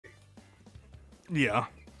Yeah.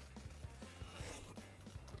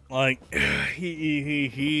 Like,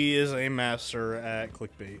 he is a master at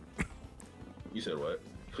clickbait. You said what?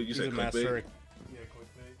 You He's said a clickbait? master at clickbait.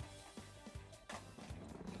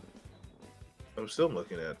 I'm still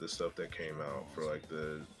looking at the stuff that came out for like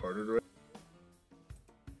the partner direct.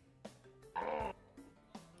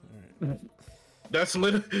 That's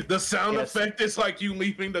the sound effect is like you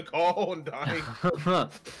leaving the call and dying.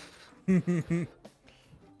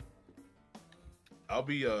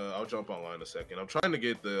 I'll jump online in a second. I'm trying to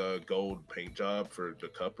get the gold paint job for the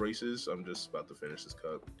cup races. I'm just about to finish this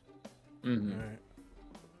cup. Mm-hmm. All right.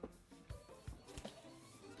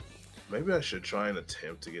 Maybe I should try and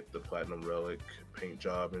attempt to get the platinum relic paint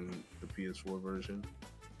job in the PS4 version.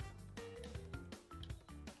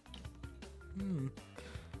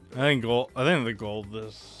 I think the gold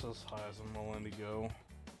is as high as I'm willing to go.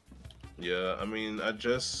 Yeah, I mean, I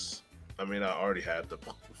already had the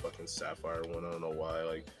fucking sapphire one. I don't know why.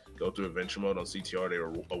 Like, go through adventure mode on CTR,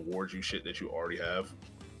 they award you shit that you already have.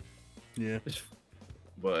 Yeah.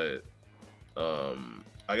 But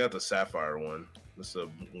I got the sapphire one. That's the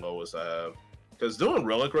lowest I have. Because doing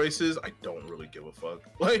relic races, I don't really give a fuck.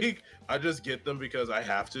 Like, I just get them because I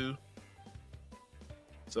have to.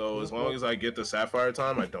 So as long as I get the sapphire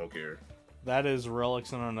time, I don't care. That is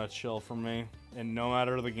relics in a nutshell for me, and no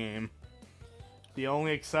matter the game. The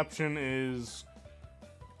only exception is,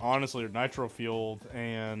 honestly, Nitro Fueled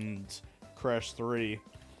and Crash 3.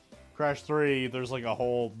 Crash 3, there's like a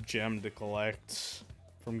whole gem to collect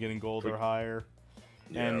from getting gold or higher.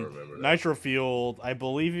 Yeah, and I remember that. Nitro Fueled, I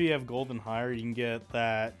believe if you have gold and higher, you can get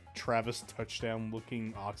that Travis Touchdown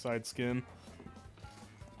looking Oxide skin.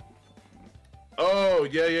 Oh,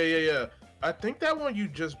 yeah. I think that one you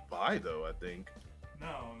just buy, though, I think.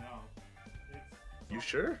 No. You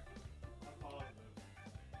sure?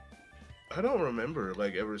 I don't remember,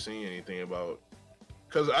 like, ever seeing anything about...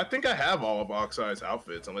 Because I think I have all of Oxide's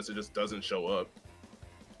outfits, unless it just doesn't show up.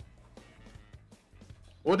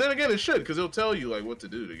 Well, then again, it should, because it'll tell you, like, what to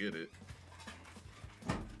do to get it.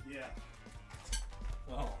 Yeah.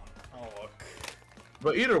 Well, I'll look.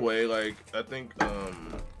 But either way, like, I think,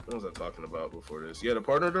 what was I talking about before this? Yeah, the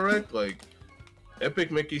partner direct, like,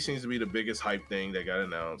 Epic Mickey seems to be the biggest hype thing that got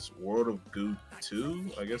announced. World of Goo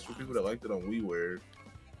 2, I guess for people that liked it on WiiWare.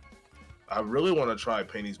 I really want to try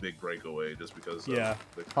Penny's Big Breakaway just because. Yeah,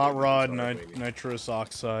 Hot Rod Nitrous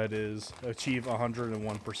Oxide is achieve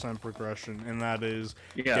 101% progression, and that is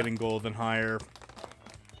getting gold and higher.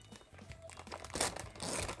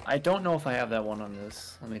 I don't know if I have that one on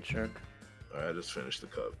this. Let me check. Alright, I just finished the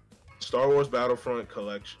cup. Star Wars Battlefront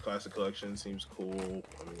Classic Collection seems cool.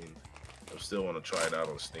 I mean, I still want to try it out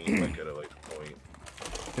on Steam, like at a later point.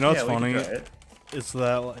 You know what's funny? It's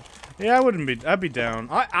that, like, yeah, I'd be down.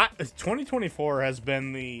 2024 has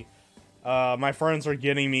been the, my friends are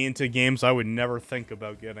getting me into games I would never think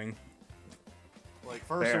about getting. Like,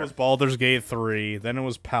 first it was Baldur's Gate 3, then it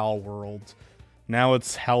was Pal World, now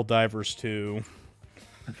it's Helldivers 2.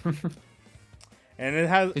 And it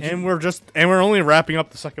has, we're only wrapping up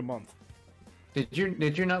the second month. Did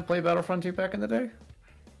you not play Battlefront 2 back in the day?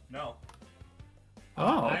 No.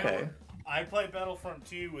 Oh, okay. I played Battlefront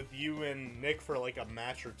 2 with you and Nick for like a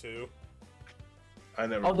match or two. I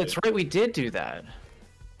never. Oh, that's right. We did do that.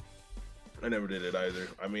 I never did it either.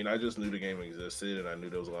 I mean, I just knew the game existed, and I knew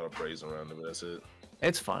there was a lot of praise around it, but that's it.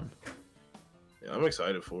 It's fun. Yeah, I'm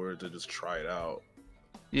excited for it to just try it out.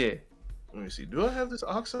 Yeah. Let me see. Do I have this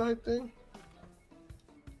Oxide thing?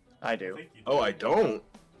 I do. Oh, I don't.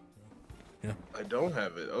 Yeah. I don't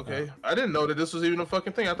have it. Okay. I didn't know that this was even a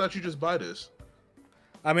fucking thing. I thought you just buy this.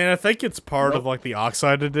 I mean, I think it's part of, like, the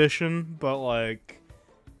Oxide edition, but, like,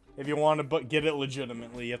 if you want to get it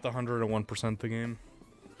legitimately, you have to 101% the game.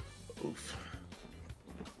 Oof.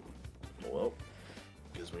 Well,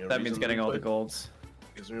 gives me a that means getting all the golds.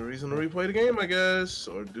 Gives me a reason to replay the game, I guess,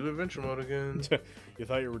 or do adventure mode again. You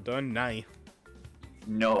thought you were done? Nah.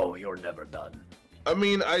 No, you're never done. I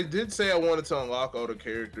mean, I did say I wanted to unlock all the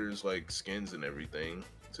characters, like, skins and everything,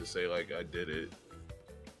 to say, like, I did it.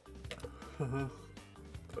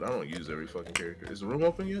 But I don't use every fucking character. Is the room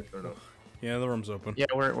open yet, or no? Yeah, the room's open. Yeah,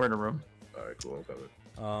 we're in a room. Alright, cool, I'm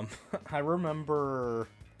coming. I remember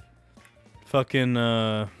fucking,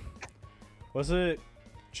 was it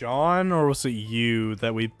John or was it you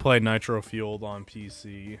that we played Nitro Fueled on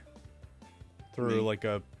PC through like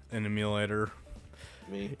an emulator?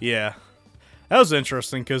 Me? Yeah. That was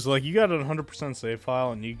interesting because, like, you got a 100% save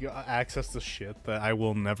file and you got access to shit that I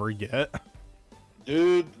will never get.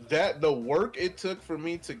 Dude, the work it took for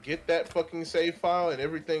me to get that fucking save file and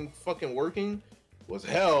everything fucking working was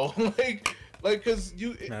hell. like, cause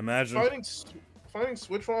I imagine finding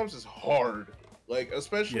switch ROMs is hard. Like,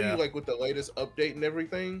 especially like with the latest update and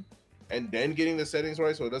everything, and then getting the settings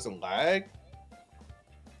right so it doesn't lag.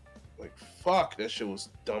 Like, fuck, that shit was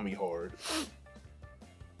dummy hard.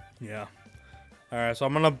 Yeah. All right, so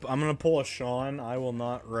I'm gonna pull a Sean. I will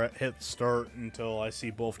not hit start until I see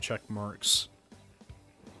both check marks.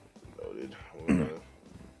 Noted.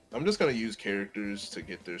 I'm just gonna use characters to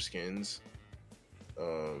get their skins.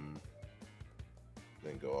 Then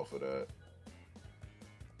go off of that.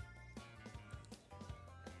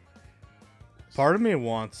 Part of me I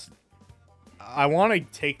want to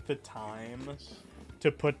take the time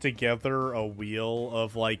to put together a wheel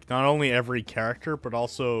of like not only every character but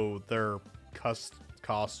also their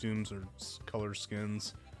costumes or color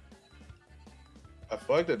skins. I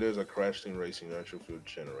feel like that there's a Crash Team Racing Nitro Fuel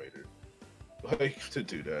generator. Like to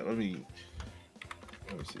do that. Let me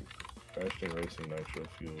see. Crash Team Racing Nitro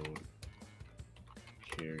Fuel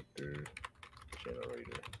character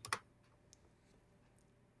generator.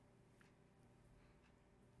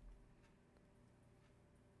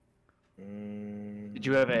 Did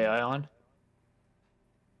you have AI on?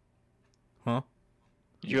 Huh?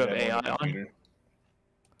 Did you have AI on?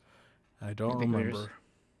 I don't remember.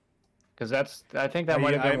 Because I think that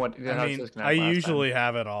might have been what. I usually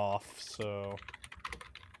have it off, so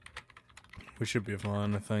we should be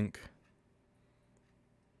fine, I think.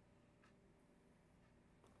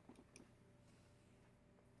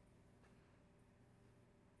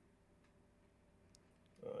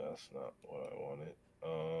 That's not what I wanted.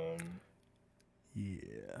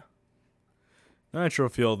 Yeah. Nitro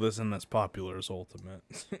Field isn't as popular as Ultimate,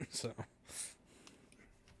 so.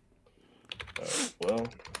 Well.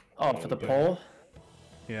 Oh, for the poll?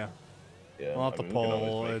 Yeah. Yeah. Well, not the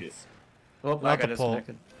poll. It's. Well, I got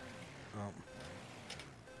disconnected.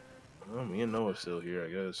 Well, me and Noah's still here, I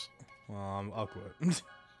guess. Well, I'll quit.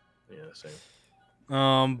 Yeah,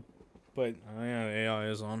 same. But yeah, AI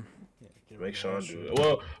is on. Yeah, make Sean do it.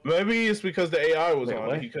 Well, maybe it's because the AI was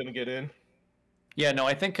on. He couldn't get in. Yeah, no,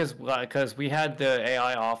 I think because we had the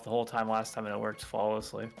AI off the whole time last time and it worked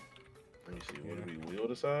flawlessly. Let me see. What do we wheel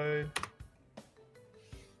decide?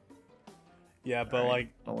 Yeah, but like,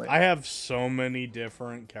 I have so many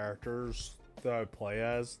different characters that I play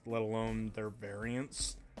as, let alone their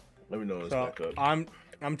variants. Let me know when it's back up. I'm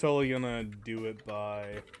totally gonna do it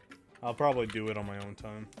by. I'll probably do it on my own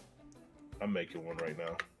time. I'm making one right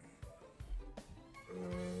now.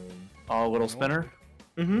 Oh, a little spinner.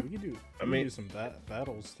 We could do. I mean, do some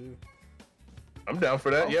battles too. I'm down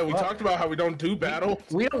for that. Yeah, we talked about how we don't do battle.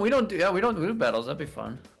 We don't do battles. That'd be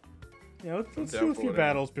fun. Yeah, let's do a few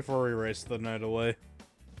battles before we race the night away.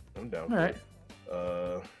 I'm down. All right.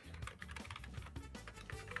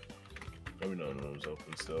 Let me know when the room's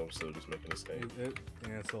open still. I'm still just making a stay.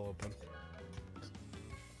 Yeah, it's all open.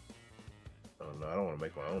 Oh no, I don't want to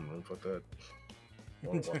make my own room. Fuck that. I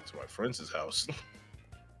want to walk to my friend's house.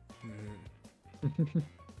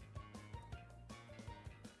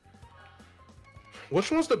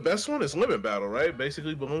 Which one's the best one? It's Limit Battle, right?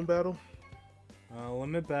 Basically Balloon Battle?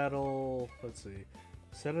 Limit Battle, let's see.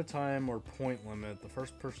 Set a time or point limit. The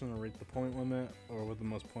first person to reach the point limit or with the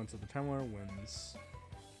most points at the timer wins.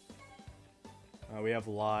 We have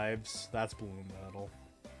lives. That's Balloon Battle.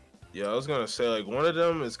 Yeah, I was going to say, like, one of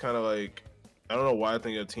them is kind of like, I don't know why I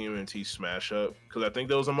think of TMNT Smash Up. Because I think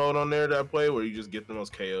there was a mode on there that I play where you just get the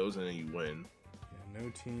most KOs and then you win. Yeah, no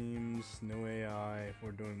teams, no AI.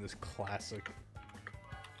 We're doing this classic.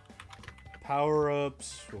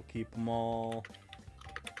 Power-ups, we'll keep them all.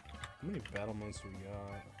 How many battle modes do we got?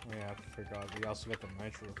 Oh yeah, I forgot. We also got the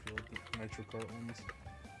Nitro Field, the Nitro Kart ones.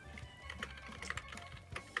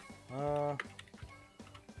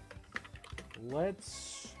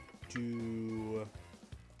 Let's do...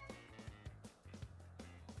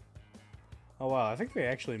 Oh wow, I think they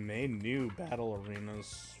actually made new battle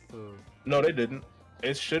arenas for... No, they didn't.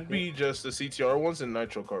 It should be just the CTR ones and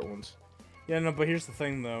Nitro Kart ones. Yeah, no, but here's the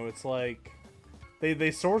thing though. It's like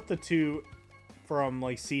they sort the two from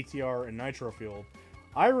like CTR and Nitro Field.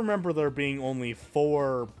 I remember there being only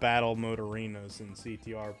 4 battle mode arenas in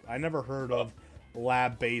CTR. I never heard of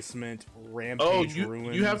Lab Basement, Rampage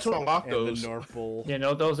Ruins. You have to unlock those. The North Bowl. Yeah,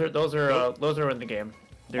 no, those are in the game.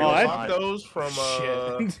 You unlock those from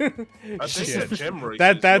I think it's Gem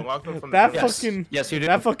Races. That fucking yes, you do.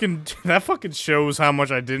 That fucking shows how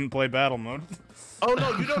much I didn't play battle mode. Oh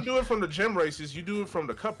no, you don't do it from the Gem Races. You do it from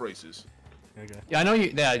the Cup Races. Okay. Yeah, I know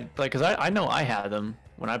you. Yeah, like, cause I know I had them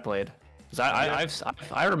when I played. Cause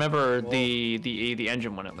I remember the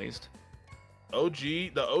engine one at least. The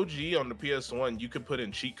OG on the PS1, you could put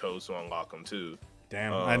in cheat codes to unlock them too.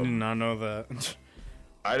 Damn, I did not know that.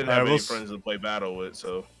 I didn't have any friends to play battle with,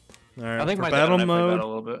 so. All right, I think for my battle dad and I mode, played battle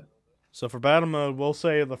a little bit. So for battle mode, we'll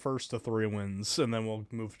say the first to 3 wins, and then we'll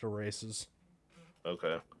move to races.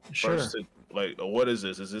 Okay. Sure. First, like, what is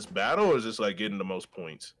this? Is this battle or is this like getting the most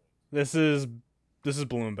points? This is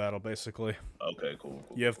balloon battle, basically. Okay, cool.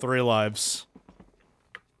 You have 3 lives.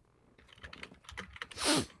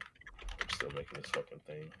 I'm still making this fucking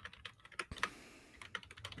thing.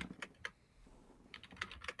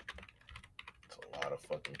 It's a lot of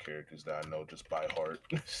fucking characters that I know just by heart.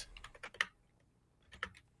 Baby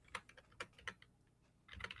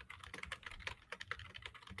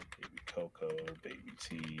Coco, Baby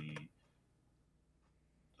T.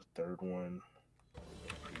 The third one.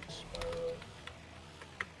 Spyro.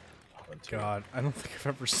 Hunter. God, I don't think I've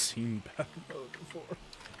ever seen battle mode before,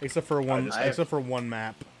 except for one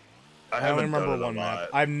map. I only remember one map.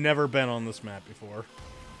 I've never been on this map before.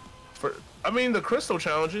 I mean, the crystal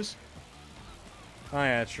challenges. Oh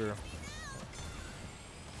yeah, true.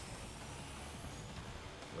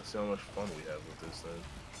 Let's see how much fun we have with this thing.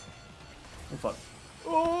 Oh, fuck.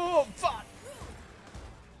 Oh fuck!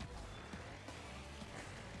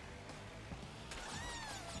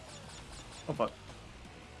 Oh, fuck.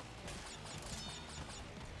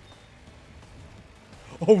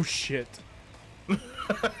 Oh shit!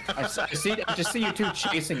 I just see you two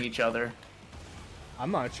chasing each other.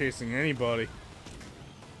 I'm not chasing anybody.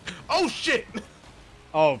 Oh shit!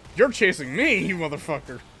 Oh, you're chasing me, you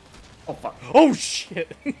motherfucker! Oh, fuck. Oh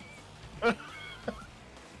shit!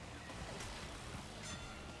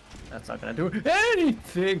 That's not gonna do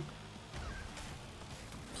anything.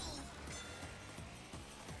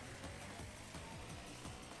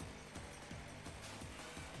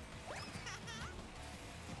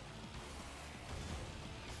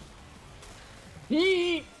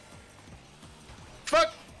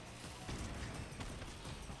 Fuck!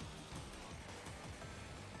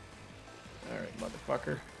 Alright,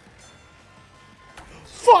 motherfucker.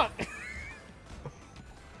 Fuck!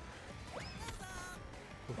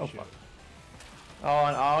 Oh, fuck.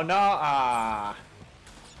 Oh no, ah.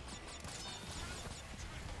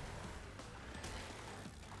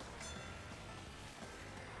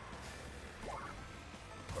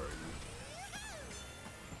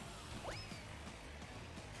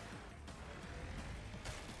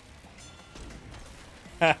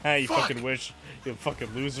 You fucking wish. You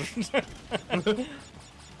fucking losers.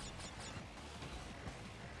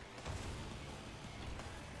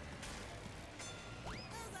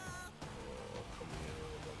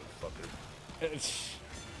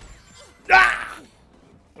 Ah!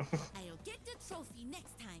 I'll get the trophy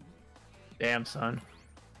next time. Damn, son.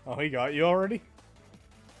 Oh, he got you already?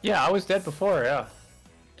 Yeah, I was dead before, yeah.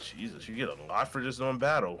 Jesus, you get a lot for just doing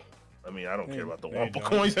battle. I mean, I don't care about the No, you Wampa don't.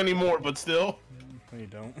 coins anymore, but still. No, you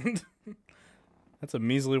don't. That's a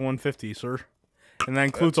measly 150, sir. And that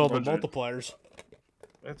includes all the 200. multipliers.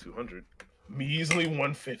 That's 200. Measly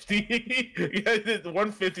 150. Yeah,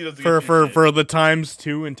 150 doesn't For the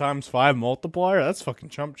 ×2 and ×5 multiplier, that's fucking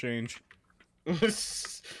chump change. let's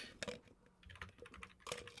see.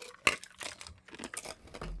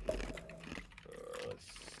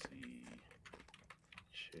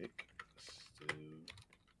 Chick stew.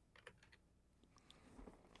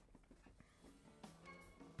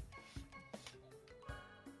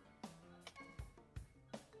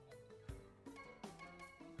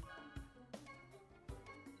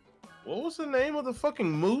 What was the name of the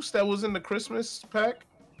fucking moose that was in the Christmas pack?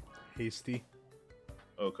 Hasty.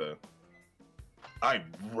 Okay. I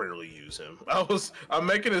rarely use him. I'm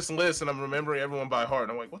making this list and I'm remembering everyone by heart.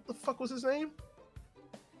 And I'm like, what the fuck was his name?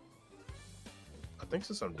 I think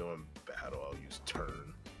since I'm doing battle, I'll use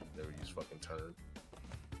turn. Never use fucking turn.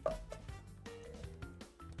 What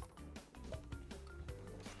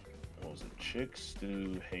was it? Chick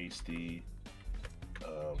stew, hasty,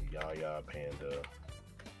 Yaya Panda,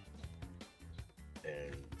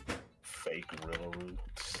 and fake Rilla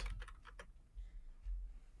Roots.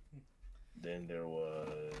 Then there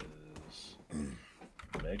was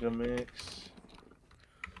Mega Mix.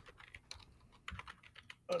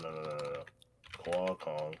 Oh no. Claw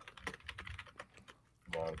Kong.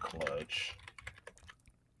 Von Clutch.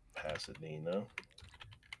 Pasadena.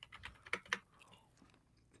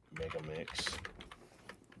 Mega Mix.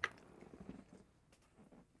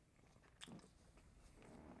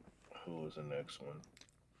 Who was the next one?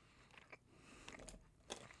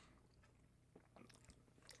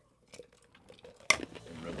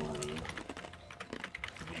 Riveroo,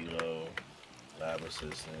 Velo, Lab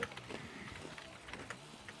Assistant,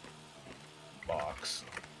 Box.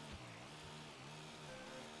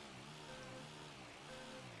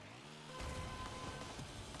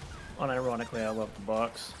 Unironically, I love the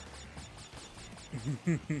box.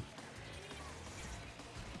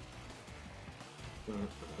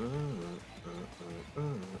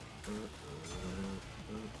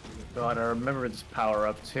 God, I remember this power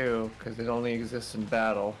up too, because it only exists in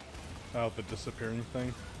battle. Oh, the disappearing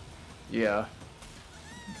thing? Yeah.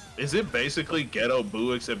 Is it basically Ghetto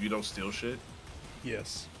Boo except you don't steal shit?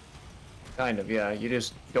 Yes. Kind of, yeah. You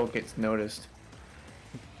just don't get noticed.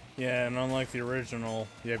 Yeah, and unlike the original,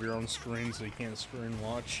 you have your own screen, so you can't screen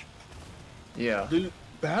watch. Yeah. Dude,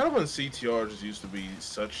 battle and CTR just used to be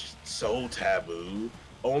so taboo.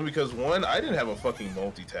 Only because one, I didn't have a fucking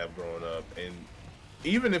multi-tab growing up, and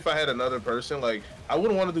even if I had another person, like I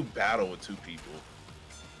wouldn't want to do battle with two people.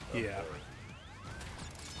 Yeah.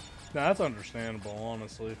 Nah, that's understandable,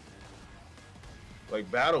 honestly.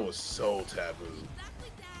 Like battle was so taboo.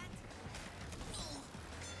 Exactly that.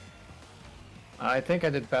 I think I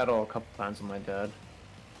did battle a couple times with my dad.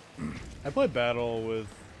 I played battle with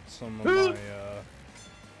some of my,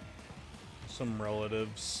 some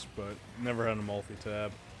relatives, but never had a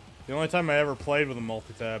multi-tab. The only time I ever played with a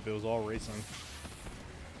multi-tab, it was all racing.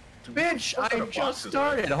 Bitch, What kind I of just box is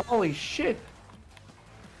started. Holy shit.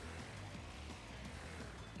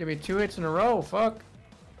 Give me 2 hits in a row. Fuck.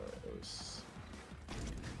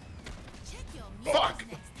 Check your manners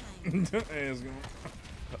next time. Hey, it's gonna-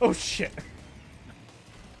 oh shit!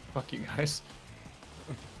 Fuck you guys.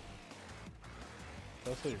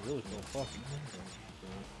 That's how you really feel. Fuck.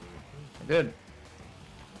 I did.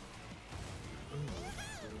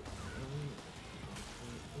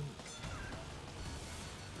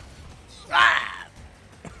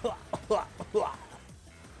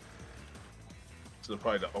 This is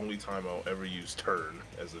probably the only time I'll ever use turn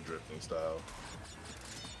as a drifting style.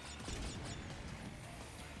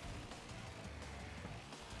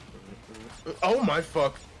 Oh my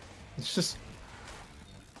fuck! It's just.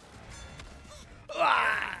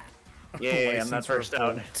 Yeah, I'm not first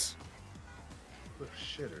out. What a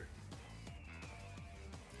shitter.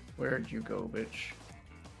 Where'd you go, bitch?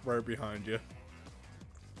 Right behind you.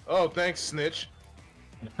 Oh, thanks, Snitch.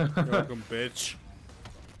 You're welcome, bitch.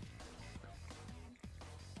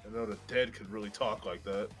 I know the dead could really talk like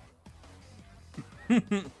that.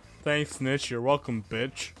 Thanks, Snitch. You're welcome,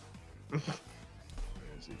 bitch. Where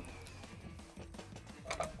is he?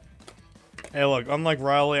 Hey, look, unlike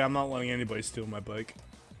Riley, I'm not letting anybody steal my bike.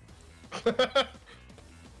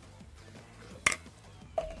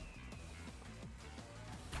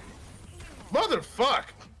 Motherfuck!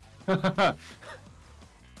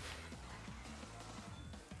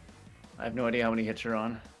 I have no idea how many hits you're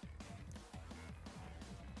on.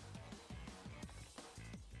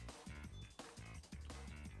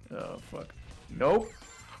 Oh, fuck. Nope.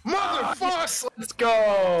 Motherfuck! Let's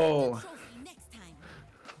go! Trophy next time.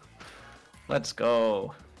 Let's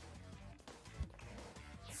go.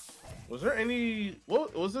 Was there any?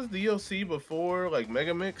 What was this DLC before, like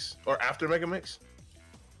Mega Mix or after Mega Mix,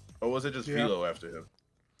 or was it just Yeah. Velo after him?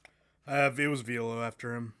 It was Velo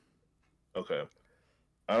after him. Okay,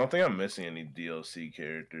 I don't think I'm missing any DLC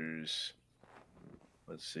characters.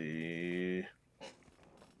 Let's see.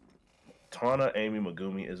 Tana, Amy,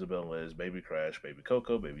 Megumi, Isabel, Liz, Baby Crash, Baby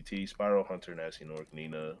Coco, Baby T, Spiral, Hunter, Nasty Nork,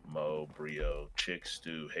 Nina, Mo, Brio, Chick,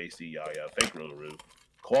 Stu, Hasty, Yaya, Fake Rillaroo,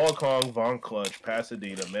 Claw Kong, Von Clutch,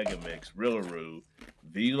 Pasadena, Mega Mix, Rillaroo,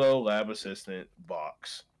 Velo, Lab Assistant,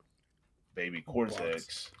 Box, Baby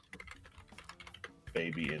Cortex,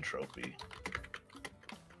 Baby Entropy.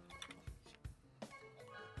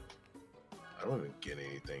 I don't even get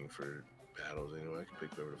anything for battles anyway. I can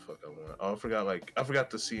pick whatever the fuck I want. Oh, I forgot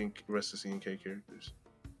the rest of C&K characters.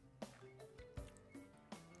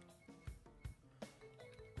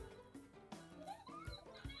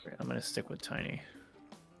 I'm gonna stick with Tiny.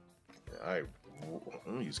 Yeah, I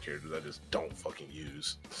don't use characters I just don't fucking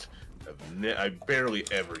use. I barely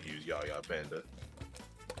ever use Yaya Panda.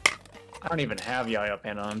 I don't even have Yaya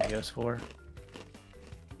Panda on PS4.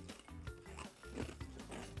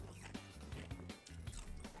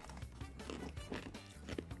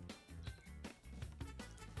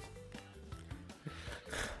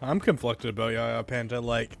 I'm conflicted about Yaya Panda.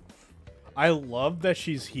 Like, I love that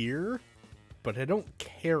she's here, but I don't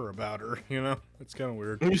care about her, you know? It's kind of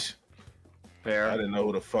weird. Fair. I didn't know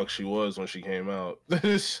who the fuck she was when she came out.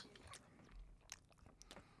 Oh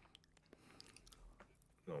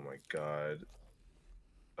my god.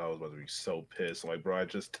 I was about to be so pissed. I'm like, bro, I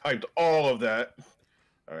just typed all of that.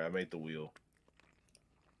 Alright, I made the wheel.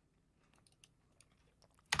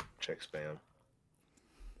 Check spam.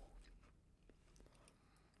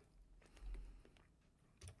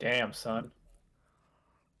 Damn, son.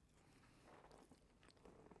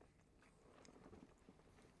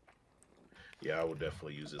 Yeah, I would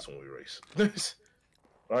definitely use this when we race.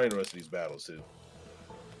 I ain't the rest of these battles too.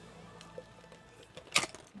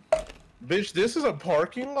 Bitch, this is a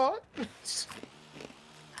parking lot?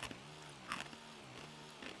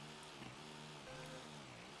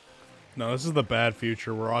 No, this is the bad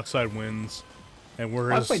future where Oxide wins, and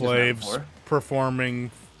we're I his played this map slaves before.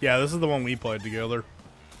 performing. Yeah, this is the one we played together.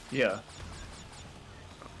 Yeah.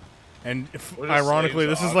 And We're the ironically,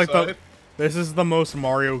 slaves this of is like Oxide? this is the most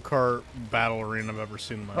Mario Kart battle arena I've ever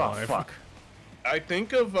seen in my Oh life. fuck. I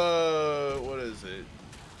think of what is it?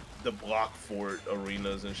 The Block Fort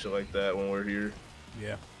arenas and shit like that when we're here.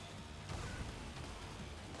 Yeah.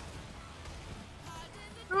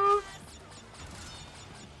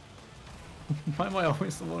 Why am I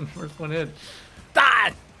always the first one in?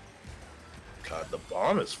 Die! God, the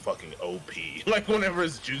bomb is fucking OP. Like whenever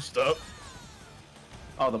it's juiced up.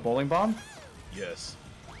 Oh, the bowling bomb? Yes.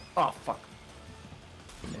 Oh fuck.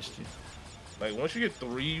 Missed you. Like once you get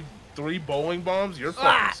three bowling bombs, you're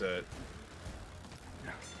fucking set.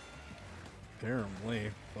 Damn, Lee.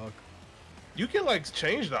 Fuck. You can like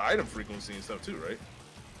change the item frequency and stuff too, right?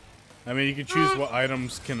 I mean, you can choose what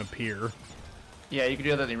items can appear. Yeah, you can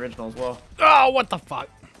do that in the original as well. Oh, what the fuck?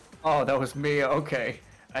 Oh, that was me. Okay.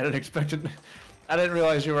 I didn't expect it. I didn't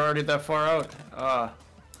realize you were already that far out.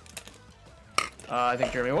 I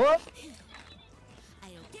think Jeremy. What? I'll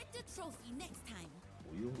get the trophy next time.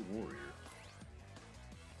 Wheeled Warrior.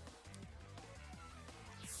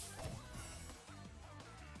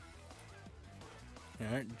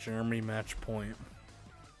 Alright, Jeremy match point.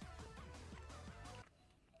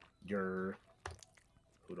 Who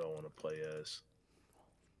do I want to play as?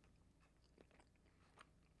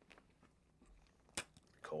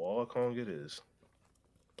 Koala Kong it is.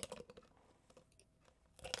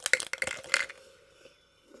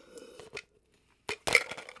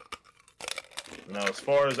 Now, as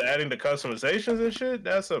far as adding the customizations and shit,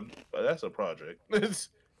 that's a project.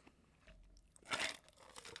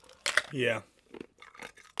 Yeah.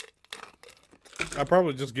 I'd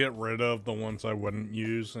probably just get rid of the ones I wouldn't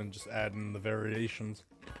use and just add in the variations.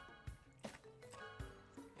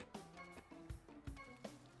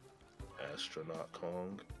 Astronaut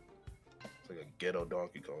Kong. It's like a ghetto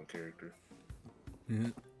Donkey Kong character. Mm-hmm.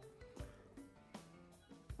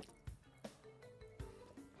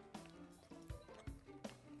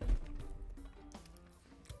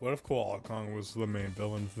 What if Koala Kong was the main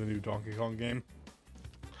villain of the new Donkey Kong game?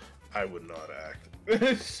 I would not act.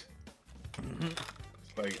 It's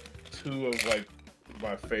like two of like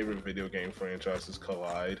my favorite video game franchises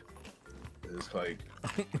collide. It's like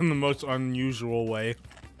In the most unusual way.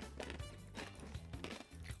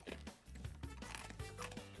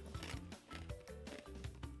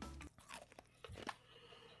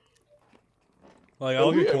 Like, I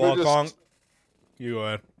look at Koala Kong. You go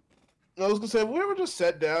ahead. I was gonna say, have we ever just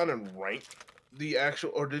sat down and ranked the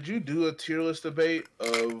actual, or did you do a tier list debate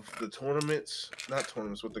of the tournaments? Not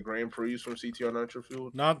tournaments, with the Grand Prix from CTR Nitro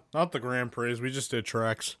Field? Not the Grand Prix. We just did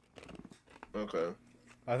tracks. Okay.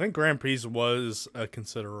 I think Grand Prix was a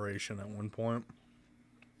consideration at one point.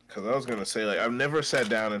 Because I was gonna say, like, I've never sat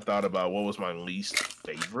down and thought about what was my least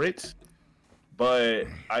favorite, but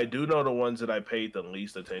I do know the ones that I paid the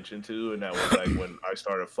least attention to, and that was like when I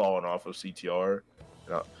started falling off of CTR.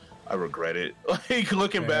 And I regret it. Like,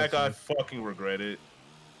 looking back, I fucking regret it.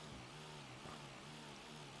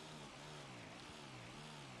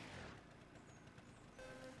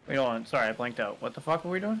 Wait, hold on. Sorry, I blanked out. What the fuck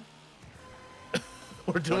were we doing?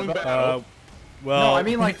 We're doing battle. Well, No, I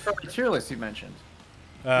mean like for the tier list you mentioned.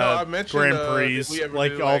 No, I mentioned, Grand did Prix, we ever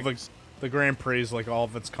like do, all like- the Grand Prix, like all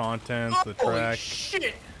of its content, the track,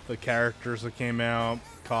 Shit! the characters that came out,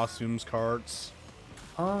 costumes, carts.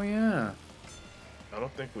 Oh yeah. I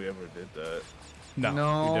don't think we ever did that. No, we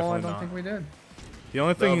I definitely don't not. think we did. The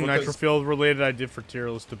only thing because- Nitro Field related I did for tier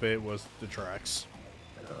list debate was the tracks.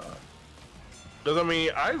 Because, I mean,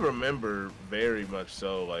 I remember very much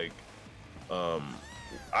so, like,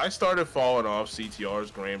 I started falling off CTR's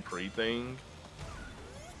Grand Prix thing.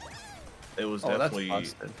 It was definitely...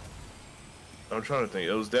 That's busted. I'm trying to think.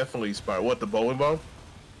 It was definitely inspired. What, the bowling ball?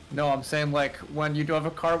 No, I'm saying like when you do have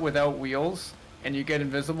a cart without wheels and you get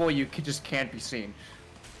invisible, you just can't be seen.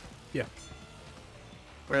 Yeah.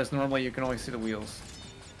 Whereas normally you can only see the wheels.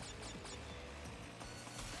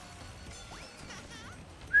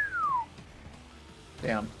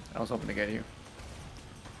 Damn, I was hoping to get you.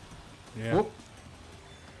 Yeah. Whoop.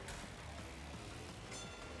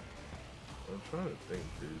 I'm trying to think,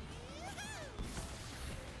 dude.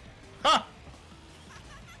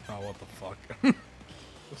 Oh, what the fuck?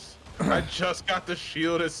 I just got the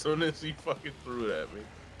shield as soon as he fucking threw it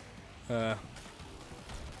at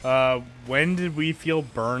me. When did we feel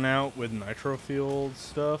burnout with Nitro Field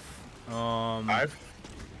stuff?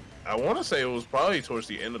 I want to say it was probably towards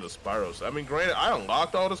the end of the Spyro. So, I mean, granted, I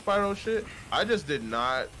unlocked all the Spyro shit. I just did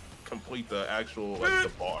not complete the actual like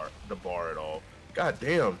the bar at all. God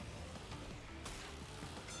damn.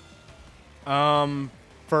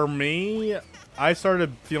 For me, I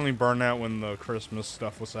started feeling burnout when the Christmas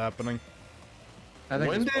stuff was happening. I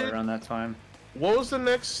think it's probably around that time. What was the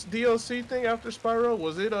next DLC thing after Spyro?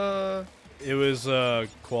 Was it It was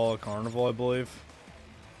Koala Carnival, I believe.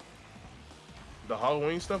 The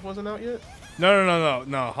Halloween stuff wasn't out yet?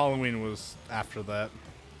 No. Halloween was after that.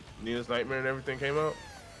 Nina's Nightmare and everything came out?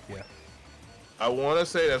 Yeah. I want to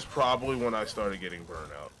say that's probably when I started getting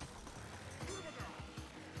burnout.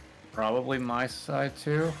 Probably my side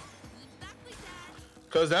too.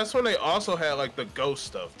 Because that's when they also had like the ghost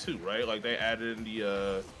stuff too, right? Like they added in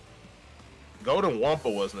the Golden Wampa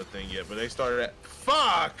wasn't a thing yet, but they started at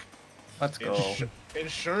fuck. Let's go.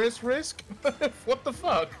 Insurance risk? What the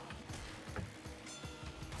fuck?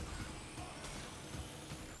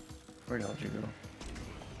 Where the hell did you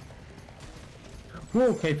go?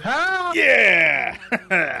 Okay, pal. Yeah.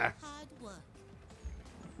 Hard work.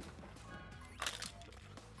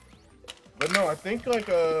 But no, I think like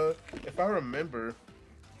if I remember,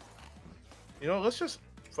 you know, let's just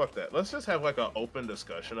fuck that. Let's just have like an open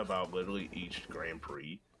discussion about literally each Grand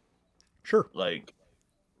Prix. Sure. Like,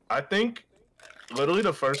 I think literally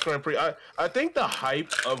the first Grand Prix. I think the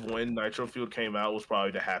hype of when Nitro Fueled came out was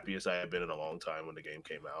probably the happiest I had been in a long time when the game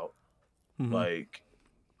came out. Mm-hmm. Like,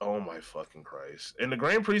 oh my fucking Christ! And the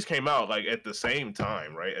Grand Prix came out like at the same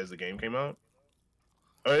time, right, as the game came out.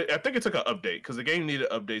 I think it took an update because the game needed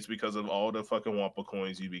updates because of all the fucking Wampa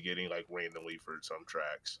coins you'd be getting like randomly for some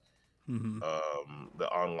tracks, the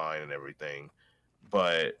online and everything.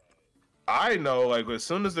 But I know like as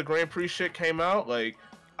soon as the Grand Prix shit came out, like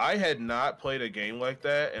I had not played a game like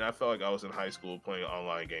that, and I felt like I was in high school playing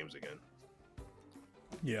online games again.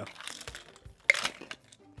 Yeah.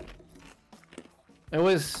 It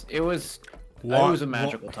was a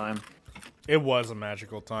magical time. It was a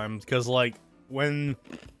magical time because like when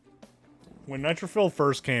Nitro Fueled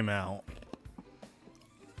first came out,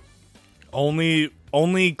 only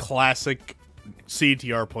classic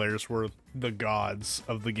CTR players were the gods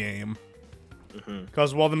of the game.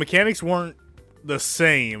 Because while the mechanics weren't the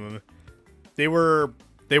same, they were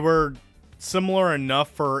similar enough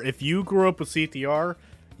for if you grew up with CTR,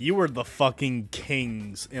 you were the fucking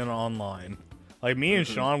kings in online. Like me and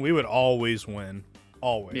Sean, we would always win.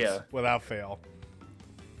 Always. Yeah. Without fail.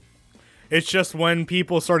 It's just when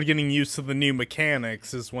people started getting used to the new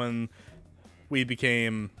mechanics is when we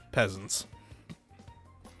became peasants.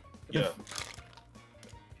 Yeah.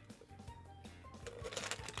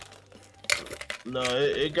 No,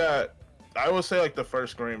 it got, I would say like the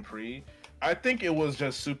first Grand Prix, I think it was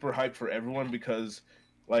just super hyped for everyone because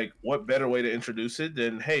like what better way to introduce it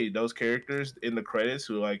than, hey, those characters in the credits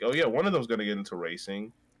who are like, oh yeah, one of them's going to get into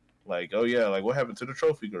racing. Like, oh yeah, like what happened to the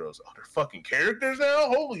trophy girls? Oh, they're fucking characters now?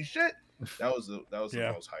 Holy shit. That was the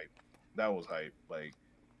most hype. That was hype. Like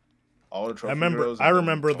all the trophy girls. I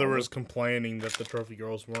remember there was complaining that the trophy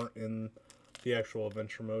girls weren't in the actual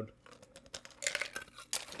adventure mode.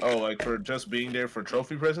 Oh, like for just being there for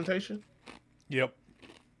trophy presentation? Yep.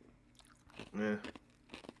 Yeah.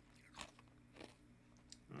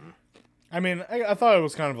 I mean, I thought it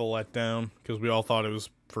was kind of a letdown because we all thought it was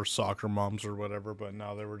for soccer moms or whatever, but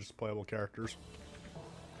no, they were just playable characters.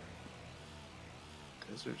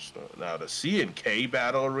 Now the C and K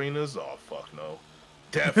battle arenas, oh fuck no,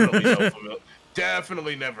 definitely no familiar.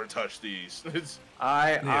 Definitely never touch these.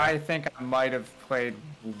 I think I might have played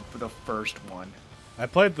the first one. I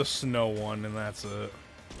played the snow one, and that's it.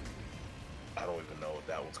 I don't even know what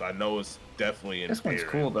that one's. I know it's definitely in. This one's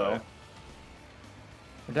cool though.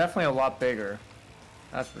 They're definitely a lot bigger.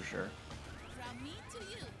 That's for sure. From me to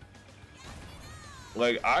you.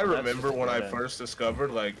 Like I remember when I first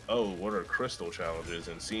discovered, like, oh, what are crystal challenges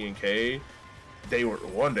in C and K? They were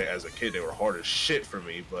one day as a kid, they were hard as shit for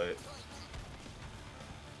me. But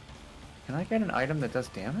can I get an item that does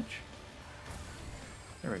damage?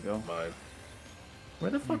 There we go. Mine.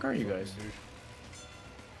 Where the fuck are you guys?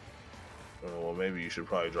 Oh, well, maybe you should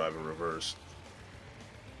probably drive in reverse.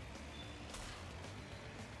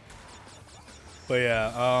 But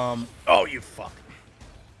yeah, oh, you fuck.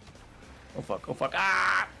 Oh fuck, oh fuck,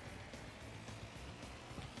 ah!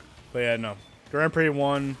 But yeah, no. Grand Prix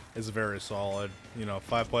 1 is very solid. You know,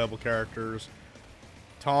 5 playable characters.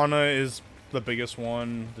 Tana is the biggest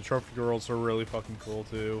one. The trophy girls are really fucking cool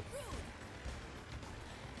too.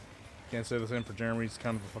 Can't say the same for Jeremy, he's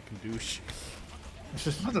kind of a fucking douche.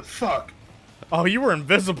 What the fuck? Oh, you were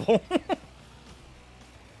invisible.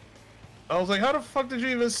 I was like, how the fuck did you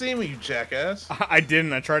even see me, you jackass? I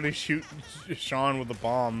didn't. I tried to shoot Sean with a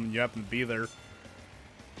bomb. You happened to be there.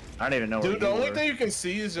 I don't even know. Dude, the only thing you can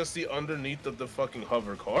see is just the underneath of the fucking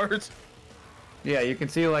hover cards. Yeah, you can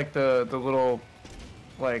see like the little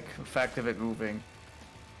like effect of it moving.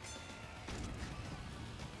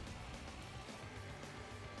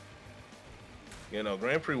 You know,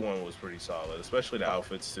 Grand Prix 1 was pretty solid, especially the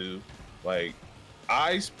outfits too. Like,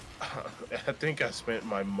 I think I spent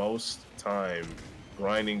my most time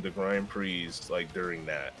grinding the Grand Prix like during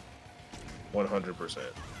that. 100%.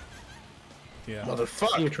 Yeah.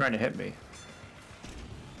 Motherfucker. You're trying to hit me.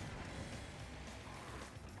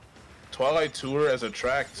 Twilight Tour as a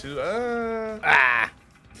track too. No. I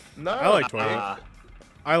like Twilight.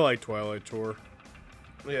 I like Twilight Tour.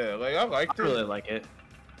 Yeah, like I liked it. I really like it.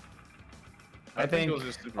 I think it was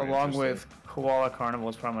just super along with Koala Carnival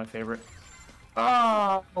is probably my favorite.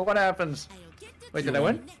 Oh, what happens? Wait, did I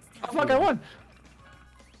win? Oh fuck, I won!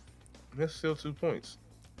 That's still 2 points.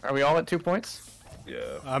 Are we all at 2 points?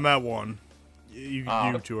 Yeah. I'm at 1. You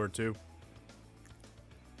two are 2.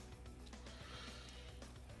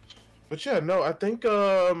 But yeah, no, I think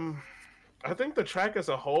the track as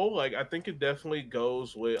a whole, like I think it definitely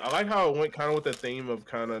goes with. I like how it went kind of with the theme of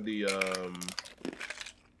kind of the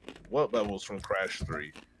what levels from Crash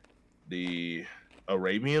 3, the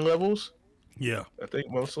Arabian levels. Yeah. I think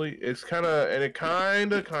mostly it's kind of, and it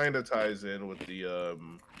kind of ties in with the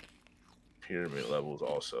pyramid levels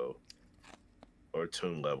also, or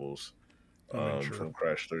tune levels from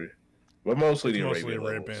Crash 3, but mostly the Arabian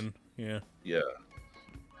levels. Yeah. Yeah.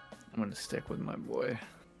 I'm gonna stick with my boy.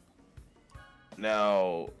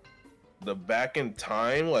 Now, the back in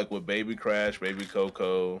time, like with Baby Crash, Baby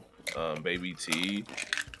Coco, Baby T.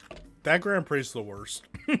 That Grand Prix is the worst.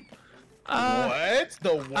 What?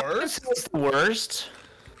 The worst? It's the worst.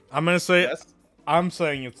 I'm gonna say I'm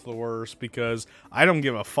saying it's the worst because I don't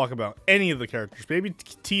give a fuck about any of the characters. Baby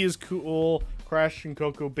T is cool. Crash and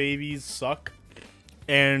Coco Babies suck,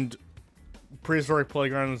 and Prehistoric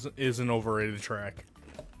Playground is an overrated track.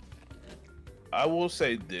 I will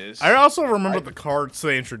say this. I also remember the carts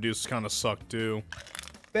they introduced kind of sucked too.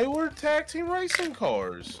 They were tag team racing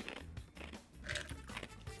cars.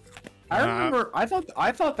 I remember. I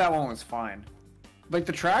thought that one was fine. Like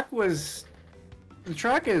the track is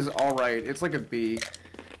all right. It's like a B.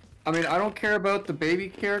 I mean, I don't care about the baby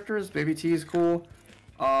characters. Baby T is cool.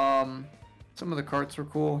 Some of the carts were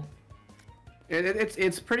cool.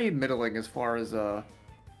 It's pretty middling as far as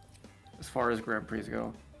Grand Prix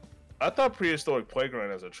go. I thought Prehistoric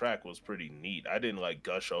Playground as a track was pretty neat. I didn't like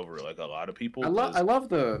gush over it like a lot of people. I love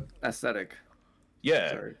the aesthetic. Yeah.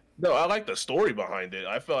 Sorry. No, I like the story behind it.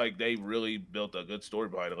 I feel like they really built a good story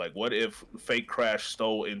behind it. Like, what if Fake Crash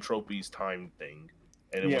stole Entropy's time thing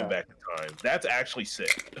and it went back in time? That's actually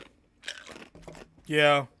sick.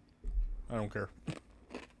 Yeah. I don't care.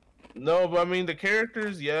 No, but I mean, the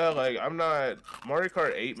characters, yeah, like, I'm not... Mario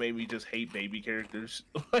Kart 8 made me just hate baby characters.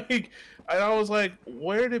 Like, and I was like,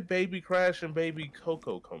 where did Baby Crash and Baby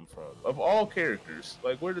Coco come from? Of all characters.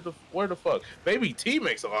 Like, where the fuck? Baby T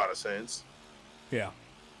makes a lot of sense. Yeah.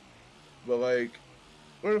 But, like,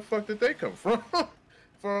 where the fuck did they come from?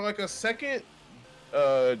 For, like, a second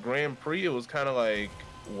Grand Prix, it was kind of like,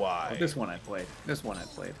 why? Oh, this one I played.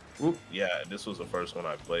 Whoop. Yeah, this was the first one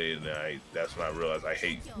I played, and that's when I realized I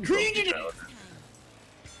hate trophy challenges.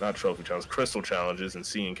 Not trophy challenges, crystal challenges and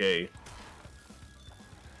C and K.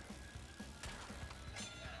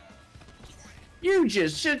 You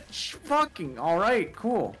just fucking all right,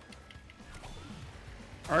 cool.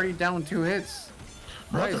 Already down 2 hits.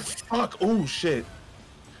 Motherfuck! Oh shit!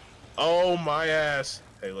 Oh my ass!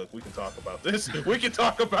 Hey, look, we can talk about this. We can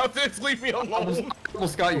talk about this. Leave me alone.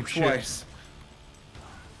 Almost got you twice.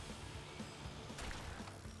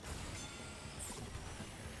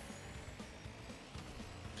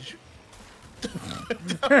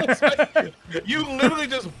 Like, you literally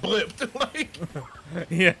just blipped. Like,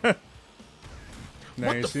 yeah. Now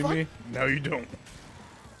what you the see fuck? me? No, you don't.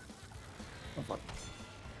 Oh, fuck.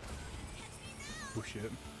 Oh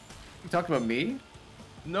shit. You talking about me?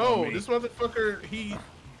 No, me. this motherfucker, he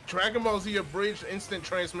Dragon Ball Z abridged instant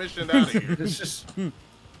transmission out of here. It's just.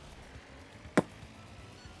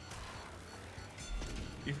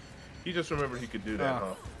 He just remembered he could do that,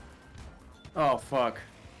 huh? Oh fuck.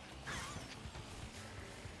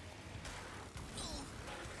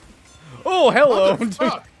 Oh, hello. What the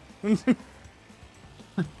fuck?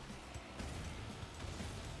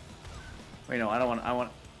 Wait, no, I don't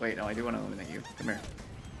want. Wait, no, I do want to eliminate you. Come here.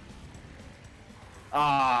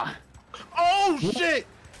 Ah. Oh shit!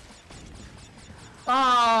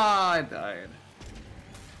 Ah, I died.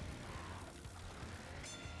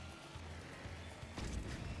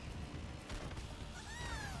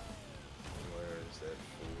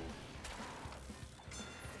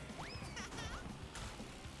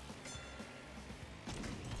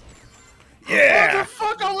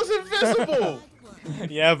 invisible.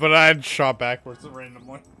 Yeah, but I had shot backwards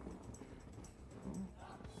randomly.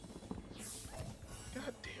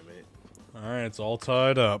 God damn it. Alright, it's all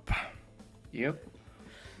tied up. Yep.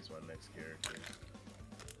 This is my next character.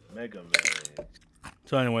 Mega Man.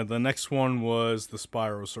 So anyway, the next one was the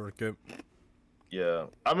Spyro circuit. Yeah.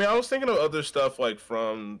 I mean, I was thinking of other stuff like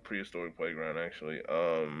from Prehistoric Playground, actually.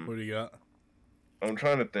 What do you got? I'm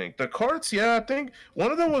trying to think. The carts, yeah, I think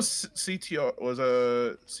one of them was CTR, was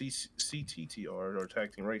a CTTR, or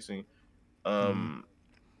Tag Team Racing.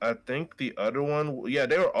 I think the other one, yeah,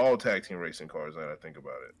 they were all Tag Team Racing cars, now that I think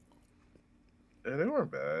about it. Yeah, they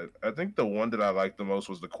weren't bad. I think the one that I liked the most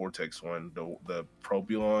was the Cortex one, the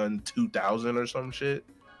Probulon 2000 or some shit.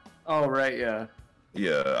 Oh, right, yeah.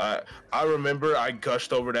 Yeah, I remember I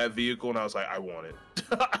gushed over that vehicle and I was like, I want it.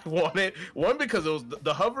 I want it. One, because it was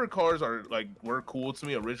the hover cars were cool to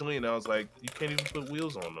me originally, and I was like, you can't even put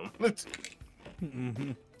wheels on them.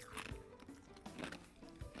 Mm-hmm.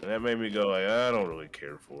 And that made me go like, I don't really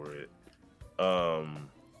care for it.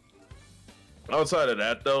 Outside of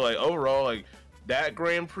that though, like overall, like that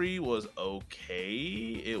Grand Prix was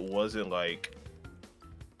okay. It wasn't like,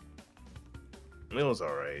 it was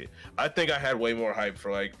alright. I think I had way more hype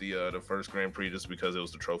for like the first Grand Prix just because it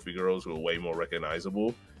was the trophy girls who were way more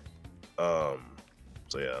recognizable. So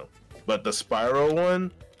yeah. But the Spyro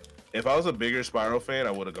one, if I was a bigger Spyro fan,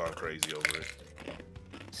 I would have gone crazy over it.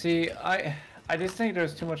 See, I just think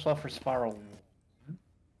there's too much love for Spyro.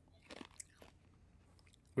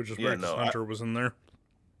 Which is where Hunter was in there.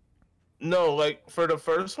 No, like for the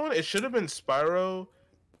first one, it should have been Spyro,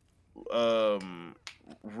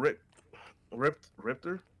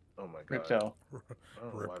 Riptor. Oh my god.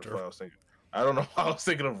 Ripto. I don't know why I was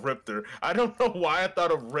thinking of Riptor. I don't know why I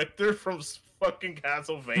thought of Riptor from fucking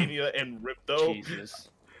Castlevania and Ripto. Jesus.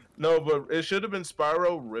 No, but it should have been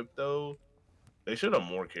Spyro, Ripto. They should have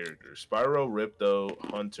more characters. Spyro, Ripto,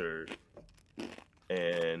 Hunter,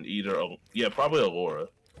 and probably Alora.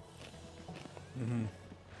 Mm-hmm.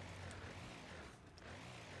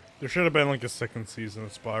 There should have been like a second season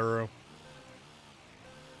of Spyro.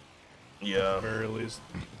 Yeah. At the very least.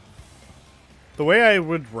 The way I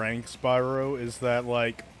would rank Spyro is that,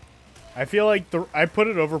 like, I feel like I put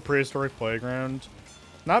it over Prehistoric Playground,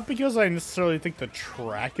 not because I necessarily think the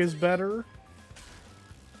track is better.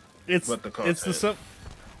 It's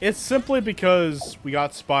simply because we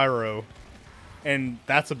got Spyro, and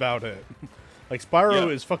that's about it. Like,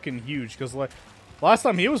 Spyro is fucking huge, because like last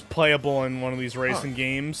time he was playable in one of these racing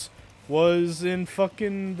games was in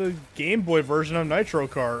fucking the Game Boy version of Nitro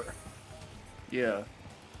Kart. Yeah.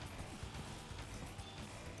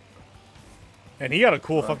 And he got a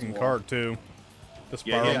cool fucking cart too. The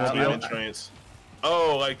Spyro Mobile.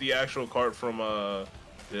 Oh, like the actual cart from the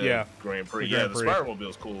Grand Prix. The Spyro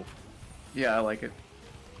Mobile's cool. Yeah, I like it.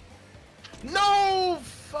 No,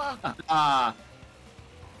 fuck.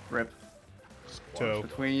 Rip. Toe.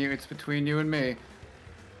 It's between you and me.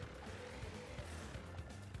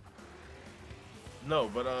 No,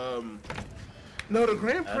 but no, the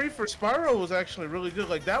Grand Prix for Spyro was actually really good.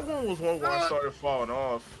 Like that one was one where I started falling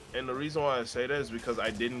off, and the reason why I say that is because I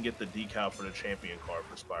didn't get the decal for the champion car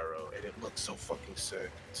for Spyro, and it looked so fucking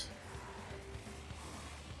sick.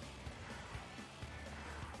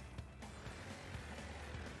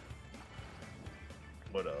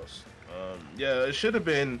 What else? Yeah, it should have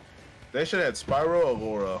been. They should have had Spyro,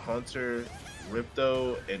 Alora, Hunter,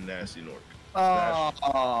 Ripto, and Nasty Nork.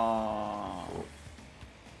 Oh.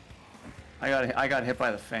 I got hit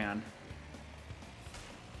by the fan.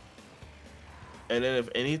 And then if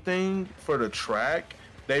anything for the track,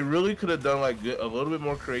 they really could have done like a little bit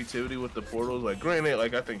more creativity with the portals. Like granted,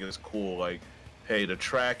 like I think it's cool. Like, hey, the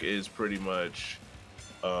track is pretty much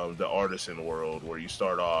the artisan world where you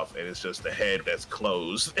start off and it's just the head that's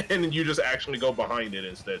closed, and you just actually go behind it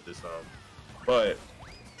instead this time. But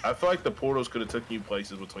I feel like the portals could have taken you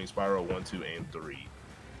places between Spyro 1, 2, and 3.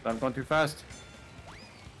 I'm going too fast.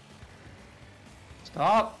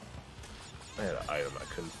 Stop! I had an item I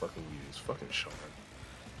couldn't fucking use. Fucking Sean.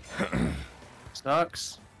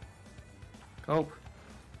 Sucks. Cope.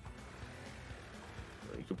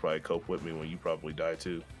 You could probably cope with me when you probably die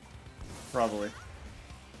too. Probably.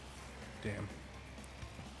 Damn.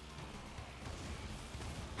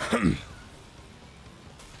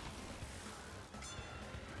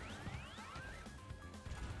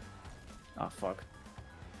 Oh, fuck.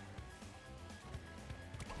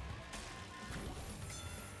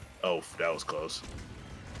 Oh, that was close.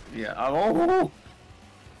 Yeah. Oh.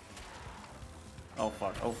 Oh,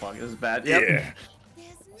 fuck. Oh, fuck. This is bad. Yep. Yeah.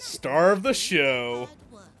 Star of the show.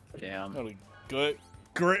 Damn. That was a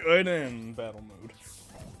great way to end battle mode.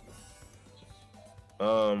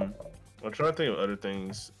 I'm trying to think of other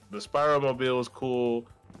things. The Spyro Mobile was cool.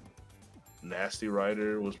 Nasty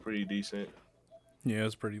Rider was pretty decent. Yeah,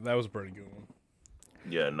 that was a pretty good one.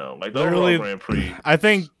 Yeah, no, like the Literally, overall Grand Prix. I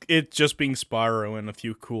think it just being Spyro and a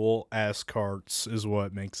few cool ass carts is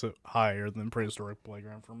what makes it higher than Prehistoric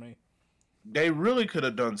Playground for me. They really could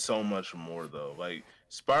have done so much more though. Like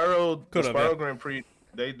Spyro, the Spyro Grand Prix,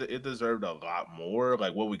 it deserved a lot more.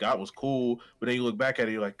 Like what we got was cool, but then you look back at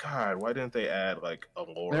it, you're like, God, why didn't they add like a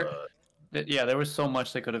Laura? Yeah, there was so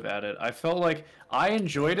much they could have added. I felt like I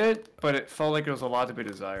enjoyed it, but it felt like it was a lot to be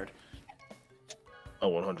desired. Oh,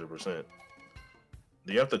 100%.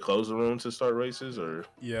 Do you have to close the room to start races, or?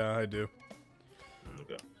 Yeah, I do.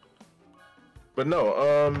 Okay. But no,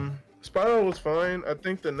 Spyro was fine. I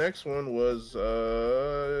think the next one was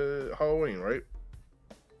Halloween, right?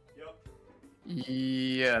 Yep.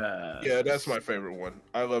 Yeah. Yeah, that's my favorite one.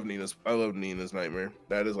 I love Nina's Nightmare.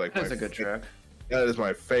 That is like that's a good track. That is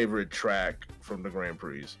my favorite track from the Grand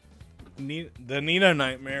Prix. The Nina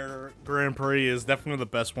Nightmare Grand Prix is definitely the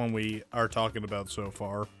best one we are talking about so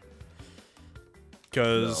far.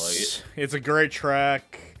 Because it's a great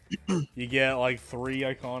track. You get like 3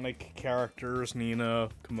 iconic characters, Nina,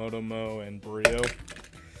 Komodomo, and Brio.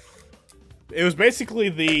 It was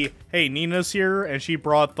basically hey, Nina's here, and she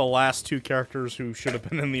brought the last 2 characters who should have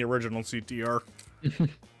been in the original CTR.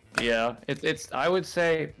 Yeah, I would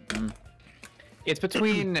say it's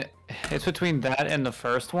between that and the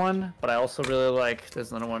first one, but I also really like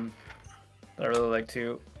there's another one that I really like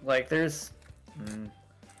too. Like there's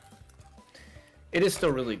it is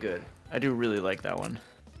still really good. I do really like that one.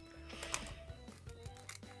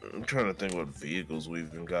 I'm trying to think what vehicles we've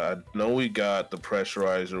even got. I know we got the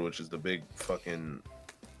Pressurizer, which is the big fucking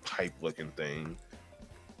pipe looking thing.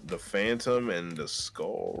 The Phantom and the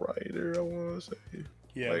Skull Rider, I want to say.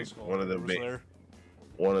 Yeah, like one of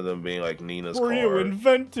them being like Nina's car. You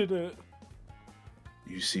invented it.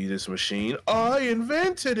 You see this machine? I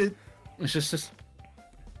invented it. It's just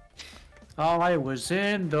oh, I was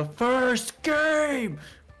in the first game.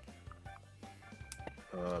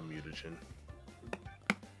 Mutagen.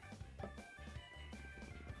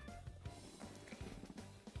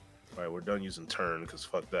 All right, we're done using turn because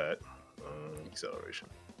fuck that. Acceleration.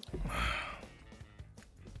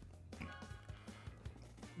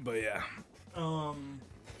 But yeah.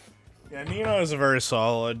 Yeah, Nina is a very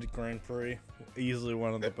solid Grand Prix. Easily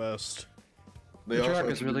one of the best. The track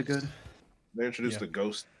is really good. They introduced the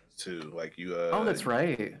Ghost too, like you. Oh, that's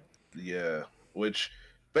right. Yeah, which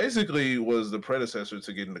basically was the predecessor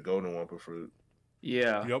to getting the Golden Wumpa Fruit.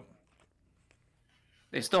 Yeah. Yep.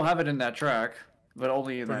 They still have it in that track, but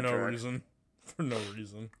only in that track. For no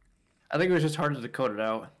reason. I think it was just hard to decode it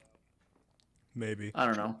out. Maybe. I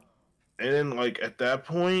don't know. And then, like, at that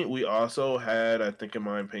point, we also had, I think, in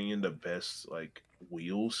my opinion, the best, like,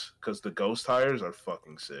 wheels. Because the Ghost tires are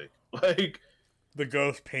fucking sick. Like... The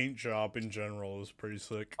Ghost paint job in general is pretty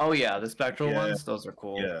sick. Oh, yeah. The Spectral ones, those are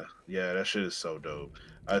cool. Yeah. Yeah, that shit is so dope.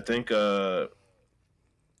 I think, let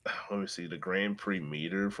me see. The Grand Prix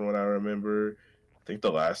meter, from what I remember... I think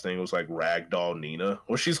the last thing was, like, Ragdoll Nina.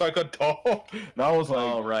 Where she's, like, a doll. And I was like...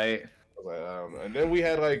 Oh, right. I was like, I don't know. And then we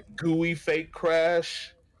had, like, Gooey Fake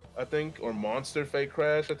Crash... I think, or Monster Fake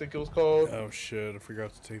Crash, I think it was called. Oh shit, I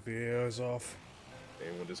forgot to take the AIs off.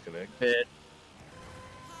 Anyone disconnect?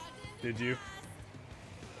 Did you?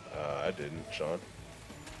 I didn't, Sean.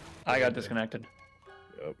 I got disconnected.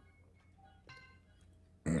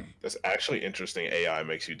 Yep. That's actually interesting. AI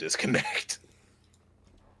makes you disconnect.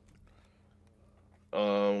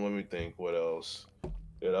 Let me think. What else?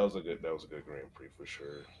 Yeah, that was a good Grand Prix for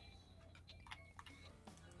sure.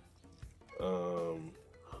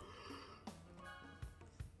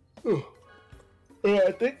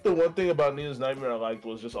 I think the one thing about Nina's Nightmare I liked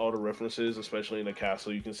was just all the references, especially in the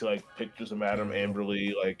castle. You can see like pictures of Madame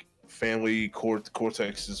Amberly, like family,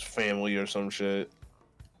 Cortex's family or some shit.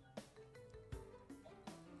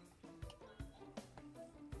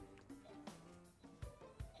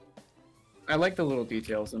 I like the little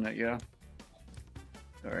details in it, yeah.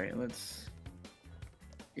 Alright, let's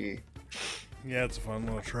see. Yeah, it's a fun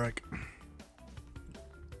little track.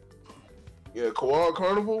 Yeah, Koala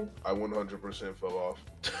Carnival, I 100% fell off.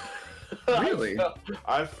 Really?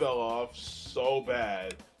 I fell off so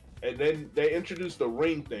bad. And then they introduced the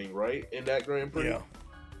ring thing, right? In that Grand Prix? Yeah.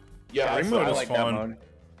 Yeah, ring mode is fun. That mode.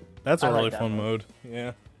 That's a really fun mode.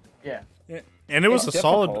 Yeah. Yeah. And it was a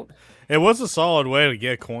solid... It was a solid way to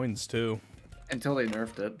get coins, too. Until they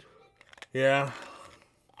nerfed it. Yeah.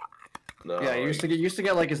 No, yeah, you used to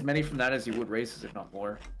get like as many from that as you would races, if not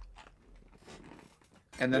more.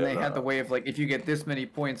 And then they had the way of like, if you get this many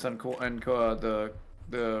points on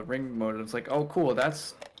the ring mode, it's like, oh cool,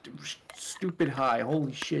 that's stupid high.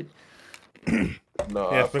 Holy shit.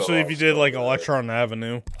 No, Yeah, especially if you did like Electron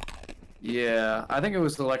Avenue. Yeah, I think it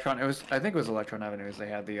was the Electron. I think it was Electron Avenues. They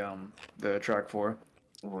had the track for.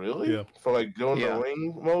 Really? Yeah. For like doing Yeah. the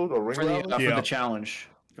ring mode or ring For rally? for Yeah. the challenge.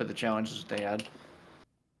 For the challenges they had.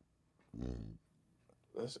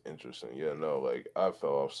 That's interesting. Yeah, no, like I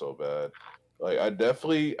fell off so bad. Like I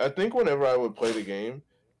think whenever I would play the game,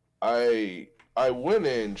 I went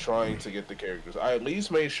in trying to get the characters. I at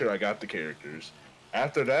least made sure I got the characters.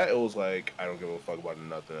 After that, it was like I don't give a fuck about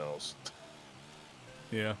nothing else.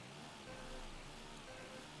 Yeah.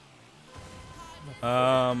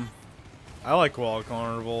 I like Koala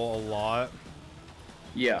Carnival a lot.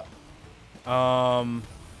 Yeah. I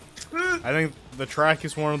think the track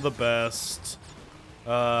is one of the best.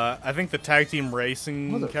 I think the tag team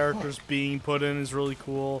racing characters being put in is really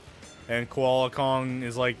cool, and Koala Kong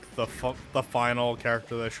is like the final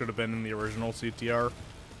character that should have been in the original CTR.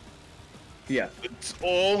 Yeah. It's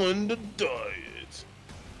all in the diet.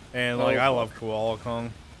 And like I love Koala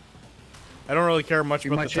Kong. I don't really care much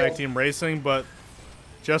about the tag team racing, but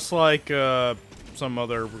just like some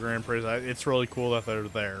other Grand Prix, it's really cool that they're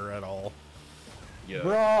there at all. Yeah.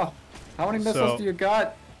 Bruh, how many missiles do you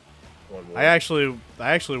got? I actually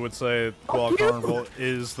would say Koala Carnival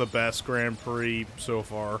is the best Grand Prix so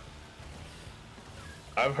far.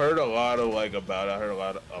 I've heard a lot of about it. I heard a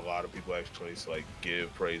lot of people actually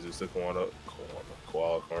give praises to Koala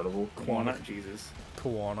Carnival. Jesus.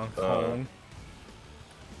 Koala Kong.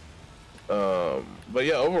 But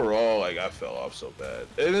yeah, overall, I fell off so bad.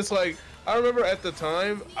 And it's I remember at the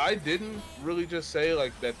time, I didn't really just say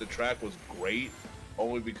that the track was great,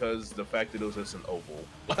 only because the fact that it was just an oval.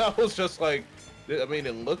 I was just I mean,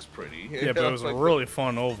 it looks pretty. Yeah, but it was a really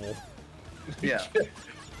fun oval. Yeah.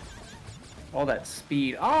 All that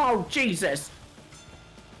speed. Oh, Jesus!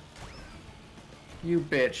 You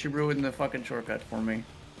bitch, you ruined the fucking shortcut for me.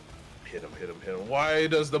 Hit him. Why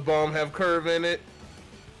does the bomb have curve in it?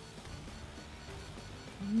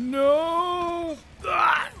 No!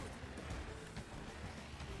 Ah!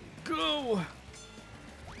 Go!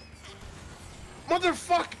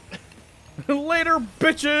 Motherfuck! Later,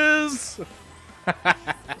 bitches!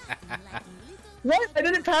 What? I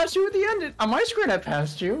didn't pass you at the end. On my screen, I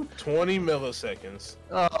passed you. 20 milliseconds.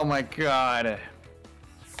 Oh my god.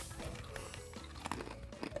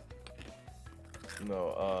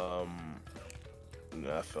 No,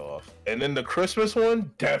 I fell off. And then the Christmas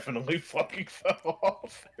one definitely fucking fell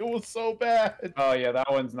off. It was so bad. Oh yeah, that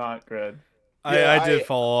one's not good. I did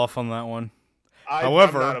fall off on that one.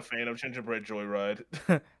 However, I'm not a fan of Gingerbread Joyride.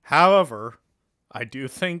 However, I do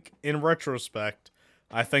think, in retrospect,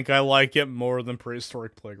 I think I like it more than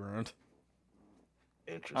Prehistoric Playground.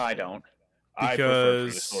 Interesting. I don't. I prefer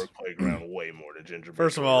Prehistoric Playground way more than Gingerbread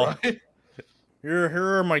First of all,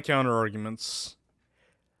 here are my counter arguments.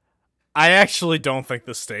 I actually don't think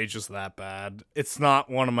the stage is that bad. It's not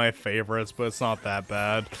one of my favorites, but it's not that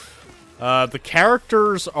bad. The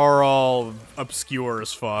characters are all obscure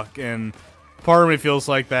as fuck, and part of me feels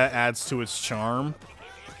like that adds to its charm.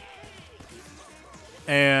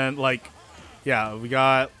 And yeah, we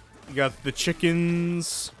got the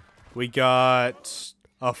chickens, we got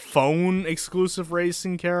a phone exclusive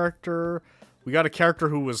racing character, we got a character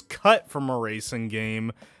who was cut from a racing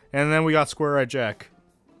game, and then we got Square Eye Jack.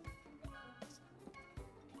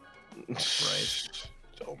 Right.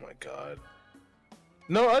 Oh my god.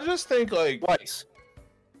 No, I just think Twice.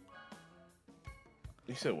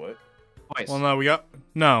 You said what? Twice. Well, no, we got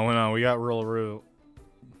Rillaroo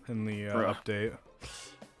in the update.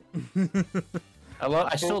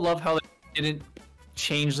 I still love how they didn't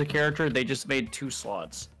change the character. They just made 2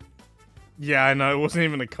 slots. Yeah, I know. It wasn't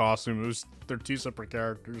even a costume. They're 2 separate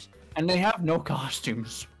characters. And they have no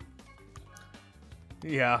costumes.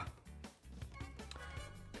 Yeah.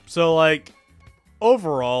 So,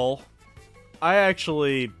 overall, I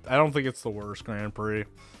don't think it's the worst Grand Prix.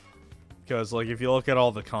 Because, if you look at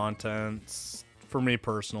all the contents, for me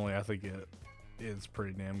personally, I think it's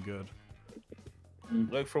pretty damn good.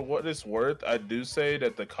 For what it's worth, I do say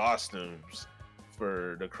that the costumes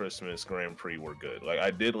for the Christmas Grand Prix were good.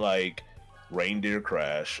 I did like Reindeer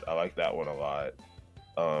Crash. I like that one a lot.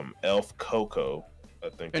 Elf Coco, I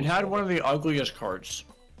think. It had one of the ugliest cards.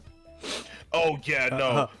 Oh yeah,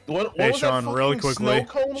 no. What hey was Sean, that really quickly.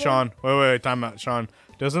 Snow Sean, wait, time out. Sean,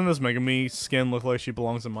 doesn't this Megami skin look like she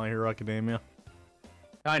belongs in My Hero Academia?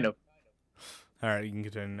 Kind of. Alright, you can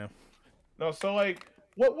continue now. No, so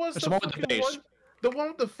what was It's the the one with the fucking face. one? The one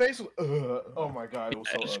with the face. Oh my god, it was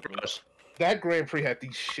so ugly. That Grand Prix had the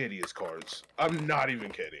shittiest cards. I'm not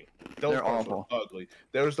even kidding. Those They're cards awful. were ugly.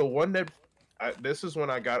 There was the one that this is when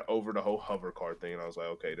I got over the whole hover car thing, and I was like,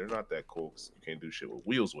 okay, they're not that cool because you can't do shit with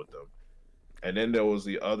wheels with them. And then there was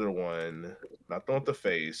the other one, not the one with the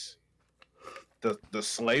face, the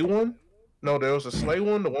sleigh one. No, there was a sleigh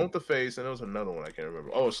one, the one with the face, and there was another one I can't remember.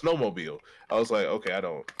 Oh, a snowmobile. I was like, okay, I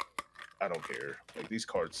don't care. Like these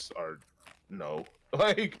carts are no.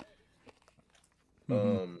 Like,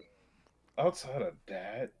 outside of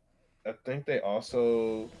that, I think they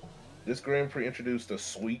also this Grand Prix introduced the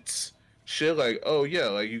sweets shit. Like, oh yeah,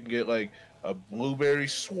 like you can get like a blueberry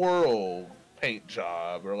swirl paint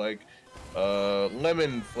job or like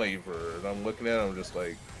lemon flavor. And I'm looking at it, I'm just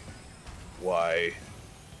like, why?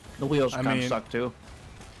 The wheels I kind mean- of suck too.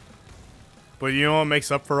 But you know what makes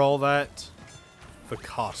up for all that? The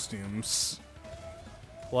costumes.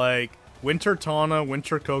 Like, Winter Tana,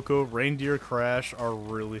 Winter Coco, Reindeer Crash are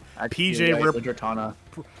really... Winter Tana.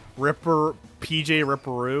 Ripper, PJ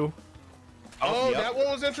Ripperoo. Oh, yep. that one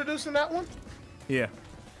was introduced in that one? Yeah.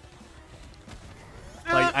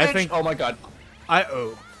 Like, I think... Oh my god. I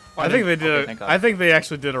think they did. Okay, thank God. I think they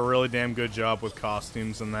actually did a really damn good job with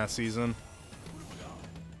costumes in that season.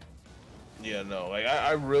 Yeah, no, like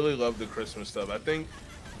I really love the Christmas stuff. I think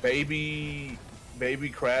Baby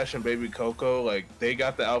Crash and Baby Coco, like they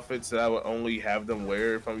got the outfits that I would only have them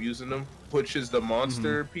wear if I'm using them, which is the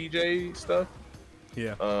monster PJ stuff.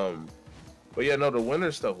 Yeah. But yeah, no, the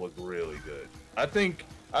winter stuff looked really good. I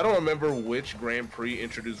don't remember which Grand Prix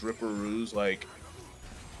introduced Ripperoo's like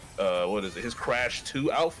what is it? His Crash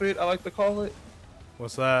 2 outfit, I like to call it.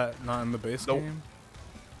 Was that not in the base Nope. game?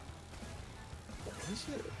 What is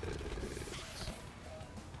it?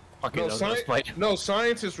 Okay, No,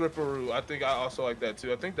 Science is Ripperoo. I think I also like that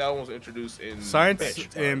too. I think that one was introduced in Science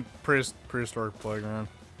Adventure in Time. Prehistoric Playground.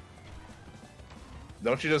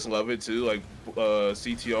 Don't you just love it too? Like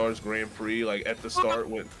CTR's Grand Prix, like at the start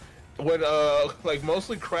when like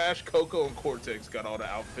mostly Crash, Coco, and Cortex got all the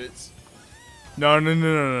outfits.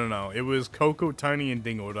 No. It was Coco, Tiny, and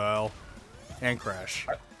Dingodile, and Crash.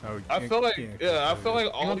 I feel like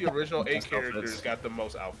all the original 8 characters got the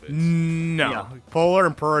most outfits. No, Yeah. Polar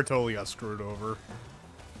and Purr totally got screwed over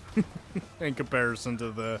in comparison to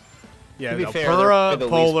the To be fair, Purra, they're the least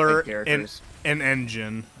Polar, big characters. and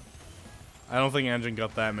Engine. I don't think Engine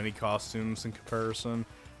got that many costumes in comparison,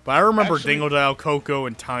 but I remember Actually- Dingodile, Coco,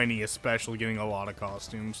 and Tiny especially getting a lot of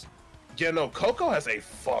costumes. Yeah, no, Coco has a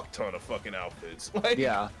fuck ton of fucking outfits. Like,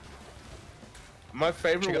 Yeah. my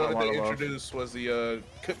favorite She got one a that lot they of love. introduced was the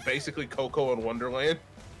basically Coco in Wonderland.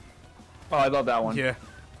 Oh, I love that one. Yeah,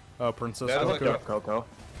 Princess That is Coco. like Dark Coco.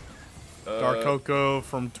 Dark Coco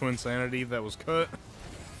from Twin Sanity that was cut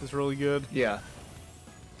is really good. Yeah.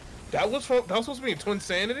 That was supposed to be in Twin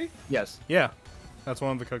Sanity? Yes. Yeah, that's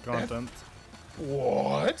one of the cut content.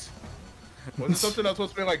 What? Was it something that's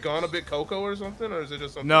supposed to be like Gone a Bit Coco or something, or is it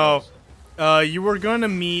just something No, else? you were going to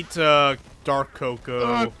meet Dark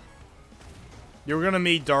Coco. You were going to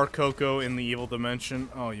meet Dark Coco in the Evil Dimension.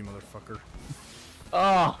 Oh, you motherfucker.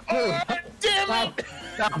 Oh, Damn it!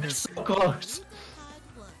 that was so close. Hard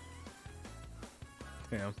work.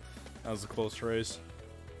 Damn, that was a close race.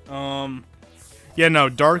 Yeah, no,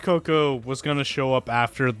 Dark Coco was going to show up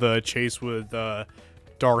after the chase with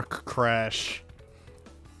Dark Crash.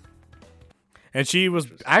 And she was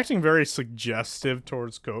acting very suggestive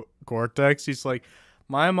towards Cortex. He's like,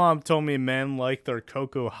 my mom told me men like their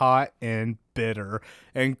cocoa hot and bitter.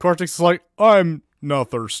 And Cortex is like, I'm not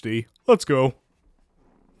thirsty. Let's go.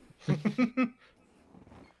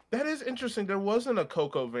 That is interesting. There wasn't a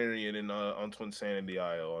Coco variant in on Twin Sanity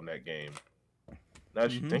Isle on that game. Now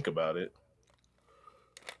that you think about it.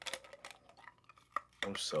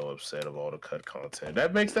 I'm so upset of all the cut content.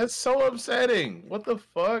 That's so upsetting. What the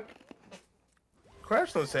fuck?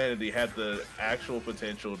 Crash Insanity had the actual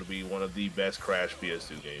potential to be one of the best Crash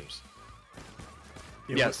PS2 games.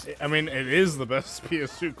 Yes. I mean, it is the best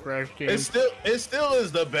PS2 Crash game. It still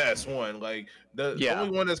is the best one. Like the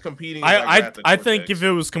only one that's competing. Is I think if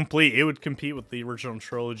it was complete, it would compete with the original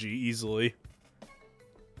trilogy easily.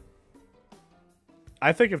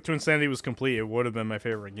 I think if Twin Sanity was complete, it would have been my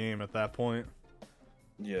favorite game at that point.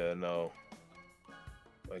 Yeah, no.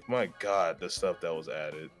 Like my god, the stuff that was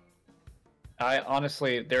added. I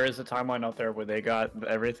honestly, there is a timeline out there where they got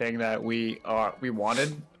everything that we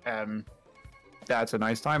wanted, and that's a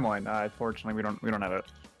nice timeline. Unfortunately, we don't have it.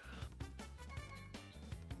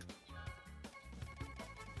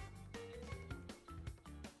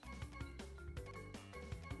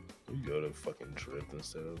 We go to fucking Drift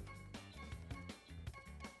instead of.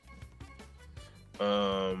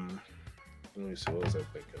 Let me see. What was I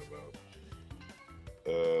thinking about?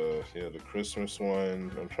 Yeah, the Christmas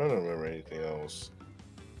one. I'm trying to remember anything else.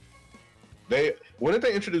 When did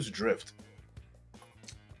they introduce Drift?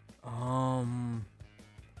 It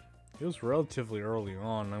was relatively early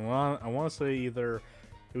on. I want to say it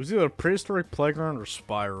was either Prehistoric Playground or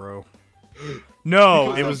Spyro.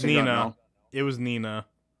 No, it was Nina. It was Nina.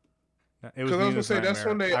 It was Because I was gonna say Nightmare. that's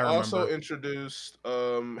when they also remember. introduced,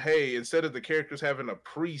 hey, instead of the characters having a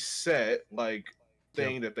preset like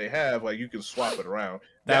thing that they have, like you can swap it around.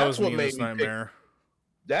 That That's was what Nina's made me Nightmare.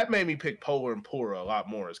 that made me pick Polar and Pura a lot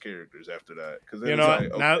more as characters after that. Because You know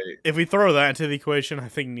what? Now, if we throw that into the equation, I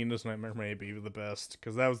think Nina's Nightmare may be the best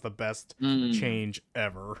because that was the best change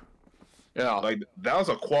ever. Yeah, like that was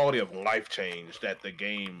a quality of life change that the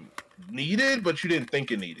game needed, but you didn't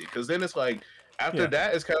think it needed. Because then it's like after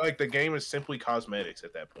that, it's kind of like the game is simply cosmetics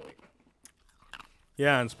at that point.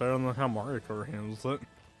 Yeah, and it's better than how Mario Kart handles it.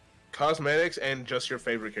 Cosmetics and just your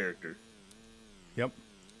favorite character. Yep.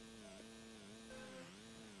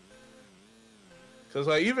 Because,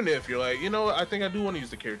 like, even if you're like, you know what, I think I do want to use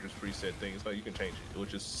the character's preset thing, it's like, you can change it,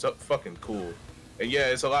 which is so fucking cool. And yeah,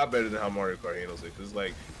 it's a lot better than how Mario Kart handles it, because,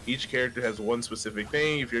 like, each character has one specific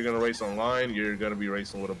thing. If you're going to race online, you're going to be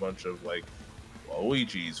racing with a bunch of, like,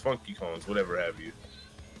 Luigi's, Funky Kongs, whatever have you.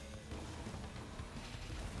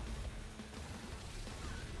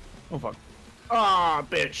 Oh, fuck. Ah,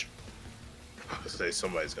 bitch. I say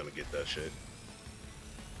somebody's going to get that shit.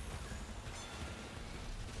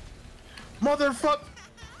 Motherfucker!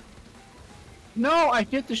 No, I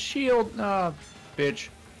hit the shield. Bitch.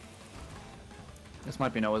 This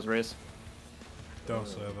might be Noah's race. Don't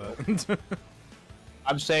say that.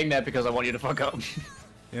 I'm saying that because I want you to fuck up.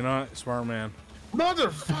 You know what? Smart man.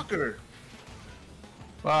 Motherfucker!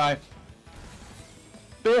 Bye.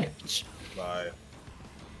 Bitch. Bye.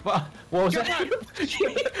 What was that?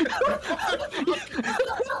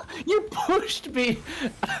 You pushed me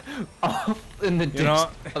off in the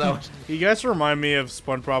distance. You guys remind me of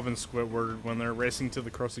SpongeBob and Squidward when they're racing to the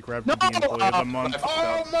Krusty Krab to be Employee of the Month.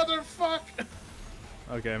 Oh, motherfucker!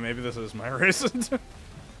 Okay, maybe this is my race.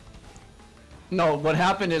 No, what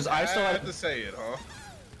happened is I still had to say it, huh?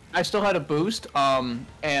 I still had a boost,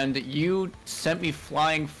 and you sent me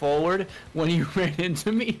flying forward when you ran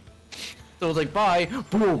into me. So I was like, bye,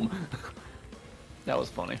 boom. That was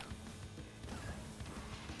funny.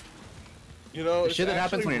 You know, the shit that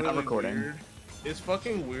happens when you're not recording. Weird. It's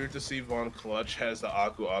fucking weird to see Von Clutch has the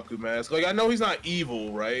Aku Aku mask. Like, I know he's not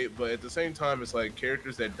evil, right? But at the same time, it's like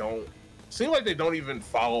characters that don't seem like they don't even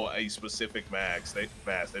follow a specific mask. They're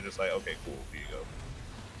just like, okay, cool, here you go.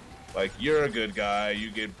 Like, you're a good guy, you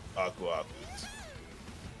get Aku Akus.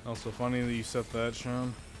 Also funny that you said that,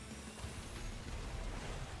 Sean.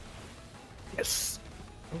 Yes.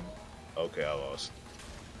 Okay, I lost.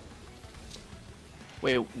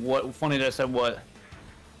 Wait, what? Funny that I said what?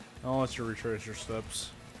 I'll let you retrace your steps.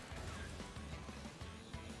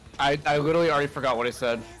 I literally already forgot what I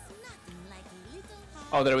said. There's nothing like a little heart.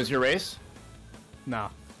 Oh, that it was your race? Nah,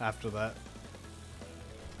 after that.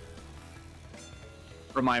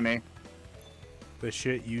 Remind me. The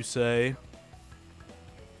shit you say.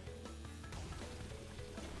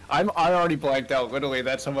 I already blanked out. Literally,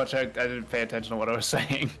 that's how much I didn't pay attention to what I was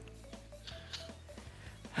saying.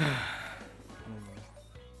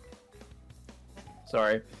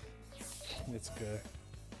 Sorry. It's good.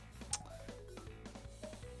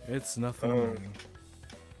 It's nothing.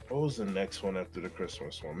 What was the next one after the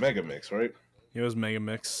Christmas one? Mega Mix, right? It was Mega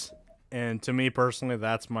Mix. And to me personally,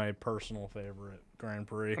 that's my personal favorite Grand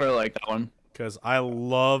Prix. I really like that one. Because I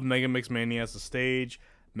love Mega Mix Mania as a stage.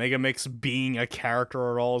 Mega Mix being a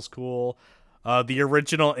character at all is cool. The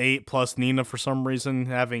original 8 plus Nina, for some reason,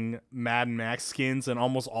 having Mad Max skins, and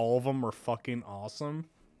almost all of them are fucking awesome.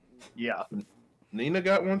 Yeah. Nina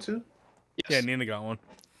got one too? Yes. Yeah, Nina got one.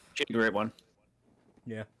 She had a great one.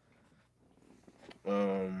 Yeah.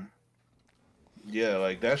 Yeah,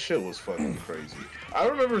 like that shit was fucking crazy. I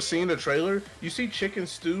remember seeing the trailer. You see Chicken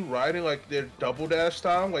Stew riding like their double dash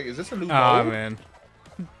style. Like, is this a new mode? Ah, man.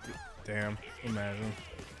 Damn. Imagine.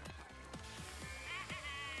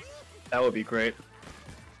 That would be great.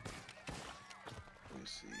 Let me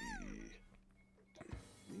see.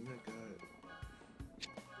 Nina got.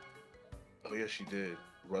 Oh yeah, she did.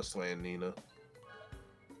 Rustland Nina.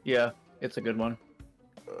 Yeah, it's a good one.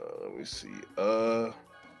 Let me see. Yeah,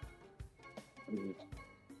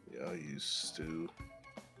 I'll use stew.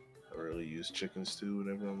 I really use chicken stew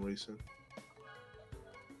whenever I'm racing.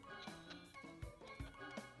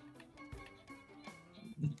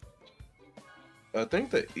 I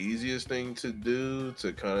think the easiest thing to do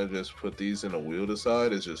to kind of just put these in a wheel to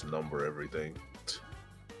side is just number everything.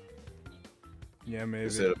 Yeah, maybe.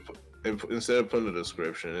 Instead of putting a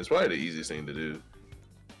description, it's probably the easiest thing to do.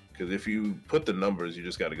 Because if you put the numbers, you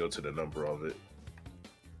just got to go to the number of it.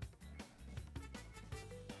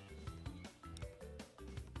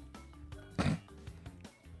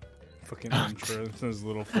 Fucking entrance, those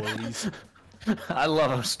little floaties. I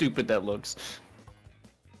love how stupid that looks.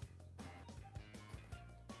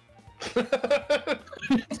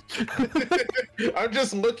 I'm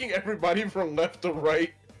just looking at everybody from left to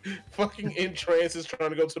right. Fucking in trance is trying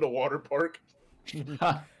to go to the water park.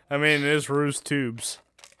 I mean, it is Ruse Tubes.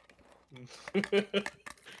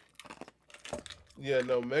 Yeah,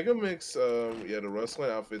 no, Mega Mix, yeah, the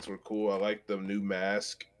wrestling outfits were cool. I like the new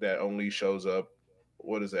mask that only shows up.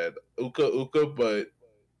 What is that? Uka Uka, but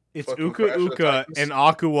It's fucking Uka Crash of the Uka Titans. and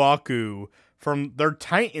Aku Aku from their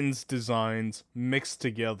Titans designs mixed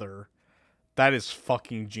together. That is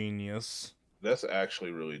fucking genius. That's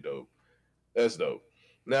actually really dope. That's dope.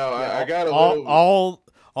 Now, Yeah, I got a little...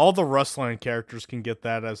 All the wrestling characters can get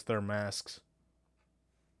that as their masks.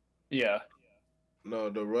 Yeah. No,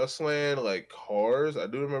 the wrestling, like, cars, I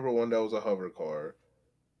do remember one that was a hover car.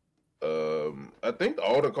 I think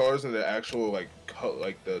all the cars in the actual, like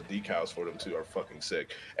the decals for them, too, are fucking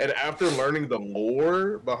sick. And after learning the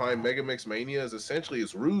lore behind Mega Mix Mania is essentially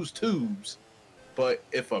it's Ruse Tubes, but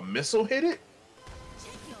if a missile hit it,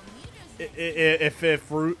 Check your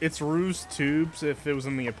meters. It's Ruse Tubes if it was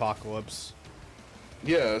in the apocalypse.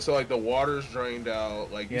 yeah, so, like, the water's drained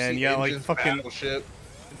out, like, you Yeah, and see yeah, like, engines, fucking- battleship.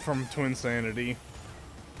 From Twin Sanity.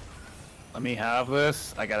 Let me have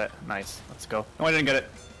this. I got it. Nice. Let's go. No, I didn't get it.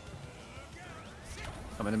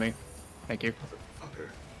 Coming to me. Thank you. Fucker.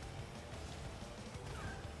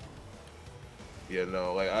 Yeah,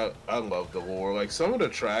 no, like I love the lore. Like some of the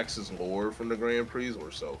tracks' lore from the Grand Prix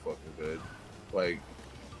were so fucking good. Like,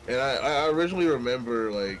 and I originally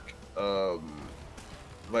remember like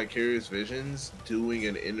Vicarious Visions doing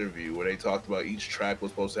an interview where they talked about each track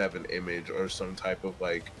was supposed to have an image or some type of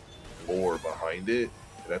like lore behind it.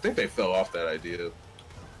 And I think they fell off that idea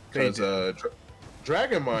because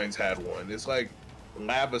Dragon Mines had one. It's like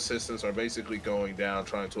lab assistants are basically going down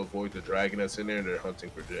trying to avoid the dragon that's in there, and they're hunting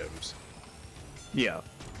for gems. Yeah.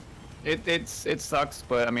 It sucks,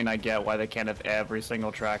 but I mean I get why they can't have every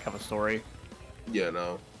single track have a story. Yeah,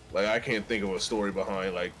 no. Like I can't think of a story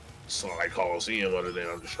behind like Sly Coliseum other than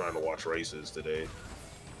I'm just trying to watch races today.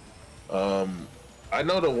 I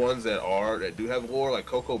know the ones that do have lore, like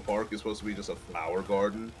Coco Park is supposed to be just a flower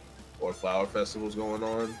garden or flower festivals going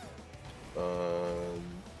on.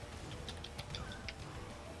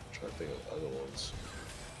 Trying to think of other ones.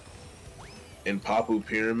 In Papu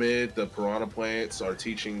Pyramid, the piranha plants are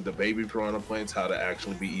teaching the baby piranha plants how to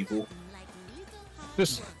actually be evil. Like little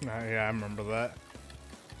Just Yeah, I remember that.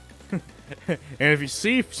 And if you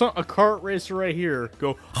see a kart racer right here,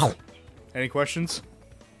 go. Any questions?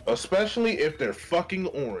 Especially if they're fucking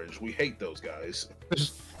orange. We hate those guys.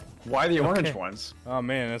 why the orange Okay. ones? Oh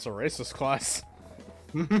man, that's a racist class.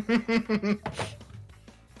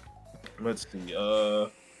 Let's see.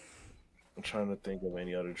 I'm trying to think of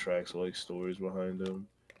any other tracks or like stories behind them.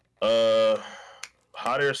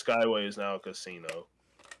 Hot Air Skyway is now a casino.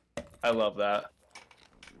 I love that.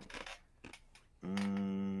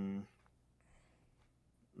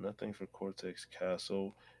 Nothing for Cortex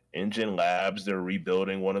Castle. Engine Labs, they're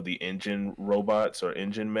rebuilding one of the engine robots or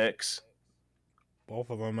engine mechs. Both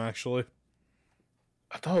of them, actually.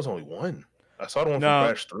 I thought it was only one. I saw the one No. from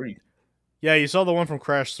Crash 3. Yeah, you saw the one from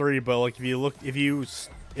Crash 3, but like if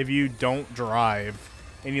you don't drive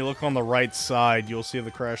and you look on the right side, you'll see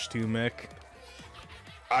the Crash 2 mech.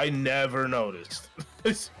 I never noticed.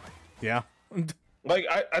 Yeah. Like,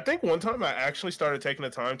 I think one time I actually started taking the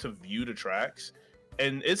time to view the tracks,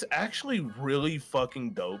 and it's actually really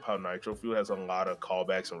fucking dope how Nitro Fuel has a lot of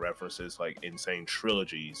callbacks and references, like insane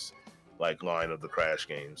trilogies, like line of the Crash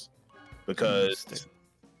games. Because,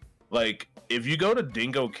 like, if you go to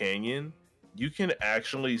Dingo Canyon, you can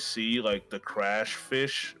actually see, like, the Crash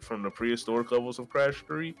fish from the prehistoric levels of Crash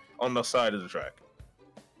 3 on the side of the track.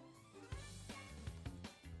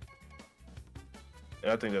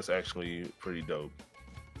 And I think that's actually pretty dope.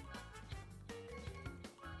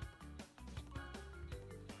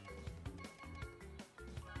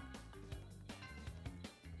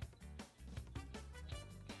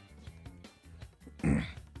 And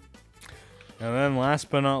then last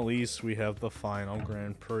but not least, we have the final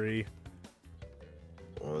Grand Prix.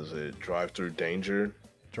 What was it? Drive Through Danger?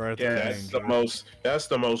 Drive Yeah, Through That's Danger. that's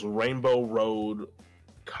the most Rainbow Road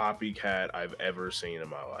copycat I've ever seen in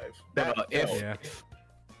my life. Yeah.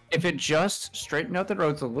 If it just straightened out the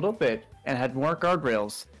roads a little bit and had more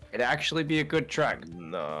guardrails, it'd actually be a good track.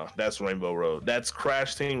 Nah, that's Rainbow Road. That's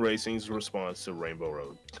Crash Team Racing's response to Rainbow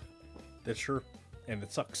Road. That's true. And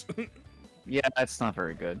it sucks. Yeah, that's not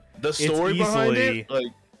very good. The story behind it, like,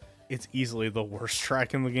 It's easily the worst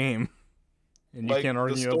track in the game. And you Like, can't the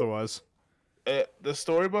argue otherwise. the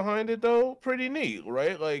story behind it though, pretty neat,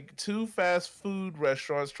 right? Like two fast food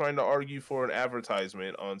restaurants trying to argue for an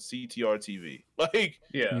advertisement on CTR TV. Like,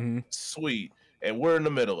 Yeah. sweet, and we're in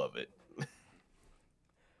the middle of it.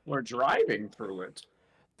 We're driving through it.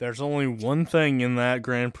 There's only one thing in that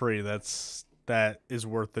Grand Prix that is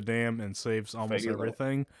worth the damn and saves almost Fake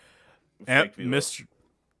everything. Fake And Velo. Mr.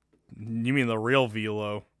 You mean the real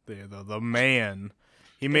Velo, the man.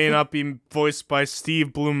 He may not be voiced by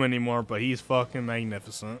Steve Bloom anymore, but he's fucking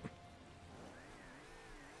magnificent.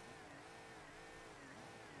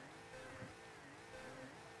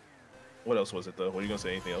 What else was it though? Were you gonna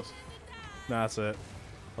say anything else? That's it.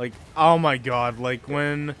 Like, oh my god, like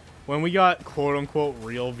when we got quote unquote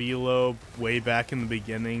real Velo way back in the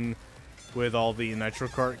beginning with all the Nitro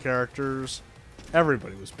Kart characters,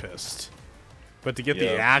 everybody was pissed. But to get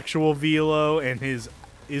the actual Velo and his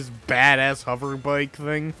badass hover bike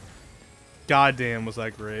thing, goddamn was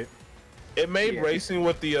that great. It made racing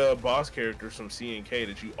with the boss characters from C and K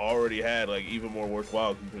that you already had like even more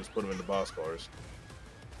worthwhile because you can just put them in the boss cars.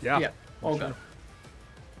 Yeah. Okay.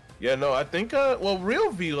 Yeah, no, I think well,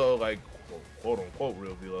 real Velo, like quote unquote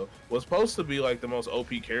real Velo, was supposed to be like the most OP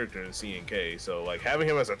character in C and K. So like having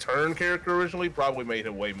him as a turn character originally probably made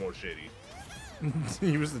him way more shitty.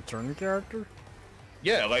 He was the turn character?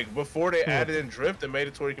 Yeah, like before they added in drift and made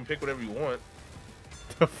it to where you can pick whatever you want.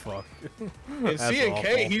 The fuck? In C and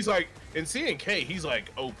K, he's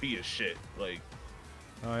like OP as shit. Like,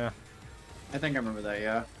 oh yeah. I think I remember that.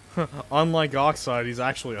 Yeah. Unlike Oxide, he's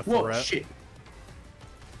actually a threat. Whoa, shit.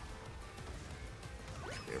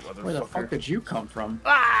 Where the fuck did you come from?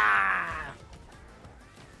 Ah!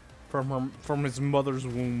 From his mother's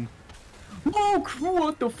womb. Oh,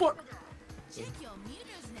 what the fuck? Check your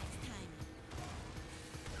meters next time.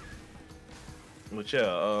 but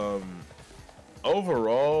yeah,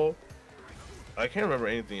 overall, I can't remember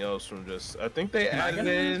anything else from just. I think they added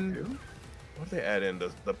in. What did they add in?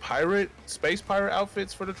 The space pirate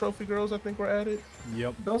outfits for the trophy girls, I think were added.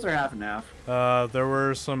 Yep. Those are half and half. There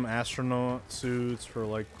were some astronaut suits for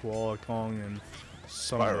like Koala Kong and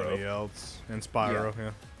somebody else. And Spyro,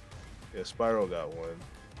 yeah. Yeah, Spyro got one.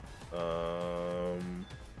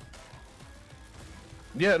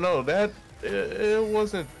 Yeah, no, that it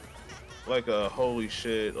wasn't like a holy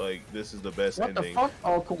shit, like this is the best What ending. the fuck?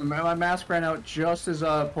 Oh, cool. My mask ran out just as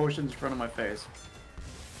potions in front of my face.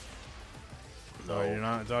 No, you're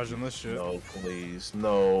not dodging this shit. No, please.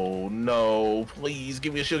 No, please.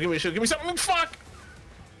 Give me a shield, give me something. Fuck!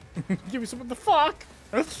 Give me something to fuck!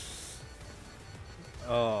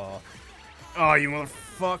 Oh, you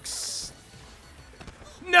motherfucks.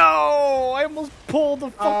 No! I almost pulled the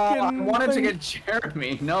fucking I wanted thing. to get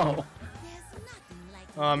Jeremy. No.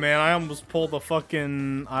 Oh man, I almost pulled the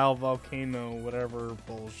fucking Isle Volcano, whatever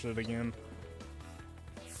bullshit again.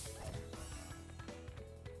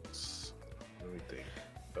 Let me think.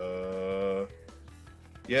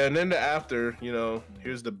 Yeah, and then the after,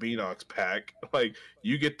 here's the Beanox pack. Like,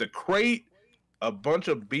 you get the crate, a bunch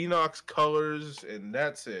of Beanox colors, and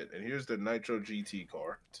that's it. And here's the Nitro GT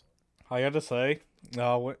card. I gotta say,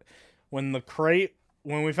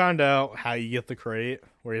 when we found out how you get the crate,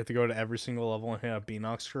 where you have to go to every single level and hit a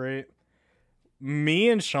Beanox crate, me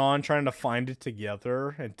and Sean trying to find it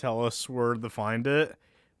together and tell us where to find it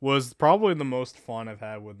was probably the most fun I've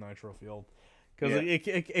had with Nitro Field. Because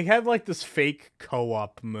it had like this fake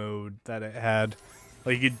co-op mode that it had.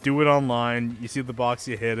 Like you could do it online, you see the box,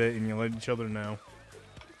 you hit it, and you let each other know.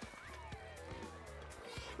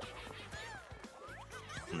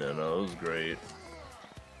 No, it was great.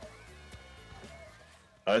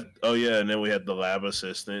 Oh yeah, and then we had the lab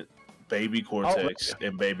assistant, Baby Cortex,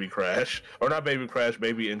 and Baby Crash. Or not Baby Crash,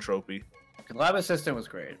 Baby Entropy. The lab assistant was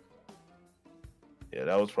great. Yeah,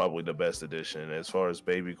 that was probably the best addition. As far as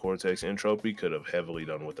Baby Cortex, Entropy could have heavily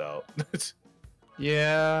done without.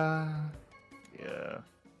 Yeah. Yeah.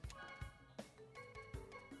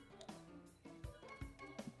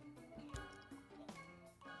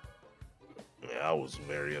 Yeah, I was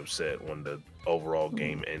very upset when the overall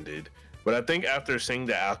game ended. But I think after seeing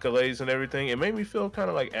the accolades and everything, it made me feel kind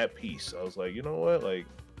of like at peace. I was like, you know what? Like,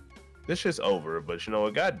 this shit's over. But you know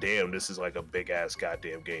what? Goddamn, this is like a big ass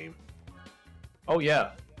goddamn game. Oh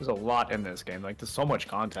yeah, there's a lot in this game. Like, there's so much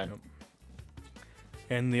content.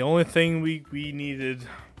 And the only thing we needed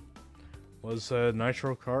was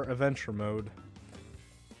Nitro Kart Adventure Mode.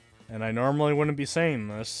 And I normally wouldn't be saying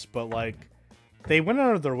this, but like, they went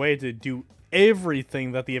out of their way to do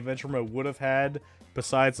everything that the Adventure Mode would have had,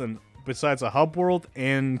 besides a hub world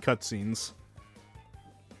and cutscenes.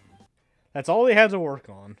 That's all they had to work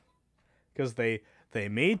on, because they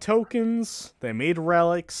made tokens, they made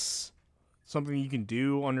relics, something you can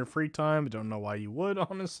do on your free time. I don't know why you would,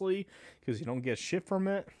 honestly, because you don't get shit from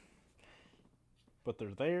it. But they're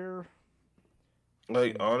there.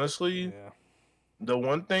 Like, honestly, Yeah. the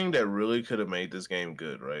one thing that really could have made this game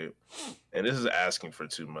good, right? And this is asking for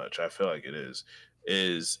too much. I feel like it is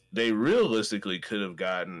they realistically could have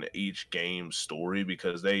gotten each game's story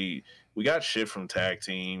because we got shit from Tag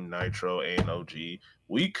Team, Nitro, and OG.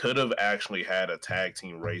 We could have actually had a tag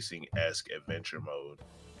team racing-esque adventure mode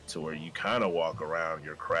to where you kind of walk around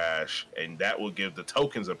your crash, and that will give the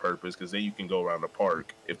tokens a purpose because then you can go around the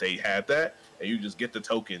park if they had that, and you just get the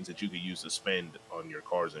tokens that you could use to spend on your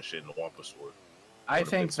cars and shit in the Wampa store. I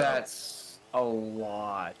think that's a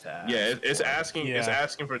lot. Yeah, it's asking. Yeah. It's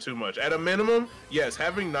asking for too much. At a minimum, yes,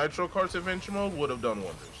 having Nitro Karts Adventure Mode would have done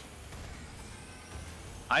wonders.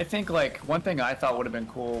 I think like one thing I thought would have been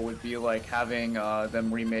cool would be like having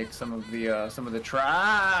them remake some of the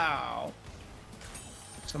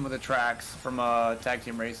tracks from tag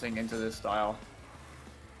team racing into this style.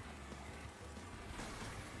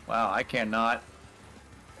 Wow, I cannot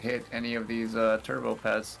hit any of these turbo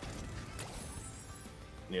pets.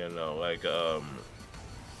 Yeah, no, like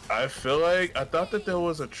I feel like I thought that there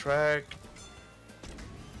was a track.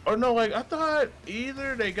 Or no, like I thought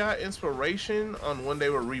either they got inspiration on when they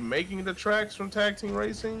were remaking the tracks from Tag Team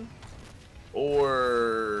Racing,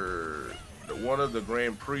 or one of the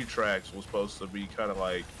Grand Prix tracks was supposed to be kind of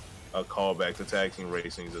like a callback to Tag Team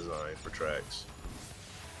Racing's design for tracks.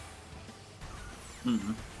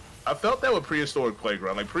 Mm-hmm. I felt that with Prehistoric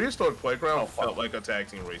Playground. Like Prehistoric Playground felt like a Tag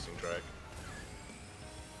Team Racing track.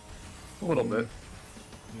 A little bit.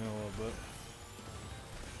 Yeah, a little bit.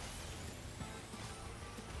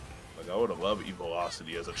 Like I would have loved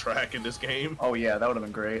E-Velocity as a track in this game. Oh yeah, that would have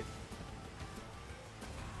been great.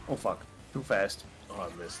 Oh fuck, too fast. Oh, I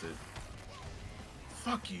missed it.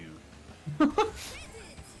 Fuck you.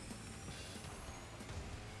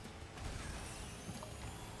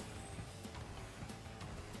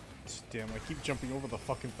 Damn, I keep jumping over the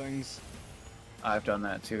fucking things. I've done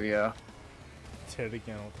that too, yeah. Let's hit it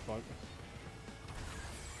again, what the fuck?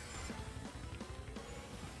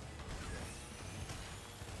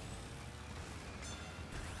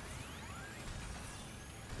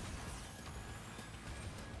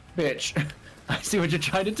 Bitch. I see what you're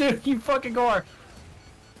trying to do. You fucking car.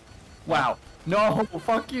 Wow. No,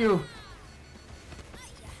 fuck you.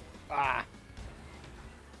 Ah.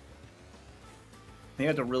 They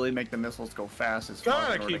had to really make the missiles go fast as fuck.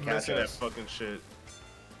 God, I in order keep to catch missing that us. fucking shit.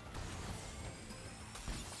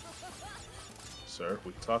 Sir,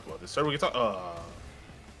 we can talk about this. Sir, we can talk.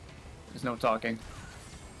 There's no talking.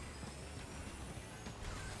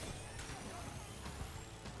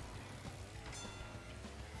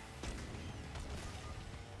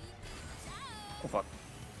 Oh fuck.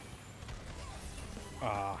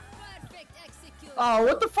 Perfect execution. Oh,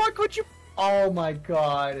 what the fuck would you? Oh my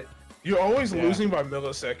god. You're always Yeah. losing by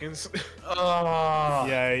milliseconds. Oh.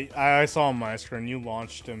 Yeah, I saw on my screen. You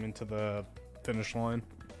launched him into the finish line.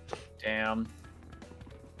 Damn.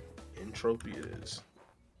 Entropy it is.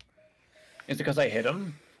 Is it because I hit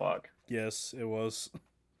him? Fuck. Yes, it was.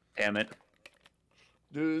 Damn it.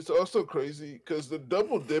 Dude, it's also crazy because the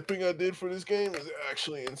double dipping I did for this game is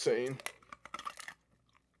actually insane.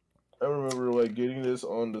 I remember like getting this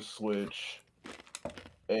on the Switch,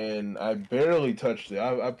 and I barely touched it.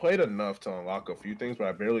 I played enough to unlock a few things, but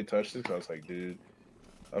I barely touched it because I was like, dude,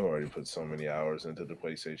 I've already put so many hours into the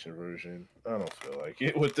PlayStation version. I don't feel like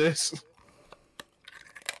it with this.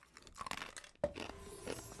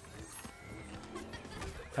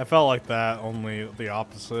 I felt like that, only the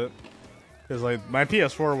opposite. Because, like, my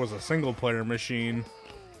PS4 was a single-player machine.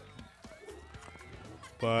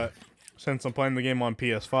 But since I'm playing the game on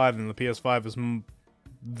PS5, and the PS5 is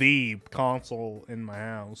the console in my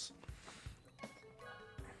house.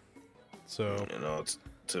 So, You know, it's,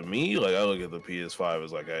 to me, like, I look at the PS5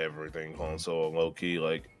 as like a everything console, and low-key,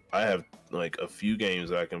 like, I have like a few games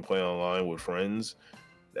that I can play online with friends,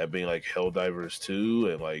 that being like Helldivers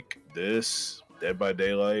 2 and like this, Dead by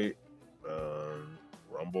Daylight,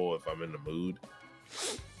 Rumble if I'm in the mood.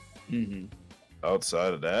 Mm-hmm.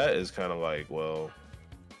 Outside of that, it's kind of like, well,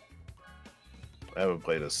 I haven't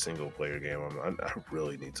played a single player game. I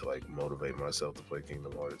really need to like motivate myself to play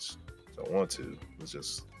Kingdom Hearts. So I want to. It's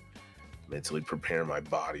just mentally prepare my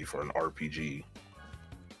body for an RPG.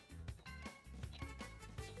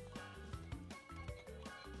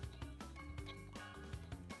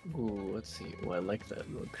 Ooh, let's see. Oh, I like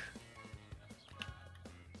that look.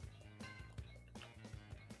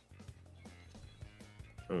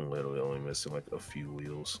 I'm literally only missing like a few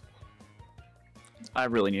wheels. I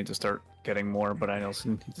really need to start getting more, but I also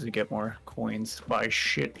need to get more coins. Buy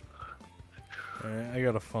shit. Alright, I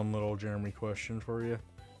got a fun little Jeremy question for you.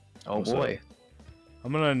 Oh What's boy.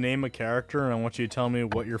 I'm gonna name a character, and I want you to tell me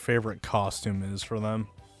what your favorite costume is for them.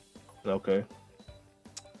 Okay.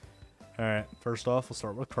 Alright, first off, we'll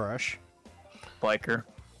start with Crash. Biker.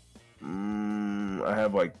 I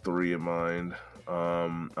have like 3 in mind.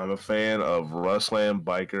 I'm a fan of Rustland,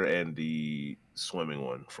 Biker, and the swimming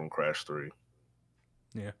one from Crash 3.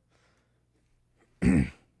 Yeah.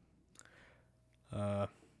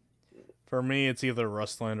 For me, it's either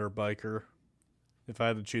Rustland or Biker. If I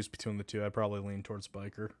had to choose between the two, I'd probably lean towards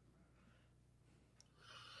Biker.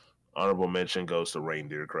 Honorable mention goes to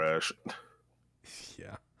Reindeer Crash.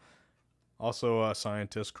 Yeah. Also,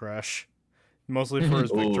 Scientist Crash. Mostly for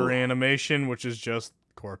his victory animation, which is just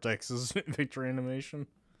Cortex's victory animation.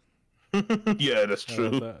 Yeah, that's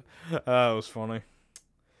true. That was funny.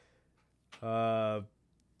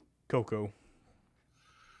 Coco.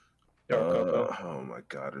 Oh my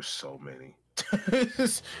god, there's so many.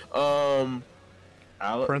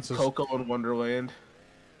 Princess Coco in Wonderland.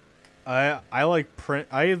 I like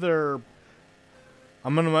either.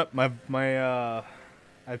 I'm gonna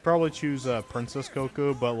I'd probably choose Princess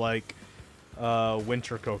Coco, but like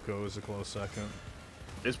Winter Coco is a close second.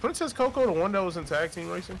 Is Princess Coco the one that was in tag team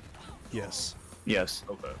racing? Yes. Yes.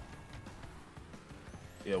 Okay.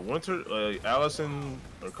 Yeah, Winter, Allison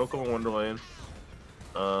or Coco in Wonderland.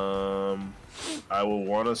 I would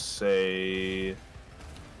want to say.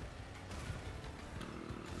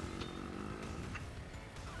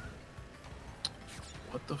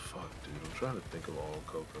 What the fuck, dude? I'm trying to think of all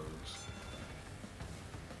Cocos.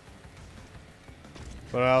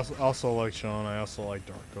 But I also like Sean. I also like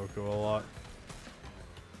Dark Coco a lot.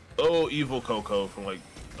 Oh, Evil Coco from like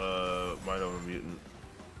Mind Over Mutant.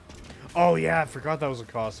 Oh yeah, I forgot that was a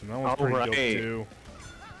costume. That one's pretty dope right. too.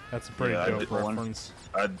 That's a pretty Yeah, dope reference.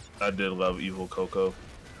 I did love Evil Coco.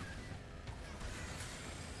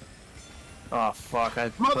 Oh fuck! I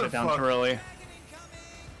put it down too Motherfucker. early.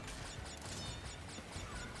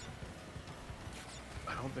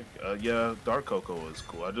 I don't think. Yeah, Dark Coco is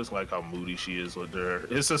cool. I just like how moody she is with her.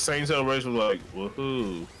 It's the same celebration. Like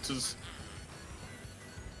woohoo! Just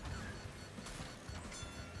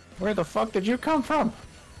Where the fuck did you come from,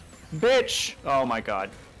 bitch? Oh my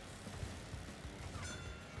god.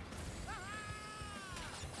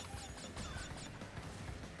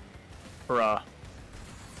 Bruh.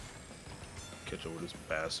 catch up with this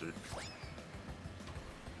bastard.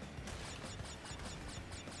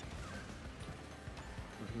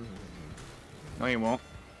 No, you won't.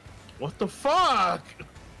 What the fuck? Give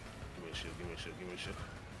me a shit. Give me a shit. Give me a shit.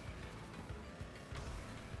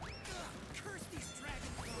 Curse these dragon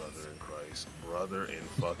Brother in Christ. Brother in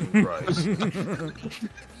fucking Christ. You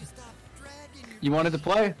stop dragging your You wanted to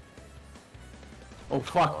play? Oh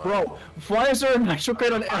fuck, bro! Why is there a nitro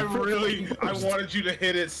crate on I every? wanted you to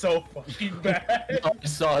hit it so fucking bad. I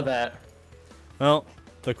saw that. Well,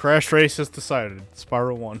 the Crash race has decided.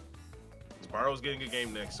 Spyro won. Spyro's getting a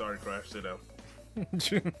game next. Sorry, Crash. Sit down.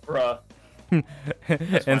 Bruh.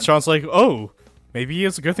 And Sean's like, oh, maybe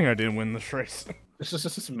it's a good thing I didn't win this race.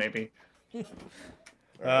 Maybe.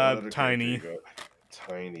 Tiny.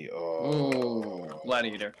 Tiny. Oh.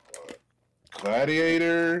 Gladiator.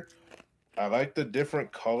 Gladiator. I like the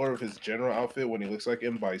different color of his general outfit when he looks like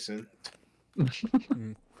M. Bison.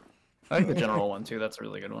 I like the general one too. That's a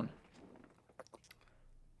really good one.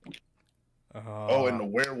 Oh, and the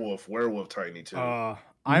werewolf Tiny too.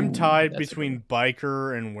 I'm tied that's a between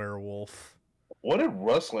Biker and Werewolf. What did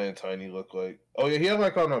Rustland Tiny look like? Oh yeah, he had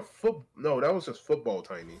like on a foot. No, that was just football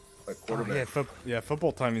Tiny, like quarterback.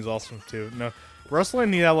 Football Tiny's awesome too. No,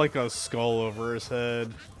 Wrestling, he had like a skull over his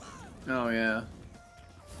head. Oh yeah.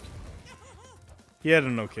 He had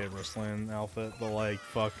an okay Wrestling outfit, but like,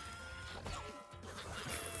 fuck.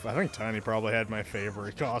 I think Tiny probably had my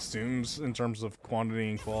favorite costumes in terms of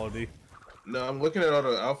quantity and quality. No, I'm looking at all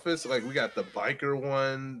the outfits. Like we got the biker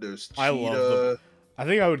one. There's Cheetah. I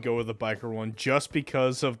think I would go with the Biker one just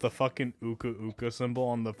because of the fucking Uka Uka symbol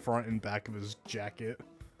on the front and back of his jacket.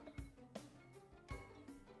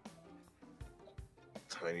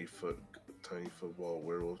 Tiny football,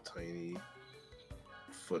 werewolf Tiny,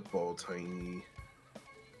 football Tiny.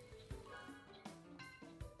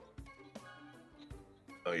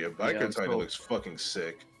 Oh yeah, biker Tiny still, looks fucking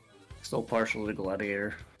sick. Still partial to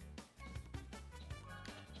Gladiator.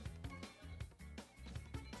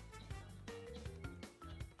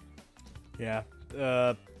 Yeah,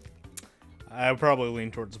 I would probably lean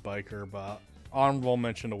towards Biker, but honorable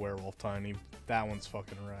mention to Werewolf Tiny. That one's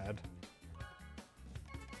fucking rad.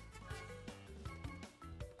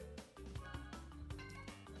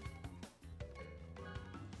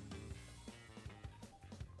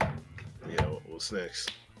 Yeah, we'll What's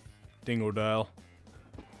next? Dingodile.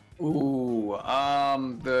 Ooh,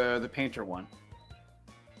 the painter one.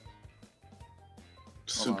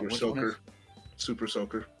 Super which one Soaker. Super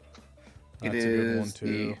Soaker. That's It a good one is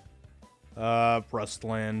too.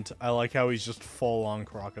 Rustland. I like how he's just full on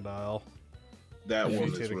crocodile. That Yeah. one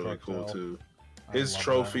is Mutated really cool crocodile. too. I His love that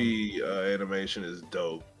trophy animation is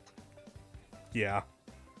dope. Yeah.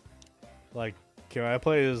 Like, can I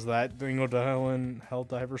play as that Dingodile in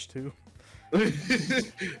Helldivers 2?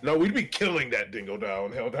 No, we'd be killing that Dingodile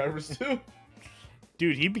in Helldivers too.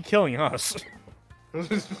 Dude, he'd be killing us.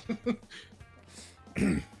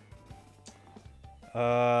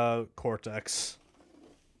 Cortex.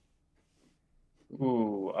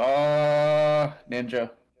 Ooh, Ninja.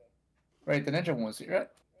 Right, the Ninja one was here, right?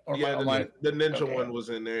 Or Yeah, am the Ninja okay. one was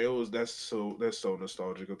in there. That's so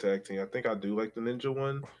nostalgic of tag team. I think I do like the Ninja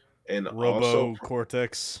one, and Robo also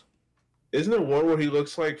Cortex. isn't there one where he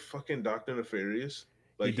looks like fucking Doctor Nefarious?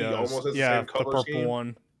 Like He does. almost has the Yeah, same color the purple scheme.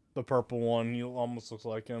 one. The purple one. He almost looks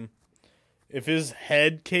like him. If his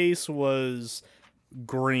head case was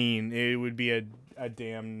green, it would be a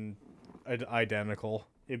damn identical.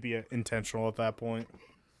 It'd be intentional at that point.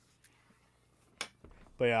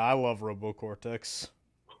 But yeah, I love Robo Cortex.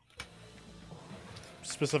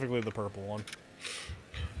 Specifically the purple one.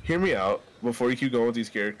 Hear me out before you keep going with these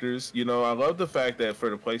characters. You know, I love the fact that for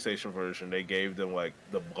the PlayStation version, they gave them like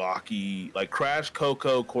the blocky, like Crash,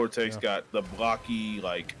 Coco, Cortex got the blocky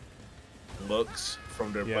like looks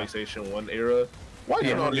from their PlayStation 1 era. Why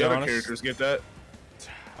didn't all the other characters get that?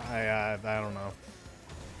 I don't know.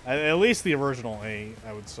 At least the original 8,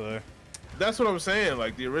 I would say. That's what I'm saying.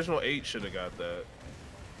 Like the original 8 should have got that.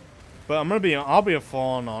 But I'll be a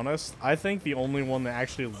full-on honest. I think the only one that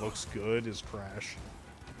actually looks good is Crash.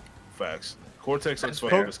 Facts. Cortex looks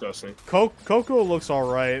fucking disgusting. Coco looks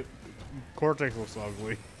alright. Cortex looks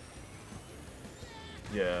ugly.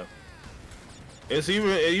 Yeah. It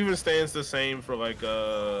even stands the same for like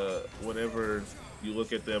whenever you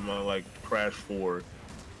look at them on like Crash 4.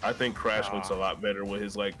 I think Crash looks a lot better with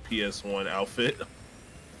his like PS1 outfit.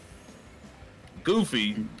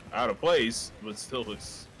 Goofy, out of place, but still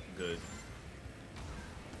looks good.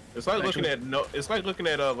 It's like looking at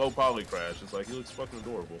low poly Crash. It's like he looks fucking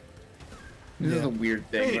adorable. This is a weird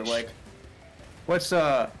thing. But like, what's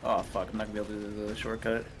oh fuck, I'm not gonna be able to do the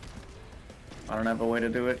shortcut. I don't have a way to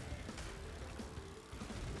do it.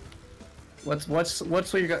 What's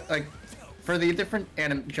what you got like for the different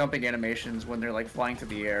jumping animations when they're like flying through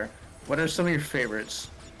the air? What are some of your favorites?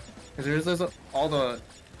 Because there's a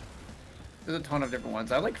ton of different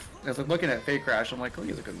ones. I like looking at Fake Crash. I'm like, oh,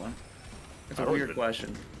 he's a good one. It's a weird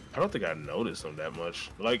question. I don't think I noticed them that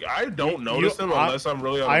much. Like I don't notice them unless I'm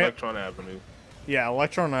really on Electron Avenue. Yeah,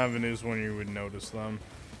 Electron Avenue is when you would notice them.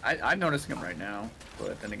 I'm noticing them right now,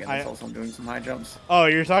 but then again, it's also doing some high jumps. Oh,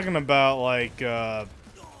 you're talking about like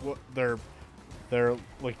what they're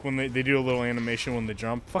like when they do a little animation when they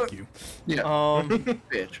jump. Fuck you. Yeah.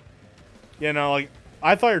 Bitch. You know, like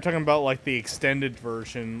I thought you were talking about like the extended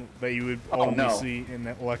version that you would only see in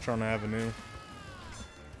that Electron Avenue.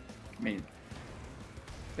 I mean,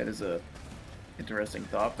 that is a interesting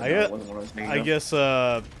thought. But I guess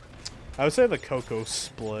I would say the Coco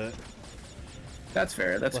split. That's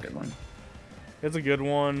fair. That's a good one. It's a good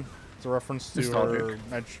one. It's a reference to her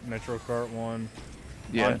Nitro Kart one.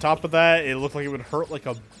 Yeah. On top of that, it looked like it would hurt like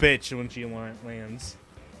a bitch when she lands.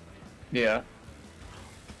 Yeah.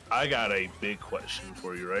 I got a big question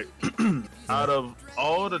for you, right? Out of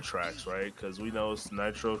all the tracks, right? Because we know it's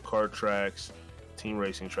Nitro Kart tracks, team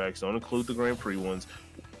racing tracks, don't include the Grand Prix ones.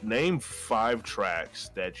 Name 5 tracks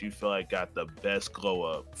that you feel like got the best glow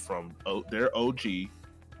up from their OG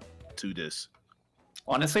to this.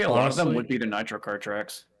 Honestly, a lot of them would be the Nitro Kart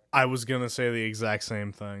tracks. I was gonna say the exact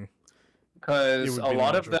same thing. Because a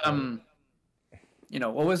lot of them, you know,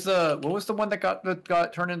 what was the one that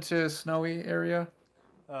got turned into snowy area?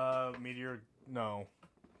 Meteor. No,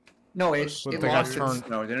 it lost its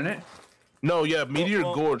snow, didn't it? No, yeah, Meteor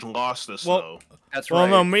Gorge lost the snow. That's right.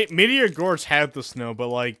 Well, no, Meteor Gorge had the snow, but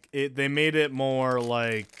like they made it more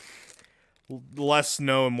like less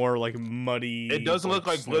snow and more like muddy. It doesn't look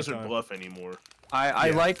like Blizzard Bluff anymore. I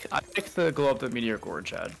like the glow up that Meteor Gorge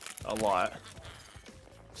had a lot.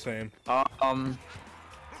 Same.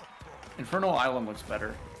 Infernal Island looks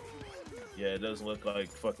better. Yeah, it doesn't look like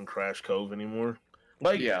fucking Crash Cove anymore.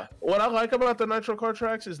 Like, what I like about the Nitro Kart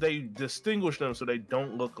tracks is they distinguish them so they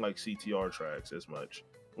don't look like CTR tracks as much.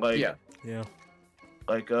 Like, yeah.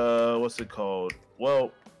 Like, what's it called?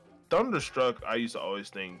 Well, Thunderstruck, I used to always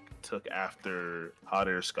think took after Hot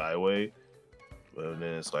Air Skyway. But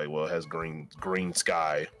then it's like, well, it has green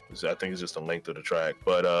sky. So I think it's just the length of the track.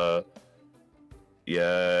 But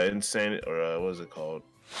Yeah, Insane, or what is it called?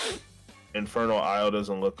 Infernal Isle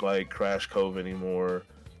doesn't look like Crash Cove anymore.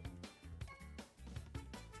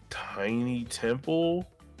 Tiny Temple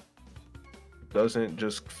doesn't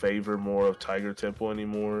just favor more of Tiger Temple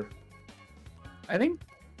anymore. I think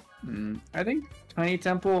Tiny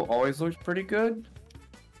Temple always looks pretty good.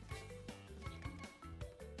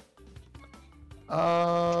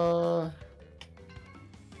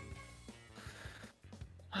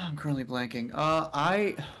 I'm currently blanking.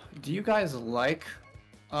 Do you guys like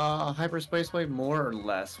Hyperspace Wave more or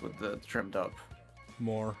less with the trimmed up?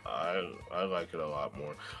 More. I like it a lot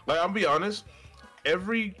more. Like, I'll be honest,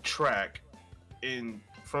 every track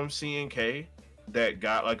from CNK that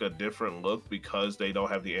got like a different look because they don't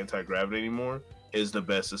have the anti-gravity anymore is the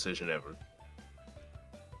best decision ever.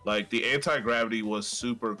 Like, the anti-gravity was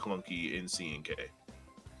super clunky in CNK.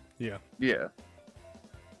 Yeah. Yeah.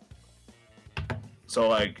 So,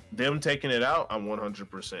 like, them taking it out, I'm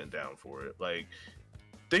 100% down for it. Like,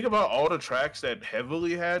 think about all the tracks that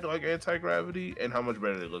heavily had, like, anti-gravity and how much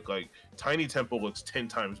better they look. Like, Tiny Temple looks 10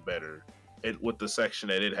 times better with the section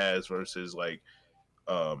that it has versus, like,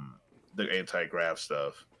 the anti-grav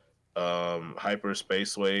stuff. Hyper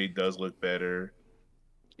Spaceway does look better.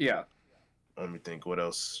 Yeah. Let me think what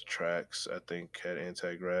else tracks I think had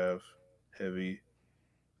anti-grav heavy.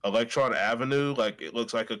 Electron Avenue, like, it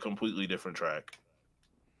looks like a completely different track.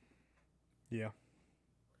 Yeah.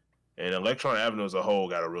 And Electron Avenue as a whole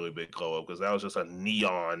got a really big glow up because that was just a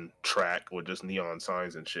neon track with just neon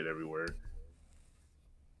signs and shit everywhere.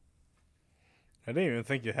 I didn't even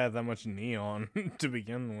think it had that much neon to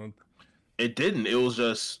begin with. It didn't. It was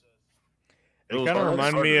just. It kind of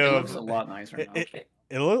reminded me of. It looks a lot nicer now.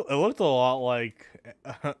 It looked a lot like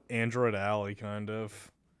Android Alley, kind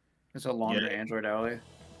of. It's a longer Android Alley.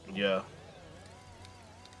 Yeah.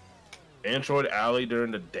 Android Alley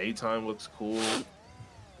during the daytime looks cool.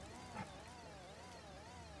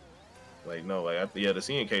 Like, no, like, the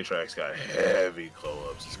CNK tracks got heavy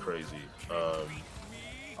glow ups. It's crazy.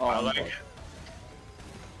 I like.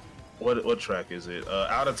 What track is it?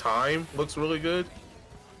 Out of Time looks really good.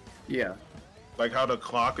 Yeah. Like how the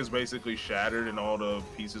clock is basically shattered and all the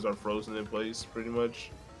pieces are frozen in place, pretty much.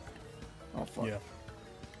 Oh fuck. Yeah.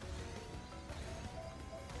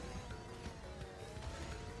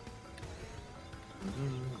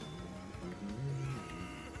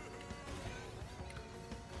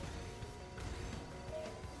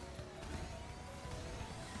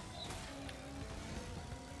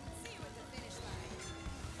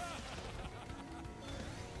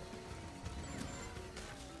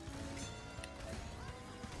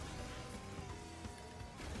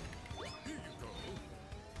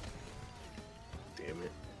 Damn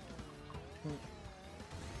it.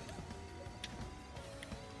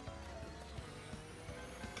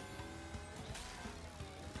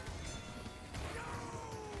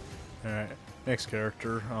 Alright, next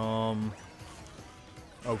character. Oh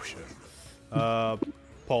shit.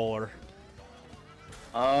 Polar.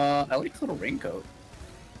 I like the little raincoat.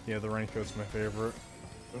 Yeah, the raincoat's my favorite.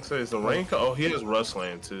 I'd say it's the raincoat. Oh, he has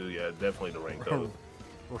Rustland too. Yeah, definitely the raincoat.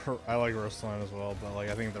 I like Rustline as well, but like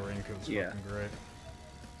I think the raincoat's fucking great.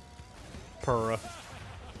 Pura.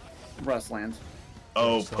 Rustlands.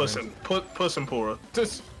 Oh, Puss and Pura.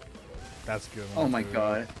 That's a good one. Oh my too.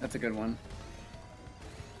 god, that's a good one.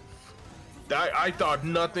 I thought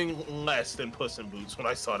nothing less than Puss in Boots when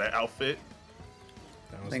I saw that outfit.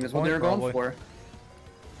 I think that's what they were going for.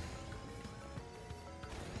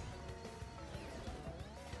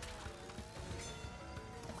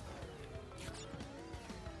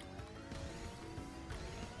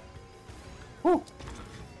 Whew.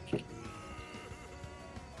 What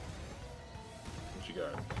you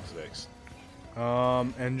got? What's next?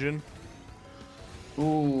 Engine.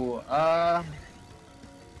 Ooh,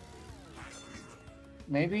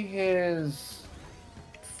 maybe his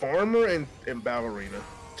Farmer and Ballerina.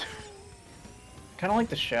 kind of like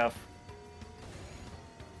the chef.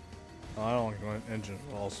 Oh, I don't like my engine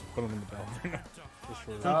at all, so put him in the ballerina. Just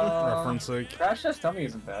for Um, reference sake. Crash Test Dummy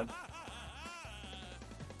isn't bad.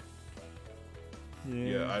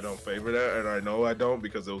 Yeah, I don't favor that, and I know I don't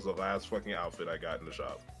because it was the last fucking outfit I got in the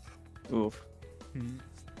shop. Oof.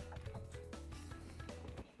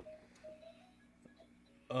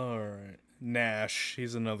 Alright. Nash.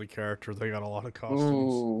 He's another character. They got a lot of costumes.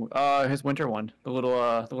 Ooh, his winter one, the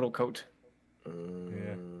little coat.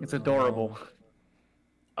 Yeah. It's adorable.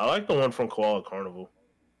 I like the one from Koala Carnival.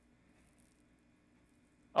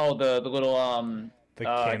 Oh, the little The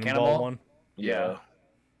cannonball cannonball one. Yeah.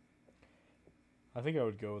 I think I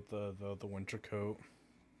would go with the winter coat.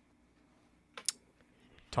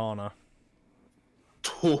 Tana.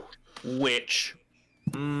 Witch.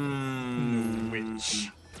 Witch.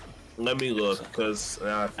 Let me look, because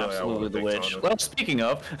I feel Absolutely like I the witch. Well, speaking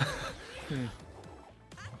of,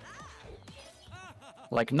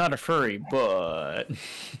 like not a furry, but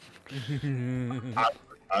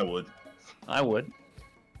I would. I would.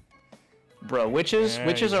 Bro, witches Yeah,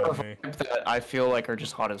 witches you are know a me. vibe that I feel like are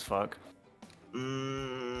just hot as fuck. I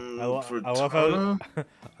love Tana? how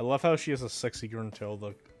I love how she has a sexy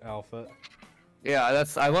Gruntilda outfit. Yeah,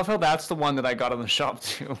 I love how that's the one that I got in the shop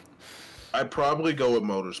too. I'd probably go with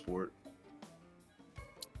Motorsport.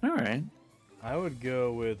 All right. I would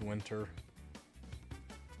go with Winter.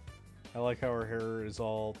 I like how her hair is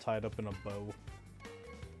all tied up in a bow.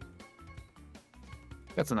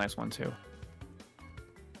 That's a nice one too.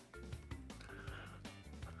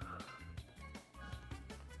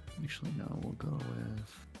 Actually, no, we'll go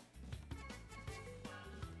with.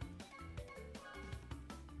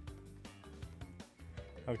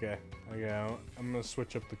 Okay, I'm gonna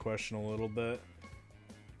switch up the question a little bit.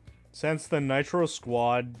 Since the Nitro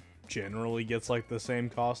squad generally gets like the same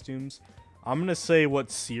costumes, I'm gonna say what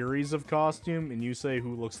series of costume, and you say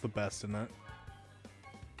who looks the best in it.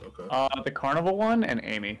 Okay. The carnival one and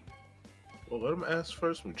Amy. Well, let him ask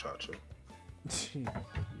first, muchacho. You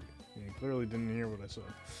clearly didn't hear what I said.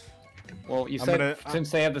 Well, you said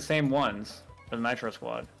since they have the same ones, the Nitro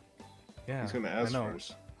squad. Yeah, He's gonna ask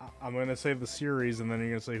first. I'm gonna say the series, and then you're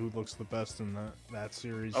gonna say who looks the best in that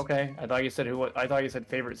series. Okay, I thought you said I thought you said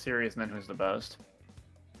favorite series and then who's the best.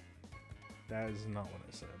 That is not what I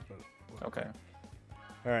said, but Okay.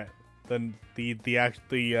 all right. Then the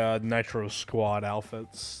Nitro squad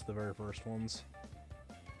outfits, the very first ones.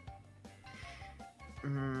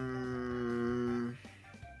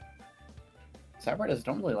 Cyberheads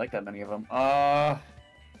don't really like that many of them. I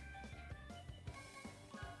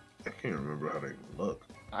can't remember how they look.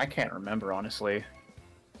 I can't remember honestly.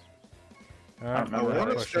 I I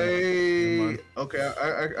want to say okay.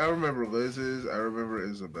 I remember Liz's. I remember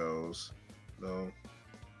Isabel's. No.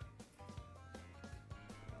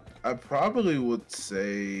 I probably would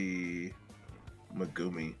say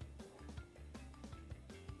Megumi.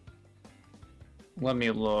 Let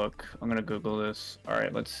me look. I'm gonna Google this. All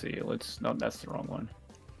right, let's see. No, that's the wrong one.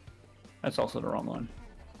 That's also the wrong one.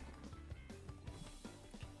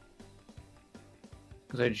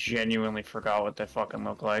 Because I genuinely forgot what they fucking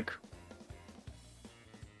look like.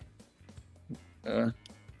 Where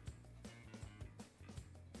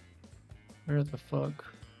the fuck?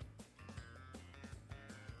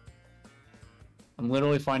 I'm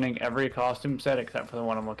literally finding every costume set except for the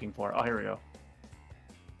one I'm looking for. Oh, here we go.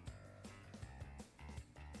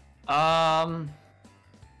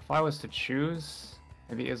 If I was to choose,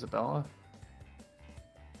 maybe Isabella.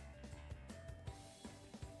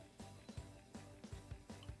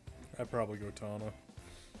 I'd probably go Tana.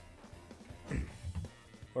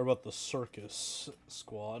 What about the circus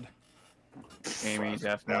squad? Amy, Fuck,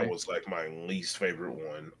 definitely. That was like my least favorite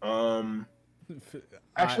one.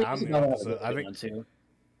 Actually, I'm the Isabella opposite. was a good one, too.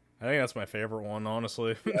 I think that's my favorite one,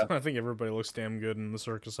 honestly. Yeah. I think everybody looks damn good in the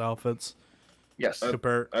circus outfits. Yes.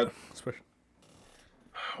 Compare.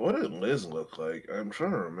 What did Liz look like? I'm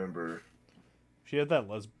trying to remember. She had that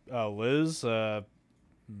Liz. I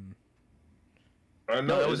know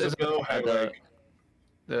No, that was Isabel had like.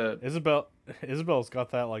 Isabel's got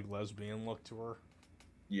that like lesbian look to her.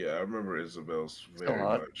 Yeah, I remember Isabel's Still very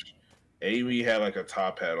hot. much. Amy had like a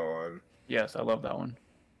top hat on. Yes, I love that one.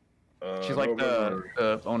 She's I like don't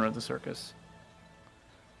the owner of the circus.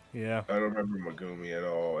 Yeah, I don't remember Megumi at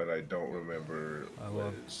all, and I don't remember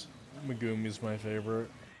Liz. Megumi's my favorite.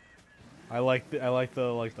 I like the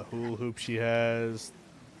hula hoop she has.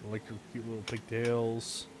 I like her cute little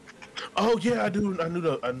pigtails. Oh yeah, I knew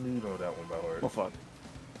that one by heart. Well, fuck.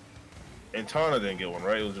 And Tana didn't get one,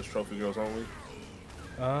 right? It was just trophy girls only.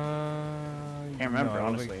 Can't remember,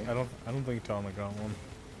 honestly. I don't think Tana got one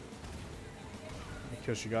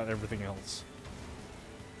because she got everything else.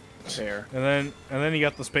 Fair. And then you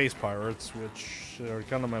got the space pirates, which are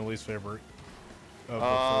kind of my least favorite.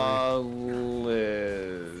 Of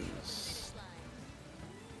Liz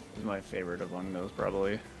is my favorite among those,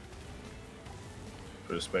 probably.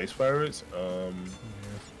 For the space pirates, yeah.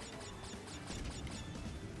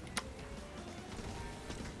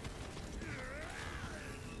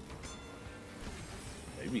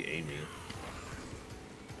 maybe Amy.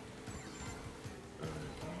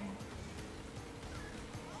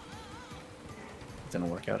 Didn't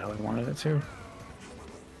work out how I wanted it to.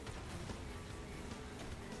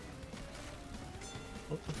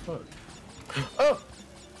 What the fuck? Oh!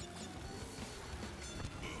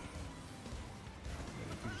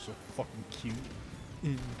 You're so fucking cute.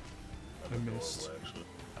 I missed. Actually.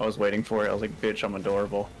 I was waiting for it. I was like, bitch, I'm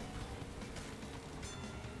adorable.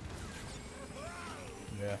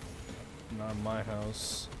 Yeah. Not in my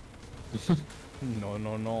house. No,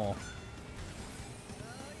 no, no.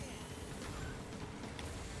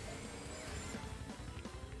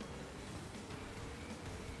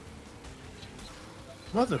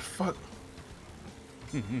 Motherfucker.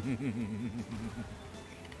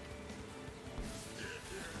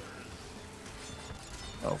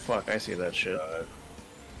 Oh fuck, I see that shit. Well,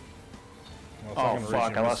 Oh fucking fuck,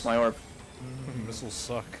 Raging I lost my orb. Missiles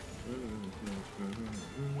suck.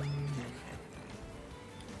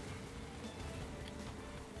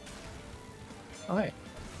 Oh hey.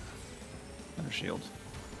 Another shield.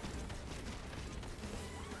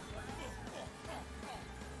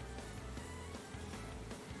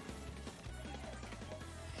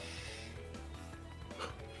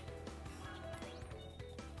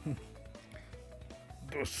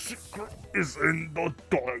 The secret is in the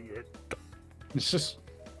diet. It's just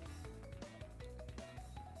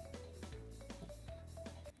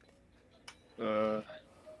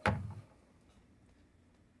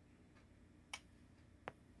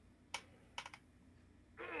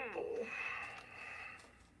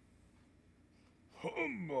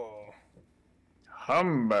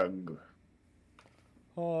humbug.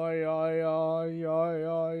 Ay, ay, ay, ay,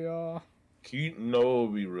 ay, ay. You know, it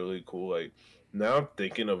would be really cool. Like now, I'm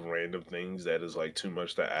thinking of random things that is like too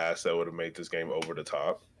much to ask that would have made this game over the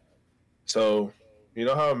top. So, you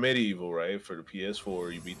know how Medieval, right? For the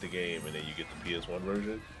PS4, you beat the game and then you get the PS1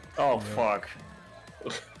 version. Oh fuck.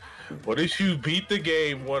 What if you beat the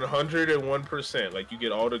game 101%? Like you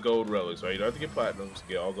get all the gold relics, right? You don't have to get platinums,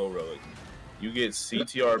 you get all gold relics. You get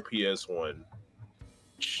CTR PS1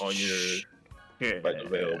 on your like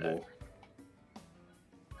available.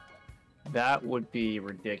 That would be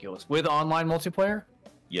ridiculous. With online multiplayer?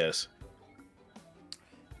 Yes.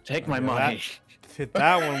 Take my Yeah, money.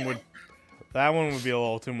 That one would be a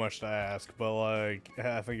little too much to ask, but like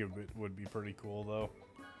I think it would be pretty cool though.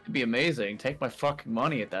 It'd be amazing. Take my fucking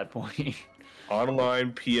money at that point.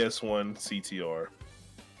 Online PS1 CTR.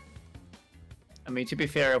 I mean, to be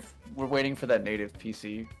fair, if we're waiting for that native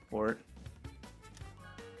PC port.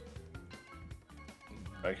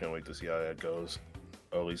 I can't wait to see how that goes.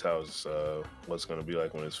 Or at least how it's, what's going to be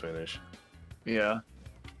like when it's finished. Yeah.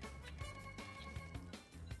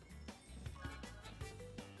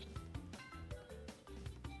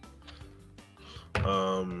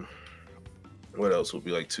 What else would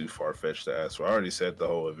be like too far-fetched to ask for? I already said the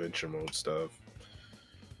whole adventure mode stuff.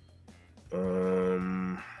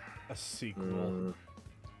 A sequel.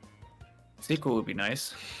 Sequel would be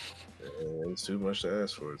nice. It's too much to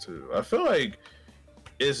ask for too. I feel like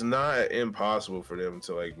it's not impossible for them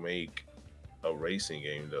to like make a racing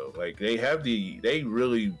game though. Like they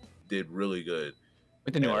really did really good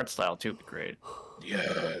With the new art style too, would be great.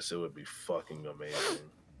 Yes, it would be fucking amazing.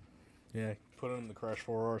 Yeah, put it in the Crash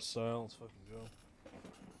 4R style. Let's fucking go.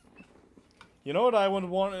 You know what I would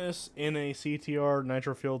want is in a CTR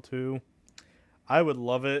Nitro Field 2? I would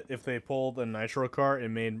love it if they pulled a Nitro kart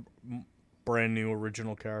and made brand new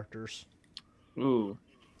original characters. Ooh.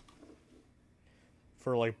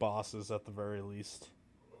 For like bosses at the very least.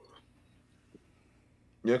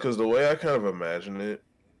 Yeah, because the way I kind of imagine it,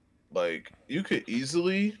 like you could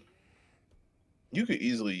easily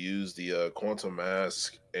use the quantum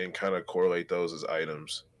mask and kind of correlate those as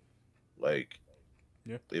items. Like,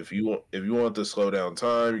 yeah, if you want to slow down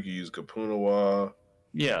time, you can use Kapunawa.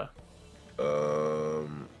 Yeah.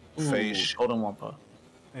 Face Golden Wampa.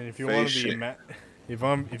 And if you want to be if you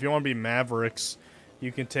want to be Mavericks,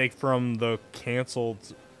 you can take from the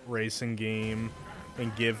canceled racing game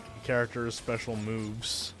and give characters special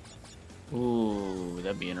moves. Ooh,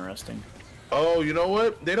 that'd be interesting. Oh, you know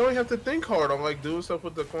what? They don't have to think hard on like doing stuff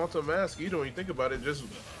with the quantum mask either. When you think about it, just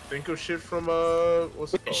think of shit from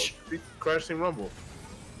what's it called? Crash Team Rumble.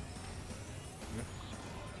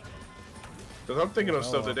 Because I'm thinking of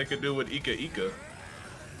stuff that they could do with Ika Ika.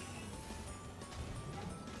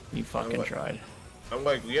 You fucking tried. I'm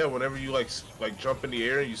like, yeah, whenever you like jump in the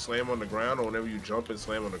air and you slam on the ground, or whenever you jump and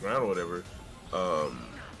slam on the ground or whatever,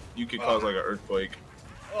 you could cause like an earthquake.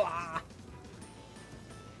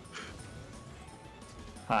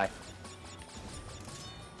 Hi.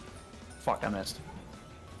 Fuck, I missed.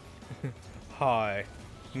 Hi.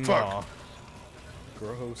 Fuck. Nah.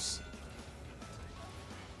 Gross.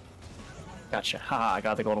 Gotcha. Haha, I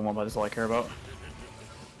got the golden one, but that's all I care about.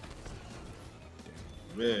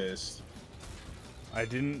 Missed. I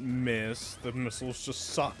didn't miss. The missiles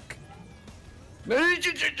just suck.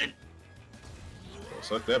 It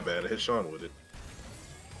sucked that bad. I hit Sean with it.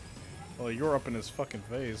 Well, you're up in his fucking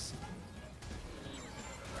face.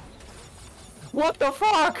 What the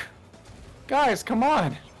fuck? Guys, come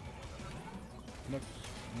on. No.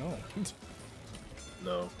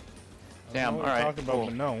 No. Damn, all alright. Talk about, Cool.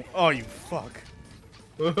 but no. Oh, you fuck.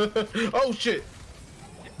 Oh shit!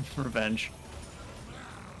 Revenge.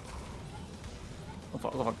 Oh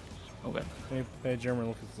fuck, oh fuck. Okay. Hey, Jeremy,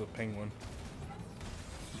 look at the penguin.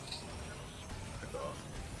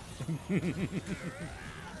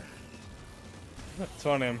 It's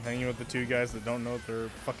funny, I'm hanging with the two guys that don't know they're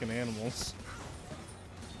fucking animals.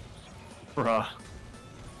 Bruh.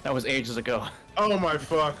 That was ages ago. Oh my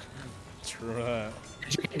fuck! True that.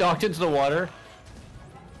 Did you get docked into the water?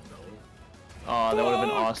 Oh, that would have been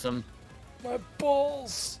awesome. My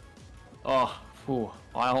balls! Oh, whew.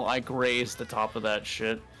 I grazed the top of that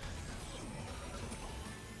shit.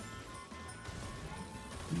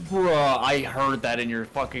 Bruh, I heard that in your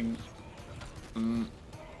fucking...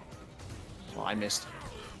 Well, I missed.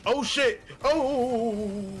 Oh shit!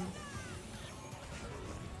 Oh!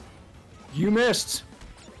 You missed!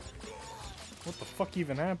 What the fuck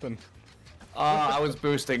even happened? I was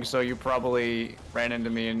boosting, so you probably ran into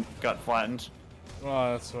me and got flattened.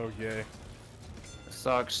 Oh, that's so gay.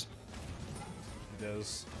 Sucks. It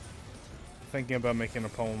is. Thinking about making a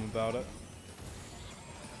poem about it.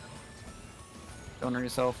 Don't hurt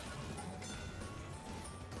yourself.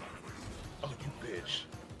 Oh, you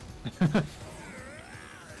bitch!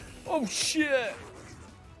 Oh shit!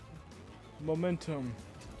 Momentum.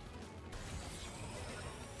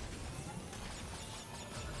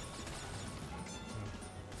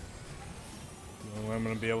 No way I'm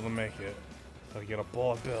gonna be able to make it. I get a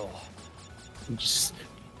bullet bill.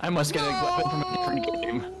 I must get a weapon from a different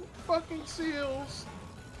game. Fucking seals!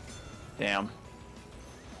 Damn.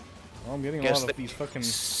 Well, I'm getting a Guess lot of they these fucking...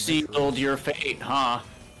 sealed your fate, huh?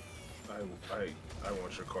 I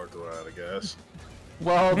want your car thrown out, I guess.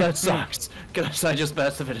 Well, that sucks. Cause I just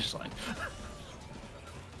passed the finish line.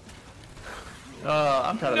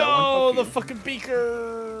 I'm proud of that one. No, Fuck the you. fucking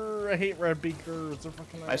beaker! I hate red beakers. They're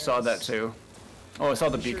fucking I saw that ass. too. Oh, I saw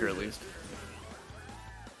the beaker at least.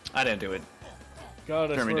 I didn't do it.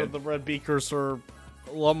 God, I Jeremy swear did. the red beakers are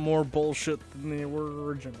a lot more bullshit than they were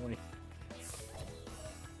originally.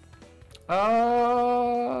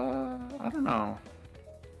 I don't know.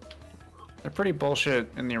 They're pretty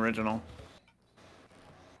bullshit in the original.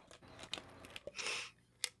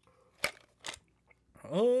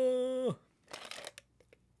 Oh.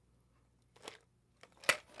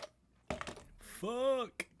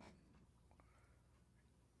 Fuck.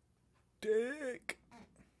 Dick.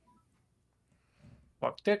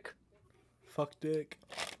 Fuck dick. Fuck dick.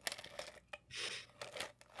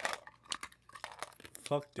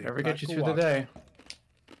 Fuck dick. Ever get you Back through to the day.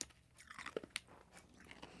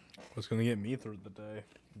 What's gonna get me through the day?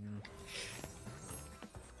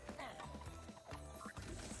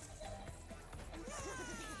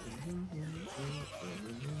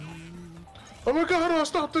 Oh my god, I'll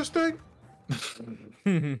stop this thing!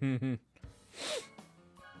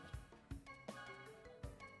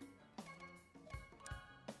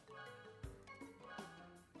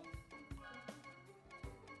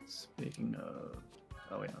 Speaking of...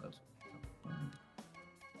 Oh wait, no, that's...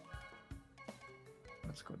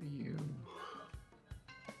 Let's go to you.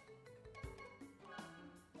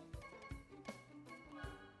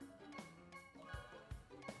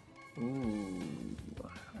 Ooh,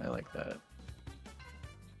 I like that.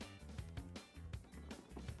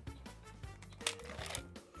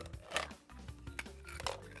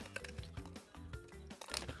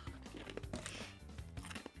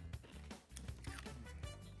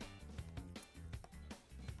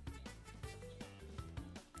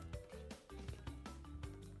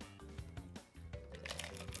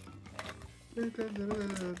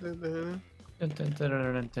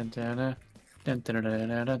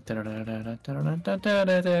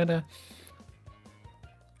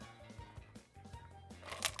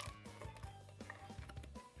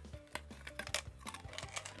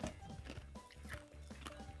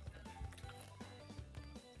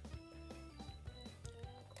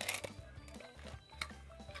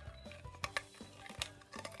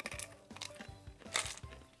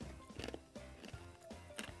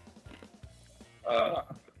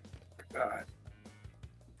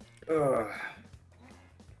 God.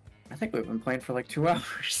 I think we've been playing for like 2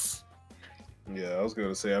 hours. Yeah, I was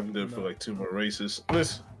gonna say I've been doing it for like 2 more races.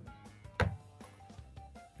 Listen.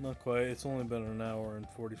 Not quite. It's only been an hour and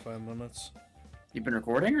 45 minutes. You've been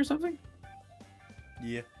recording or something?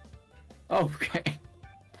 Yeah. Oh, okay.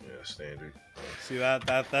 Yeah, standard. See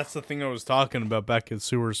that's the thing I was talking about back at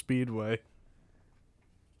Sewer Speedway.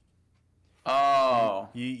 Oh.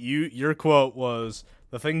 Your quote was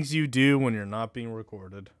the things you do when you're not being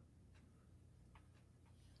recorded.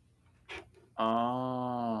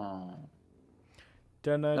 Oh.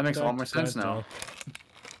 That That makes a lot more sense now.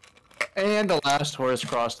 And the last horse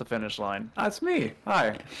crossed the finish line. That's me.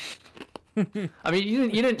 Hi. I mean, you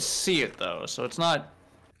didn't see it though, so it's not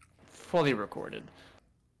fully recorded.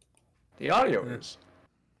 The audio is.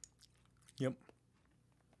 Yep.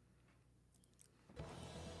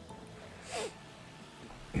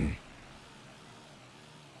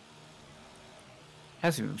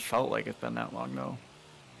 Hasn't even felt like it's been that long though.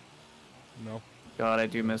 No. God, I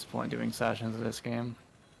do miss doing sessions of this game.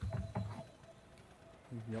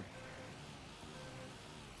 Yep.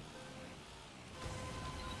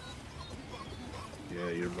 Yeah,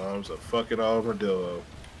 your mom's a fucking armadillo.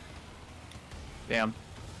 Damn.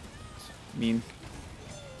 Mean.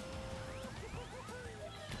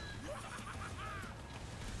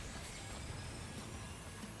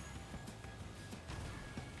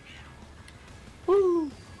 Woo!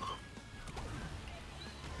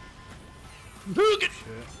 Shit.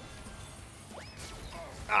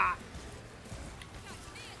 Ah!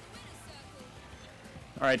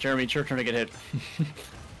 Alright, Jeremy, it's your turn to get hit.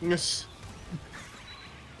 Yes.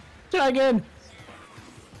 Try again!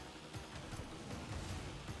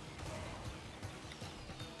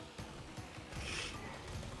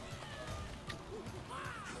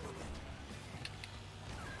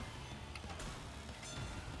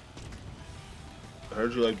 I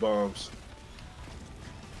heard you like bombs.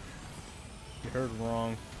 You heard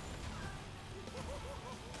wrong.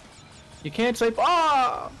 You can't say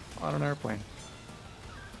on an airplane.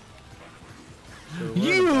 So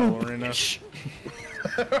You! arena.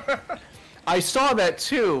 I saw that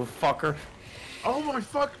too, fucker. Oh my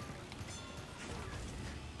fuck!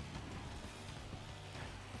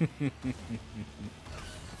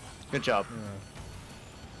 Good job.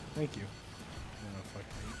 Thank you. Oh, fuck me.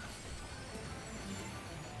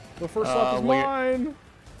 The first up is mine!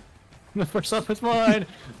 The first up is mine.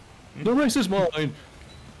 The race is mine.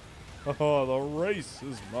 Oh, the race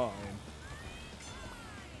is mine.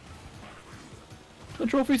 The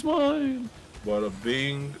trophy's mine. Bada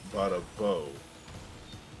bing, bada bow.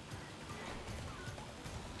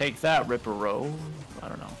 Take that, Ripper Row. I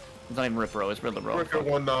don't know. It's not even Ripper Row, it's Riddler Row. Ricker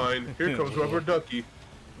 19. Here comes Rubber Ducky.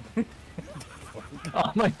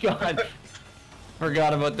 Oh my god.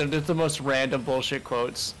 Forgot about them. It's the most random bullshit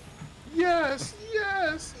quotes. Yes,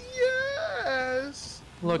 yes.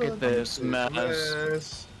 Look at this mess.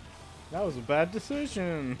 Yes. That was a bad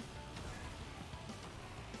decision.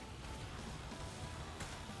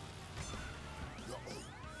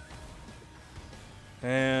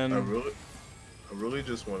 And I really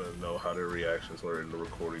just want to know how their reactions were in the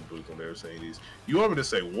recording booth when they were saying these. You want me to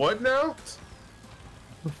say what now?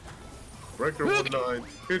 Rector 19.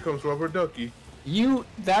 Here comes Rubber Ducky.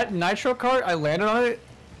 That Nitro cart, I landed on it,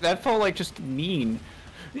 that felt like just mean.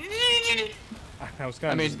 I was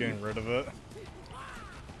kind of just getting rid of it.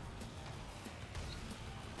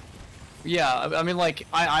 Yeah, I mean, like,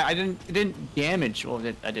 I didn't, it didn't damage, well,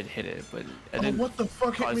 I did hit it, but I didn't. What the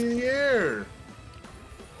fuck hit me in the air?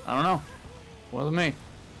 I don't know. Wasn't me.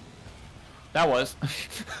 That was.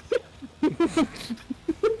 Oh,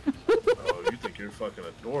 you think you're fucking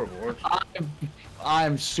adorable, aren't you?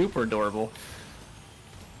 I'm super adorable.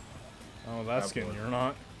 Oh, that's skin. You're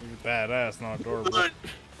not. You're badass, not adorable.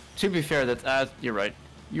 To be fair, that's you're right.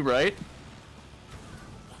 You right?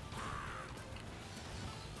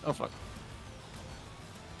 Oh fuck.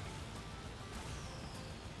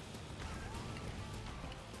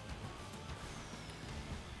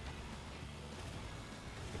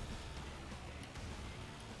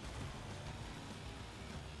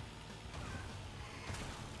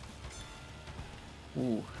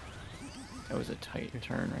 Ooh, that was a tight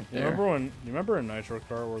turn right there. You remember in Nitro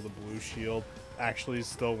Kart where the blue shield actually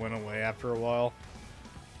still went away after a while?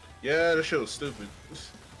 Yeah, that shit was stupid.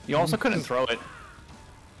 You also couldn't throw it.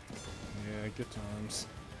 Yeah, good times.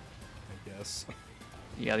 I guess.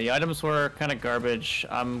 Yeah, the items were kind of garbage.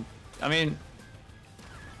 I mean,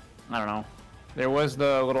 I don't know. There was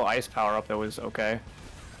the little ice power up that was okay.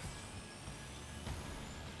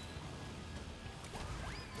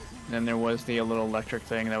 And then there was the little electric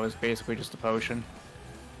thing that was basically just a potion.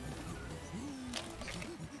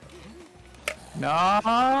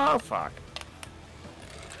 No, fuck.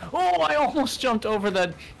 Oh, I almost jumped over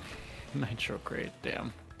that nitro crate,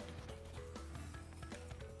 damn.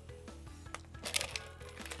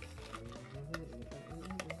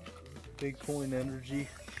 Big coin energy.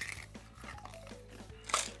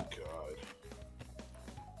 God.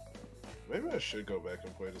 Maybe I should go back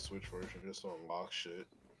and play the Switch version just to unlock shit.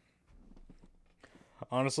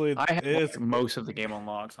 Honestly, I have it's most of the game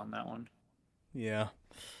unlocks on that one. yeah.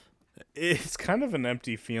 It's kind of an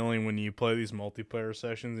empty feeling when you play these multiplayer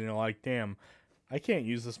sessions and you're like, damn, I can't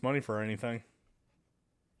use this money for anything.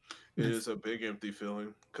 It is a big empty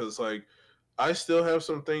feeling because like I still have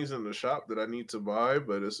some things in the shop that I need to buy,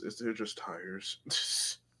 but they're just tires.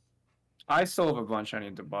 I still have a bunch I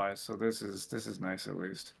need to buy, so this is nice at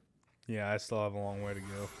least. Yeah, I still have a long way to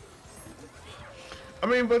go. I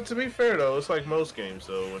mean, but to be fair though, it's like most games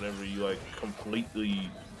though. Whenever you like completely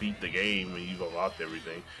beat the game and you've unlocked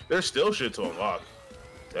everything, there's still shit to unlock.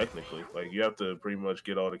 Technically, like you have to pretty much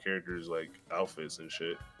get all the characters like outfits and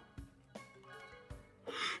shit.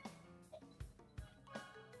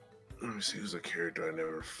 Let me see who's a character I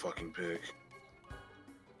never fucking pick.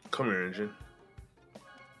 Come here, Engine.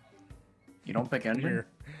 You don't pick Engine?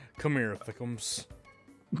 Come here, Thickums.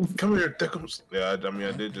 Come here, Thickums. Yeah, I mean,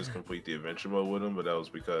 I did just complete the adventure mode with him, but that was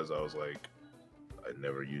because I was like, I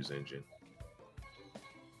never use Engine.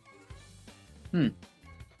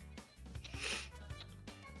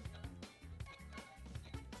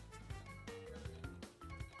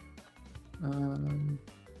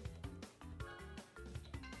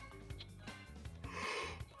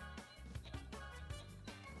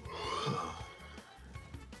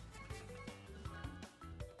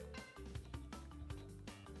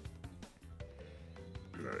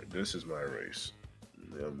 Alright, this is my race.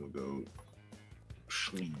 Then I'm gonna go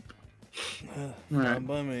sleep. Not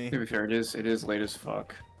by me. To be fair, it is late as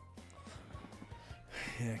fuck.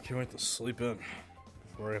 Yeah, I can't wait to sleep in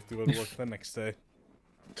before I have to go to work the next day.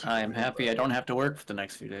 I am happy I don't have to work for the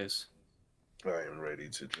next few days. I am ready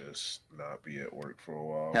to just not be at work for a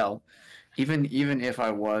while. Hell, even if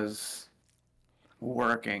I was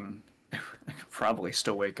working, I could probably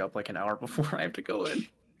still wake up like an hour before I have to go in.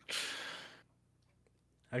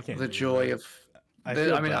 I can't. The do joy that.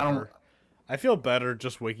 of. I feel better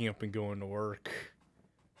just waking up and going to work.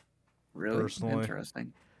 Really personally.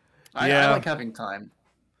 Interesting. Yeah. I like having time.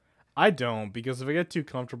 I don't, because if I get too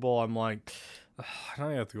comfortable, I'm like, I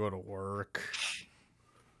don't have to go to work.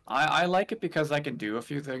 I like it because I can do a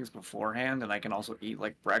few things beforehand, and I can also eat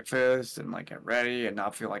like breakfast and like get ready and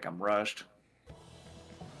not feel like I'm rushed.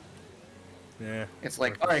 Yeah. It's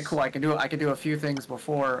like, all right, cool. I can do a few things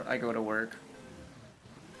before I go to work,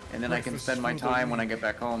 and then I can spend my time when I get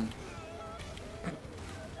back home.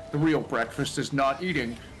 The real breakfast is not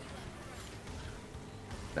eating.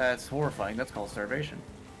 That's horrifying. That's called starvation.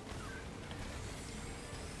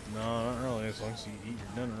 No, not really, as long as you eat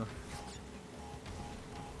your dinner.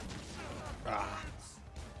 Ah.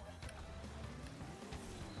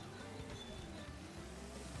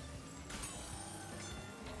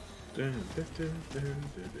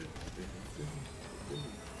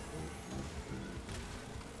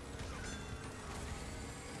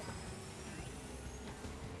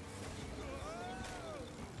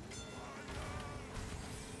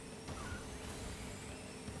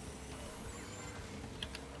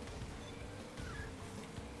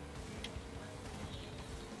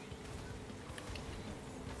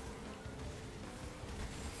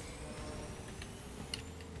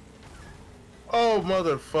 Oh,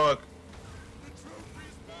 motherfuck.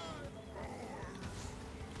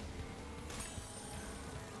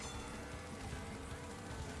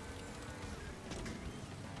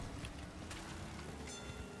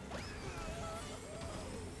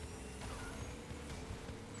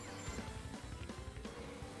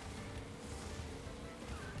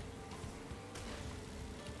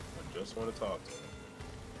 I just want to talk to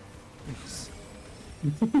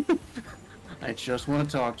him. I just want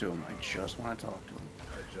to talk to him. I just want to talk to him.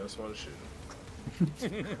 I just want to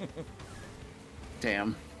shoot him.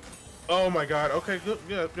 Damn. Oh my god. Okay, good.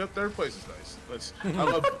 Yeah, yep, third place is nice. I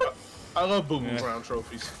love Boo Boo Brown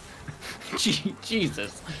trophies.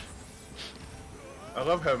 Jesus. I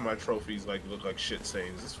love having my trophies like look like shit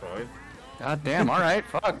stains. It's fine. God damn. All right.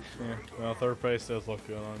 Fuck. Yeah, well, third place does look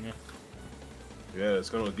good on you. Yeah, it's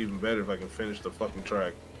gonna look even better if I can finish the fucking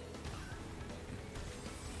track.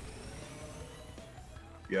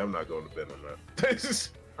 Yeah, I'm not going to bed on that.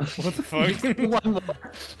 What the fuck? One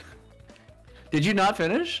more. Did you not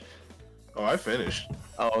finish? Oh, I finished.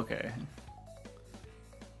 Oh, okay.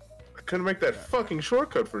 I couldn't make that fucking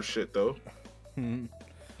shortcut for shit though.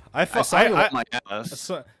 I saw you with my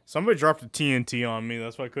ass. Somebody dropped a TNT on me.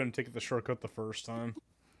 That's why I couldn't take the shortcut the first time.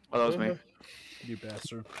 Oh, that was me. You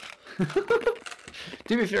bastard.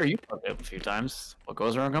 To be fair, you fucked up a few times. What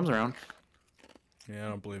goes around comes around. Yeah, I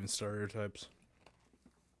don't believe in stereotypes.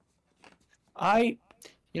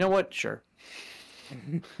 You know what? Sure.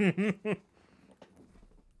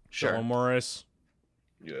 Sure. One more race.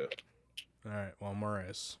 Yeah. Alright, one more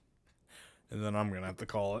race. And then I'm gonna have to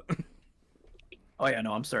call it. Oh yeah,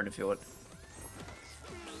 no, I'm starting to feel it.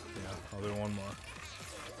 Yeah, I'll do one more.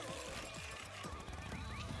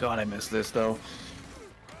 God, I miss this though.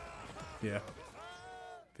 Yeah.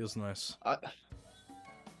 Feels nice.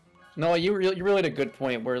 No, you really had a good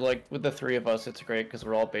point where, like, with the three of us, it's great because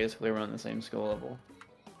we're all basically around the same skill level.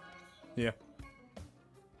 Yeah.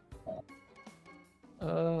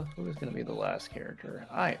 Who's gonna be the last character?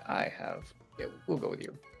 I have. Yeah, we'll go with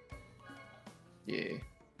you. Yeah.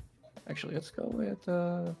 Actually, let's go with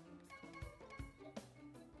the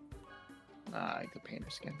painter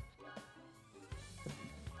skin.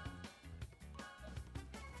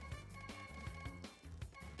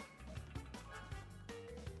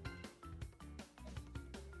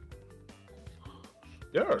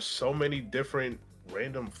 There are so many different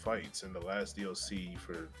random fights in the last DLC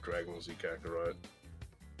for Dragon Ball Z Kakarot.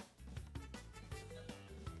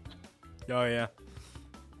 Oh, yeah.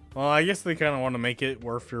 Well, I guess they kind of want to make it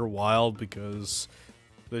worth your while because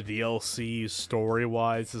the DLC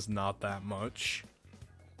story-wise is not that much.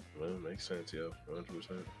 Well, it makes sense, yeah,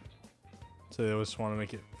 100%. So they just want to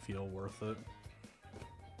make it feel worth it.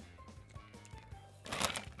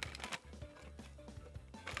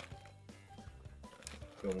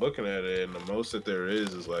 I'm looking at it, and the most that there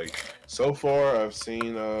is like, so far I've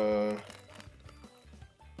seen, let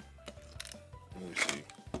me see.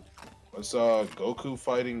 I saw Goku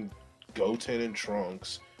fighting Goten and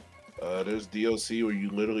Trunks. There's DLC where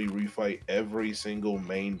you literally refight every single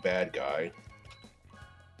main bad guy.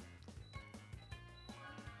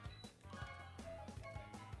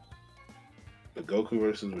 The Goku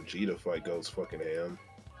versus Vegeta fight goes fucking ham.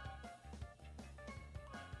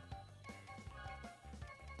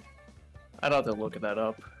 I'd have to look that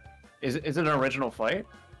up. Is it an original fight?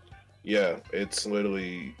 Yeah, it's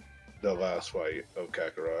literally the last fight of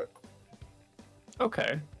Kakarot.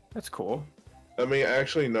 Okay, that's cool. I mean,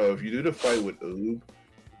 actually, no. If you do the fight with Oob,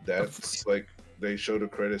 that's like they show the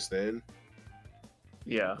credits then.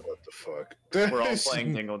 Yeah. What the fuck? We're all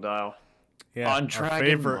playing Dingle Dial. Yeah, On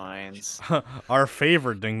Dragon Mines. Our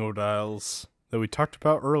favorite Dingo Dials that we talked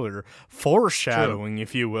about earlier. Foreshadowing,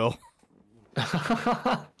 if you will.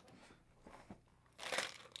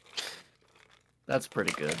 That's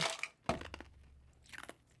pretty good.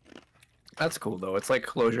 That's cool, though. It's like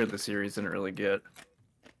closure the series didn't really get.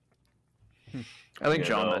 I think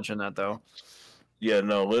John mentioned that, though. Yeah,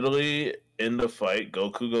 no, literally in the fight,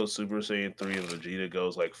 Goku goes Super Saiyan 3 and Vegeta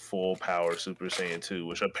goes like full power Super Saiyan 2,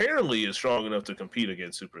 which apparently is strong enough to compete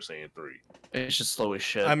against Super Saiyan 3. It's just slow as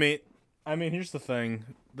shit. I mean, here's the thing.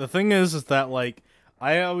 The thing is that, like,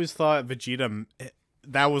 I always thought Vegeta,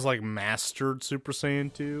 that was, like, mastered Super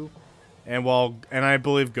Saiyan 2. And I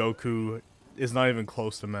believe Goku is not even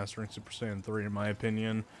close to mastering Super Saiyan 3, in my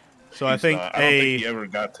opinion. So I think I don't think he ever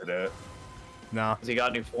got to that. Nah. He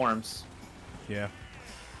got new forms. Yeah.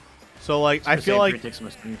 So, like, Super I feel Saiyan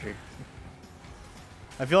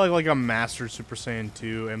like a mastered Super Saiyan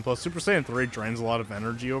 2, and plus Super Saiyan 3 drains a lot of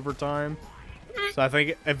energy over time. So I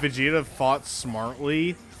think if Vegeta fought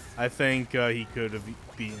smartly, I think he could have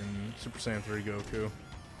beaten Super Saiyan 3 Goku.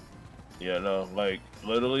 Yeah, no, like,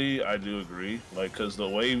 literally, I do agree. Like, because the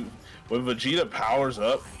way when Vegeta powers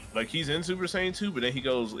up, like, he's in Super Saiyan 2, but then he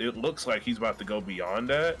goes, it looks like he's about to go beyond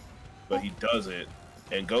that, but he doesn't.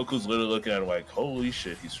 And Goku's literally looking at him like, holy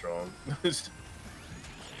shit, he's strong.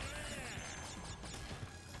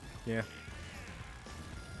 Yeah.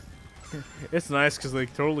 It's nice because they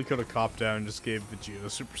totally could have copped out and just gave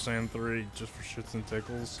Vegeta Super Saiyan 3 just for shits and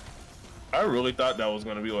tickles. I really thought that was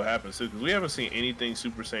going to be what happened, too, because we haven't seen anything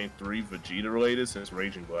Super Saiyan 3 Vegeta related since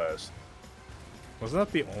Raging Blast. Wasn't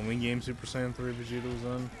that the only game Super Saiyan 3 Vegeta was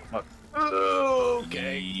in?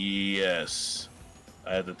 Okay. Yes.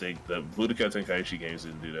 I had to think the Budokai Tenkaichi games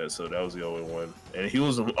didn't do that, so that was the only one. And he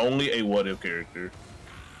was only a what-if character.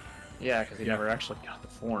 Yeah, because he never actually got the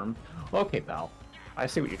form. Okay, pal. I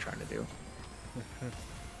see what you're trying to do.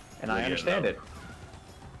 And I understand it.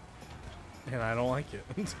 And I don't like it.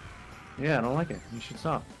 Yeah, I don't like it. You should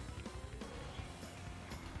stop.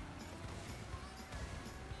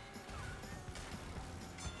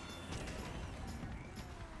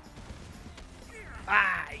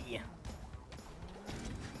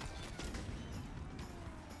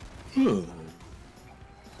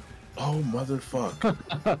 Oh,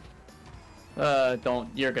 motherfuck. Don't.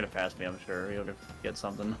 You're gonna pass me, I'm sure. You'll get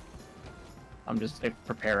something. I'm just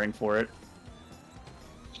preparing for it.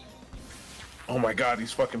 Oh my god,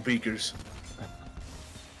 these fucking beakers.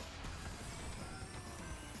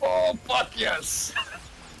 Oh, fuck yes!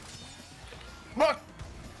 Look!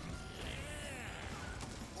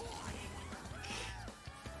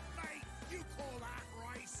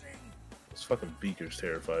 Those fucking beakers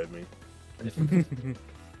terrified me.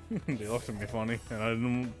 They looked at me funny, and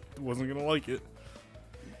I wasn't gonna like it.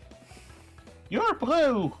 You're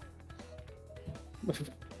blue.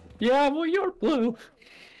 Yeah, well, you're blue.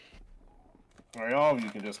 Alright, all of you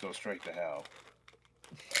can just go straight to hell.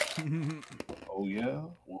 Oh yeah?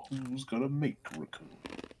 Well, who's gonna make Raccoon?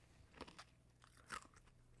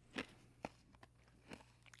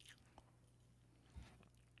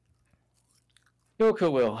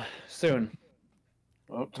 Goku will soon.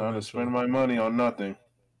 Oh, time to spend my money on nothing.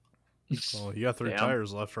 Well, you got 3 Damn.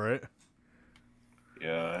 tires left, right?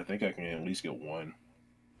 Yeah, I think I can at least get one.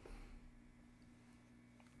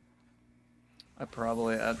 I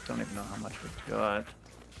don't even know how much we've got.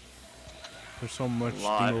 There's so much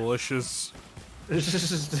Lot. Dingolicious. This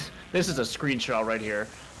is a screenshot right here.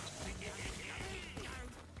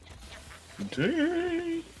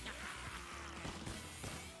 Dang.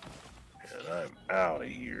 And I'm out of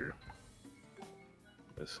here.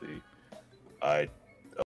 Let's see. I